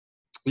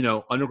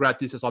undergrad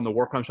thesis on the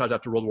war crimes trials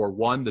after World War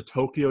I. The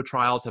Tokyo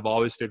trials have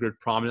always figured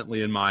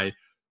prominently in my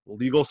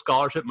legal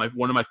scholarship.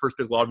 One of my first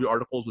big law review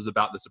articles was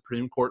about the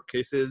Supreme Court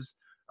cases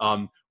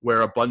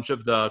where a bunch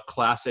of the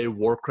Class A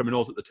war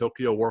criminals at the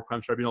Tokyo War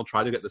Crimes Tribunal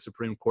tried to get the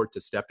Supreme Court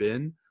to step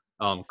in,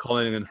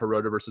 Cullen and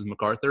Hirota versus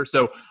MacArthur.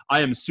 So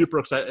I am super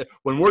excited.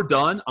 When we're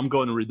done, I'm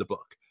going to read the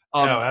book.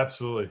 No,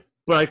 absolutely.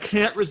 But I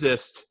can't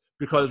resist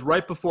because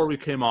right before we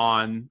came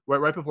on,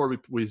 right before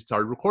we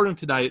started recording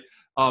tonight,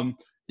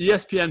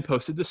 ESPN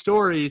posted the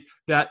story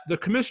that the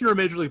commissioner of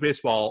Major League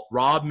Baseball,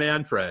 Rob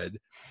Manfred,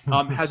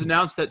 has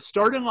announced that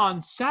starting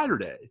on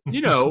Saturday,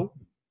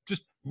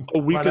 just a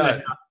week and a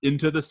half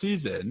into the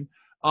season,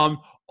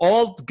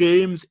 all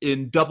games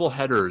in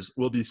doubleheaders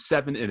will be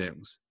 7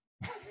 innings.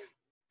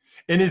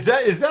 And is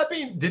that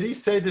being? Did he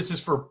say this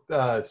is for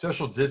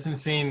social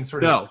distancing?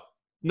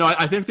 No,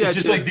 I think it's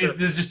just like this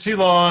is just too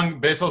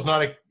long. Baseball's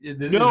not a.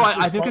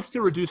 I think it's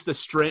to reduce the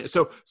strain.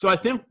 So I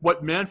think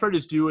what Manfred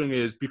is doing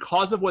is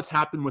because of what's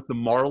happened with the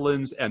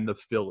Marlins and the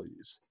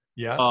Phillies.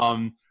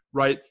 Yeah.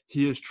 Right.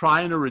 He is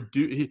trying to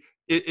reduce.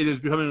 It is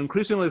becoming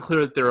increasingly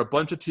clear that there are a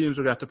bunch of teams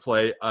who have to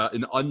play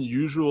an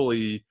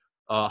unusually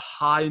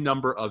high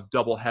number of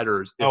double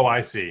headers. I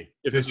see.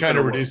 So he's trying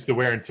to reduce the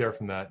wear and tear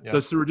from that. Yeah.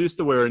 That's to reduce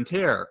the wear and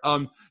tear.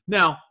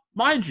 Now,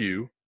 mind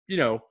you,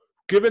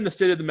 given the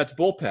state of the Mets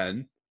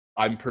bullpen,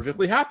 I'm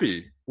perfectly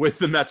happy with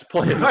the Mets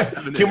playing. Right.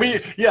 Can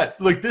we? Yeah.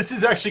 Look, this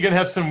is actually going to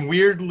have some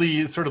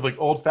weirdly sort of like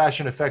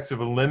old-fashioned effects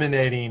of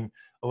eliminating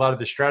a lot of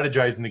the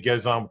strategizing that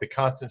goes on with the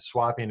constant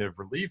swapping of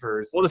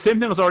relievers. Well, the same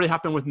thing has already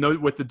happened with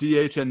the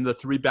DH and the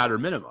 3-batter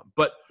minimum.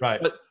 But I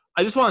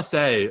just want to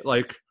say,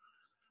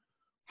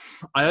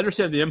 I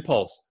understand the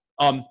impulse.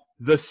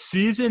 The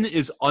season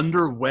is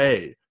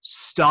underway.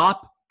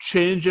 Stop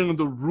changing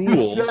the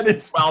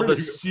rules while the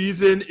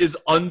season is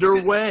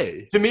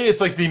underway. To me,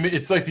 it's like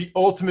the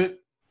ultimate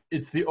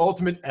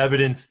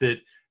evidence that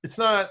it's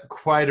not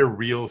quite a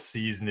real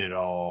season at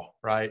all,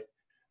 right?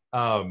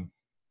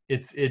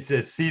 It's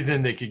a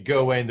season that could go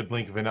away in the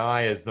blink of an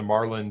eye, as the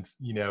Marlins,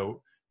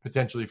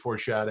 potentially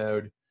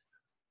foreshadowed.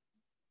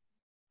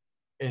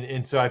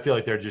 and so I feel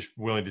like they're just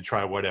willing to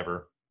try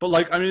whatever. But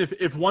like, I mean,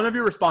 if one of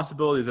your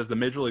responsibilities as the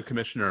major league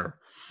commissioner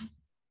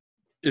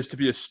is to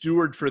be a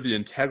steward for the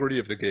integrity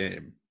of the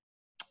game,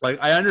 like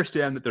I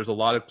understand that there's a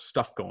lot of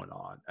stuff going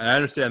on, and I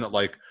understand that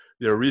like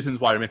there are reasons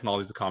why you're making all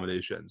these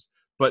accommodations,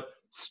 but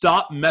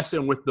stop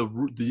messing with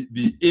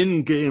the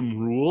in-game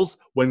rules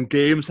when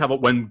games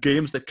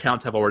that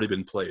count have already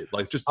been played.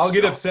 Like, just I'll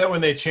get upset when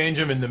they change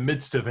them in the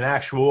midst of an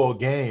actual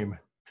game.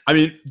 I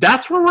mean,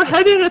 that's where we're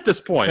heading at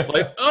this point.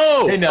 Like,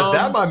 hey, now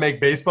that might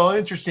make baseball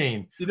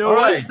interesting. You know, all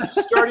right,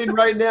 starting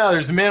right now,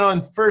 there's a man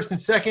on first and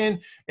second,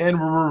 and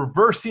we're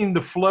reversing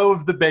the flow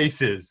of the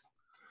bases.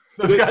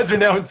 Those guys are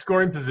now in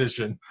scoring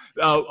position.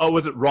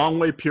 Was it wrong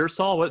way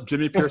Pearsall? What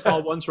Jimmy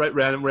Pearsall once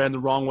ran the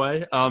wrong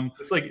way.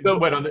 It's like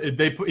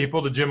he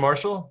pulled a Jim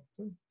Marshall.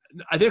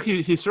 I think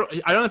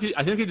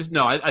I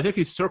think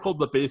he circled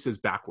the bases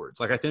backwards.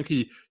 Like I think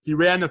he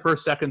ran the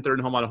first, second, third,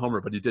 and home on a homer,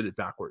 but he did it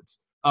backwards.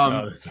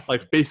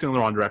 Like facing in the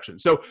wrong direction.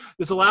 So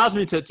this allows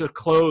me to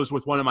close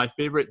with one of my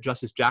favorite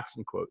Justice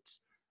Jackson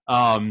quotes.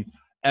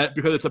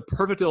 Because it's a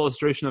perfect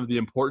illustration of the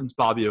importance,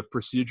 Bobby, of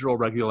procedural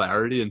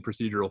regularity and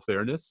procedural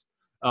fairness.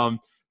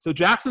 So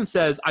Jackson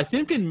says, I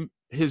think in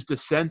his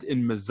dissent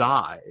in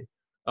Mazzei,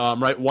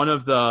 right, one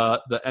of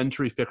the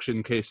entry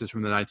fiction cases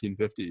from the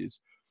 1950s,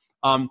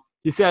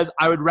 he says,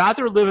 I would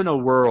rather live in a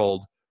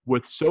world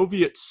with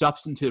Soviet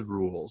substantive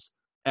rules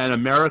and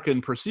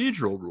American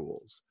procedural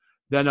rules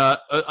than a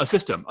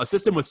system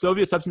with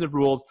Soviet substantive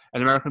rules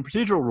and American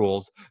procedural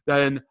rules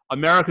than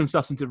American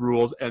substantive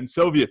rules and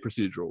Soviet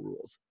procedural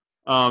rules.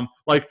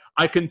 Like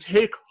I can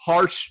take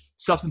harsh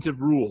substantive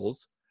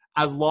rules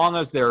as long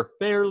as they're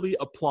fairly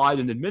applied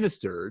and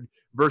administered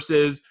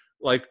versus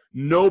like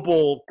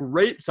noble,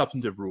 great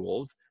substantive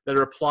rules that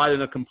are applied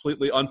in a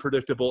completely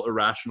unpredictable,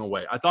 irrational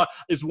way. I thought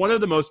it's one of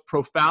the most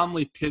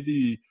profoundly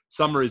pithy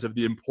summaries of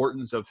the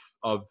importance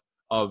of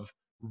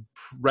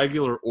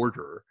regular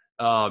order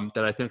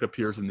that I think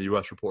appears in the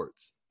U.S.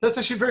 reports. That's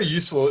actually very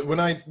useful. When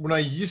I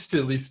used to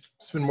at least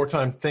spend more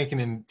time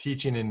thinking and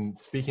teaching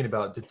and speaking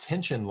about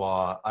detention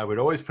law, I would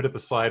always put up a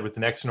slide with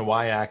an X and a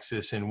Y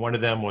axis, and one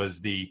of them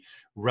was the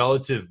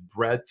relative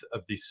breadth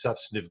of the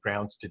substantive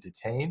grounds to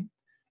detain.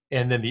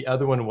 And then the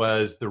other one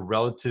was the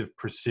relative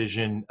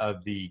precision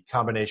of the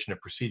combination of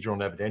procedural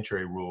and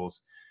evidentiary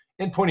rules,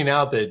 and pointing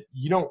out that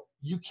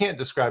you can't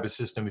describe a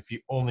system if you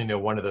only know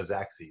one of those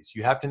axes.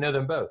 You have to know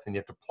them both, and you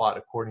have to plot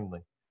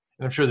accordingly.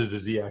 And I'm sure there's a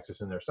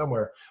Z-axis in there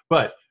somewhere,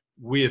 but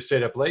we have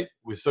stayed up late.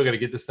 We still got to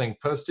get this thing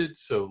posted,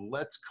 so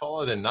let's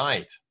call it a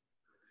night.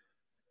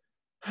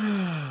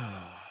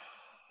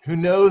 Who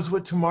knows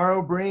what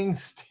tomorrow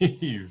brings,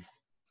 Steve?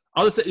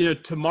 I'll just say,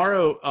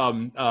 tomorrow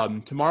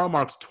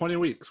marks 20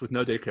 weeks with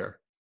no daycare.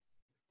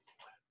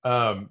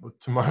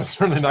 Tomorrow's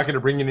certainly not going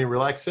to bring any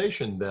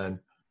relaxation then.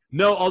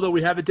 No, although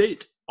we have a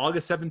date,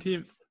 August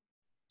 17th.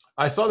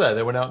 I saw that.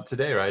 They went out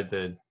today, right?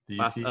 The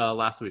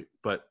last week,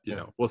 but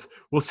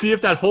we'll see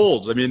if that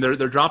holds. I mean,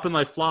 they're dropping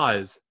like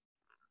flies.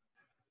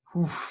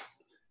 Well.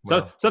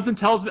 So something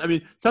tells me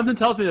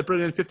that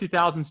bringing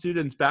 50,000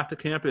 students back to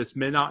campus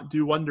may not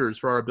do wonders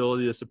for our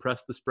ability to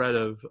suppress the spread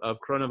of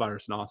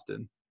coronavirus in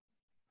Austin.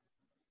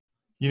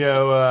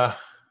 I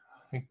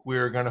think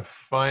we're going to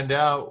find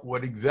out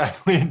what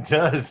exactly it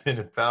does in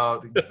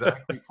about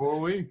exactly 4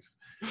 weeks.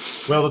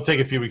 Well, it'll take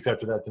a few weeks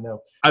after that to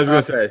know. I was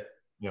going to say.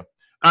 Yeah.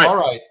 All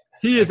right.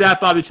 He is at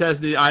Bobby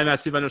Chesney. I am at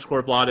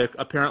Steve_Vladeck.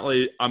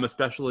 Apparently, I'm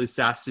especially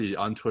sassy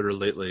on Twitter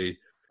lately.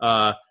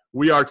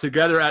 We are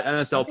together at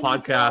NSL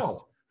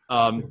Podcast.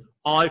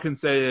 All I can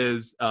say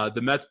is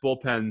the Mets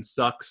bullpen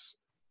sucks.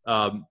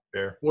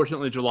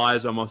 Fortunately, July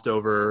is almost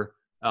over.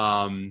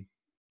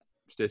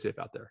 Stay safe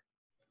out there.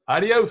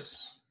 Adios.